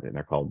Boulevard, and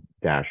they're called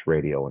Dash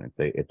Radio, and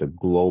it's a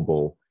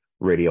global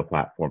radio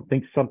platform.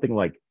 Think something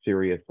like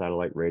Sirius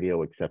satellite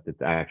radio, except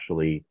it's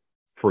actually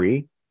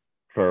free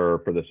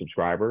for the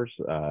subscribers.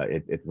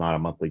 It's not a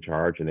monthly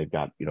charge, and they've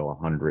got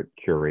 100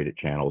 curated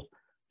channels.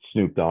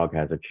 Snoop Dogg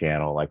has a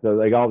channel. Like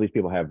all these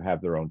people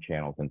have their own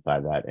channels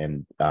inside that.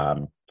 And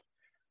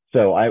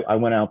so I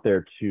went out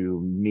there to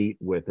meet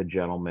with a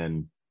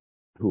gentleman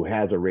who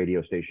has a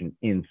radio station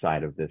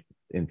inside of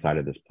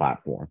this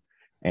platform.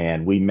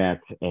 And we met,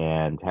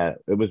 and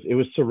it was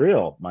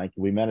surreal, Mike.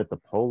 We met at the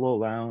Polo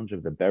Lounge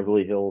of the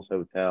Beverly Hills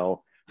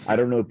Hotel. I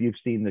don't know if you've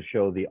seen the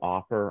show The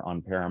Offer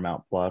on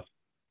Paramount Plus,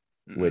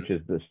 which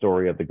is the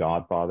story of The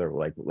Godfather.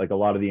 Like a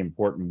lot of the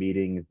important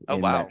meetings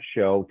that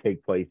show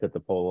take place at the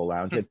Polo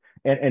Lounge.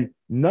 And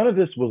none of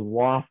this was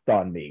lost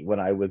on me when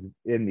I was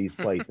in these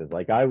places.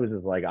 Like, I was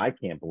just like, I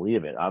can't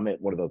believe it. I'm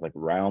at one of those like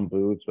round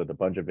booths with a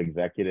bunch of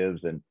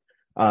executives, and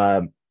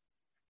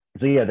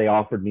so yeah, they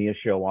offered me a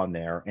show on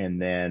there.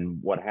 And then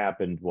what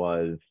happened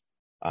was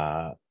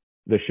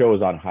the show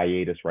is on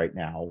hiatus right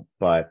now,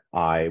 but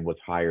I was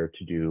hired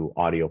to do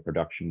audio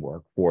production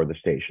work for the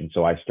station.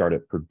 So I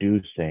started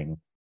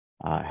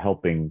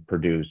helping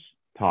produce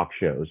talk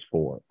shows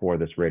for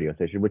this radio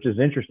station, which is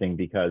interesting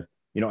because,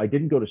 I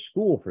didn't go to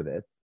school for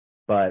this,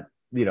 but,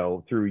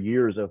 through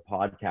years of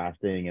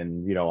podcasting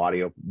and,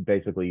 audio,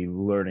 basically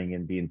learning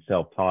and being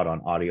self-taught on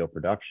audio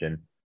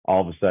production,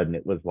 all of a sudden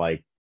it was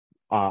like,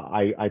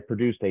 I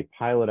produced a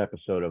pilot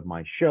episode of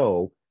my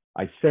show.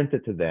 I sent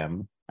it to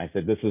them. I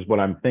said, this is what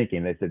I'm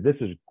thinking. They said, this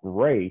is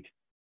great.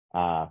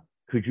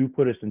 Could you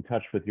put us in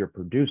touch with your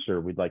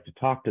producer? We'd like to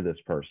talk to this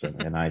person.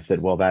 And I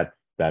said, well, that's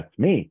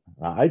me.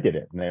 I did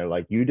it. And they're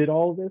like, you did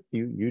all of this?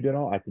 You did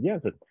all? I said,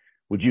 yes. Yeah.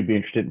 Would you be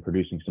interested in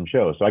producing some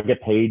shows? So I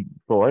get paid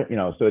for it,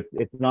 so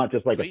it's not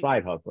just like Sweet. A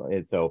side hustle.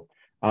 And so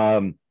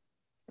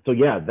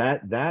yeah,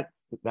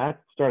 that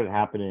started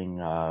happening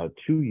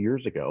 2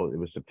 years ago. It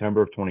was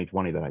September of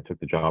 2020 that I took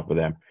the job for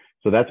them.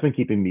 So that's been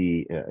keeping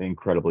me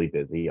incredibly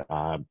busy.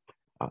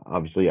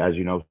 Obviously, as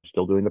you know,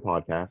 still doing the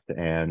podcast,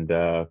 and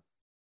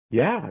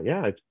yeah,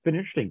 it's been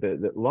interesting.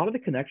 A lot of the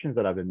connections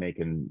that I've been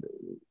making,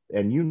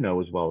 and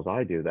as well as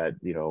I do, that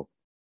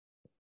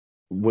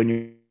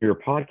when you're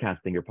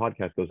podcasting, your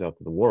podcast goes out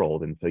to the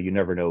world, and so you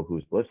never know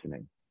who's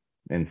listening.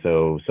 And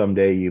so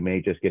someday you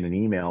may just get an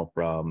email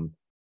from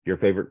your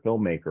favorite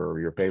filmmaker or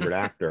your favorite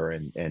actor,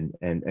 and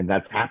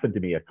that's happened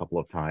to me a couple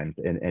of times,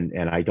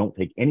 and I don't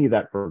take any of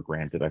that for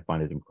granted. I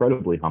find it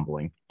incredibly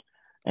humbling,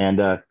 and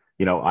I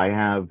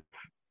have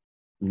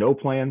no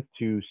plans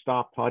to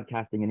stop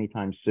podcasting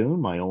anytime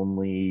soon. My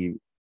only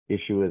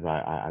issue is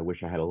I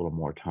wish I had a little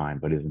more time,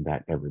 but isn't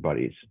that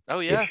everybody's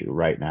issue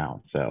right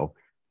now? So,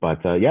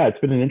 but yeah, it's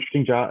been an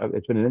interesting job.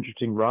 It's been an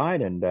interesting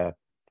ride, and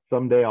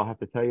someday I'll have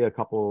to tell you a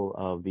couple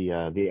of the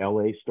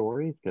LA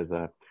stories,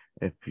 because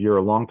if you're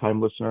a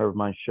longtime listener of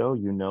my show,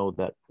 you know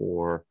that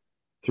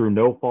through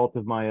no fault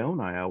of my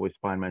own, I always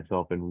find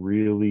myself in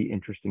really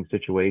interesting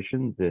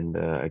situations, and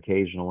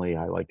occasionally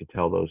I like to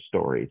tell those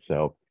stories.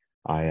 So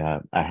I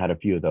had a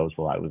few of those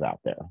while I was out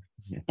there.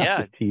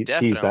 Yeah, tease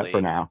definitely. That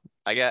for now.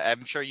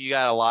 I'm sure you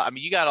got a lot. I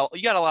mean, you got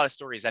a lot of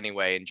stories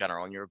anyway in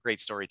general, and you're a great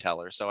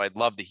storyteller. So I'd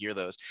love to hear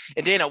those.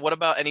 And Dana, what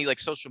about any like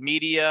social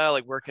media?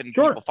 Like, where can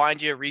people find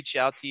you, reach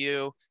out to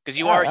you? Because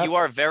you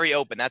are very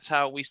open. That's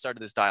how we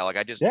started this dialogue.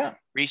 I just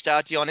reached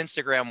out to you on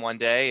Instagram one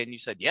day, and you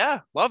said, "Yeah,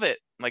 love it."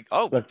 I'm like,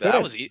 oh,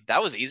 that was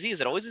easy.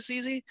 Is it always this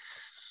easy?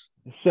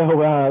 So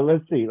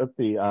let's see.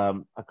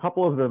 A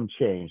couple of them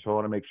changed, so I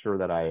want to make sure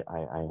that I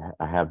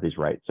have these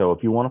right. So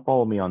if you want to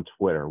follow me on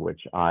Twitter,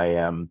 which I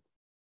am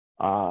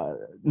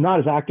not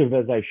as active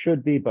as I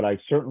should be, but I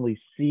certainly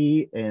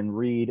see and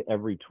read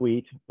every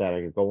tweet that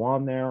I go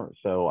on there.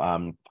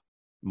 So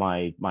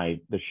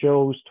the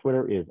show's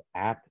Twitter is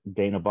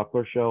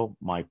 @DanaBucklerShow.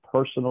 My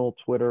personal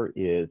Twitter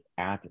is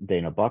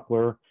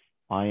 @DanaBuckler.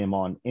 I am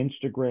on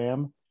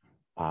Instagram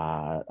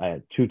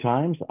 2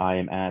 times. I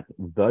am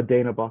 @the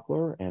Dana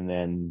Buckler, and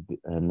then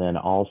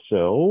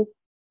also,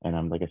 and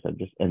I'm like I said,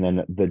 and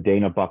then the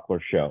Dana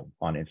Buckler Show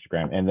on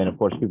Instagram. And then of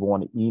course, people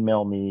want to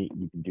email me,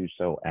 you can do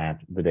so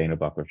at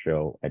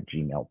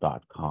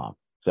thedanabucklershow@gmail.com.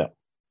 So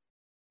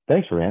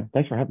thanks for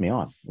having me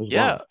on.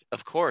 Yeah,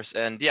 of course.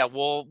 And yeah,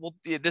 we'll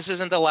this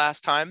isn't the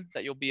last time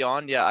that you'll be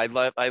on. Yeah, I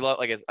love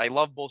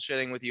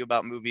bullshitting with you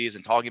about movies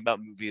and talking about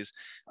movies.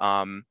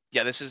 Yeah,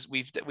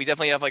 we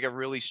definitely have like a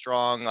really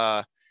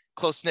strong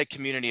close-knit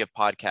community of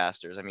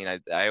podcasters. I mean, I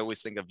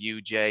always think of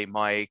you, Jay,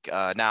 Mike,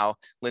 now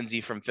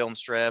Lindsay from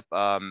Filmstrip,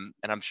 and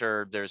I'm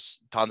sure there's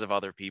tons of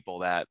other people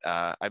that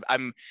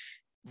I'm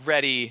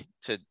ready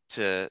to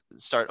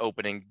start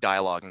opening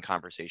dialogue and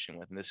conversation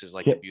with. And this is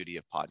like the beauty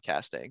of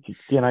podcasting.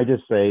 Can I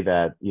just say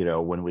that,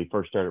 when we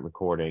first started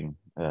recording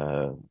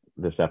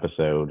this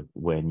episode,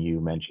 when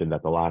you mentioned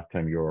that the last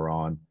time you were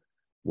on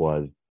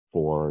was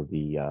for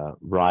the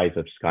Rise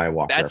of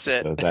Skywalker, that's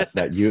it.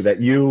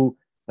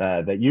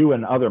 That you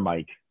and other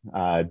Mike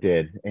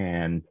did,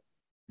 and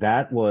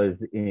that was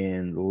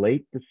in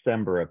late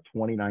December of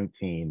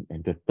 2019.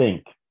 And to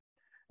think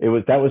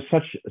that was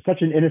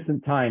such an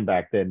innocent time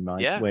back then,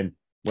 Mike, when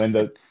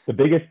the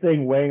biggest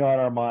thing weighing on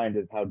our mind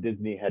is how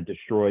Disney had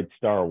destroyed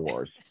Star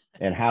Wars,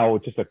 and how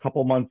just a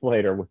couple months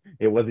later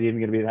it wasn't even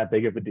going to be that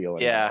big of a deal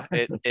anymore.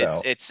 Yeah,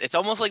 it's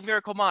almost like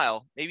Miracle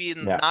Mile, maybe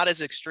not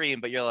as extreme,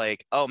 but you're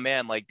like, oh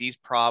man, like these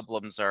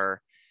problems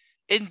are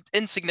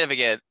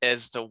insignificant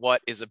as to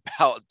what is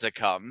about to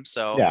come.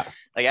 So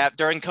like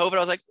during COVID, I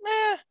was like,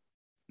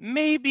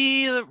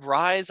 maybe the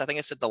Rise, I think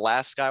I said The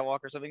Last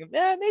Skywalker or something.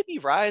 Maybe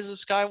Rise of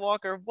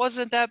Skywalker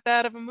wasn't that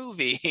bad of a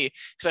movie,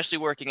 especially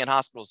working in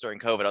hospitals during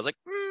COVID. I was like,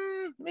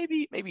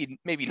 maybe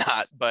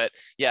not. But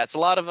yeah, it's a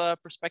lot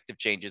of perspective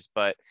changes.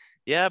 But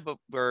yeah, but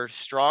we're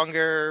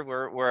stronger.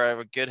 We're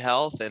of good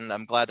health, and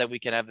I'm glad that we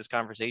can have this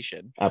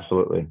conversation.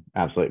 Absolutely,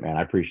 man.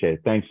 I appreciate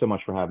it. Thanks so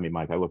much for having me,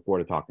 Mike. I look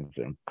forward to talking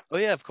soon. Oh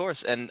yeah, of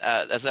course. And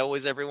as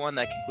always, everyone,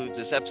 that concludes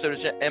this episode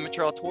of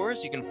Amateur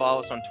Auteurs. You can follow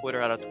us on Twitter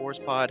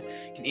 @AuteursPod.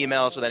 You can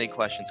email us with any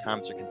questions,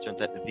 comments, or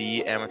concerns at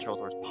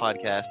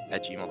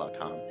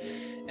theamateurauteurespodcast@gmail.com.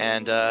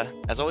 And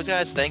as always,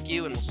 guys, thank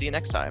you, and we'll see you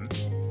next time.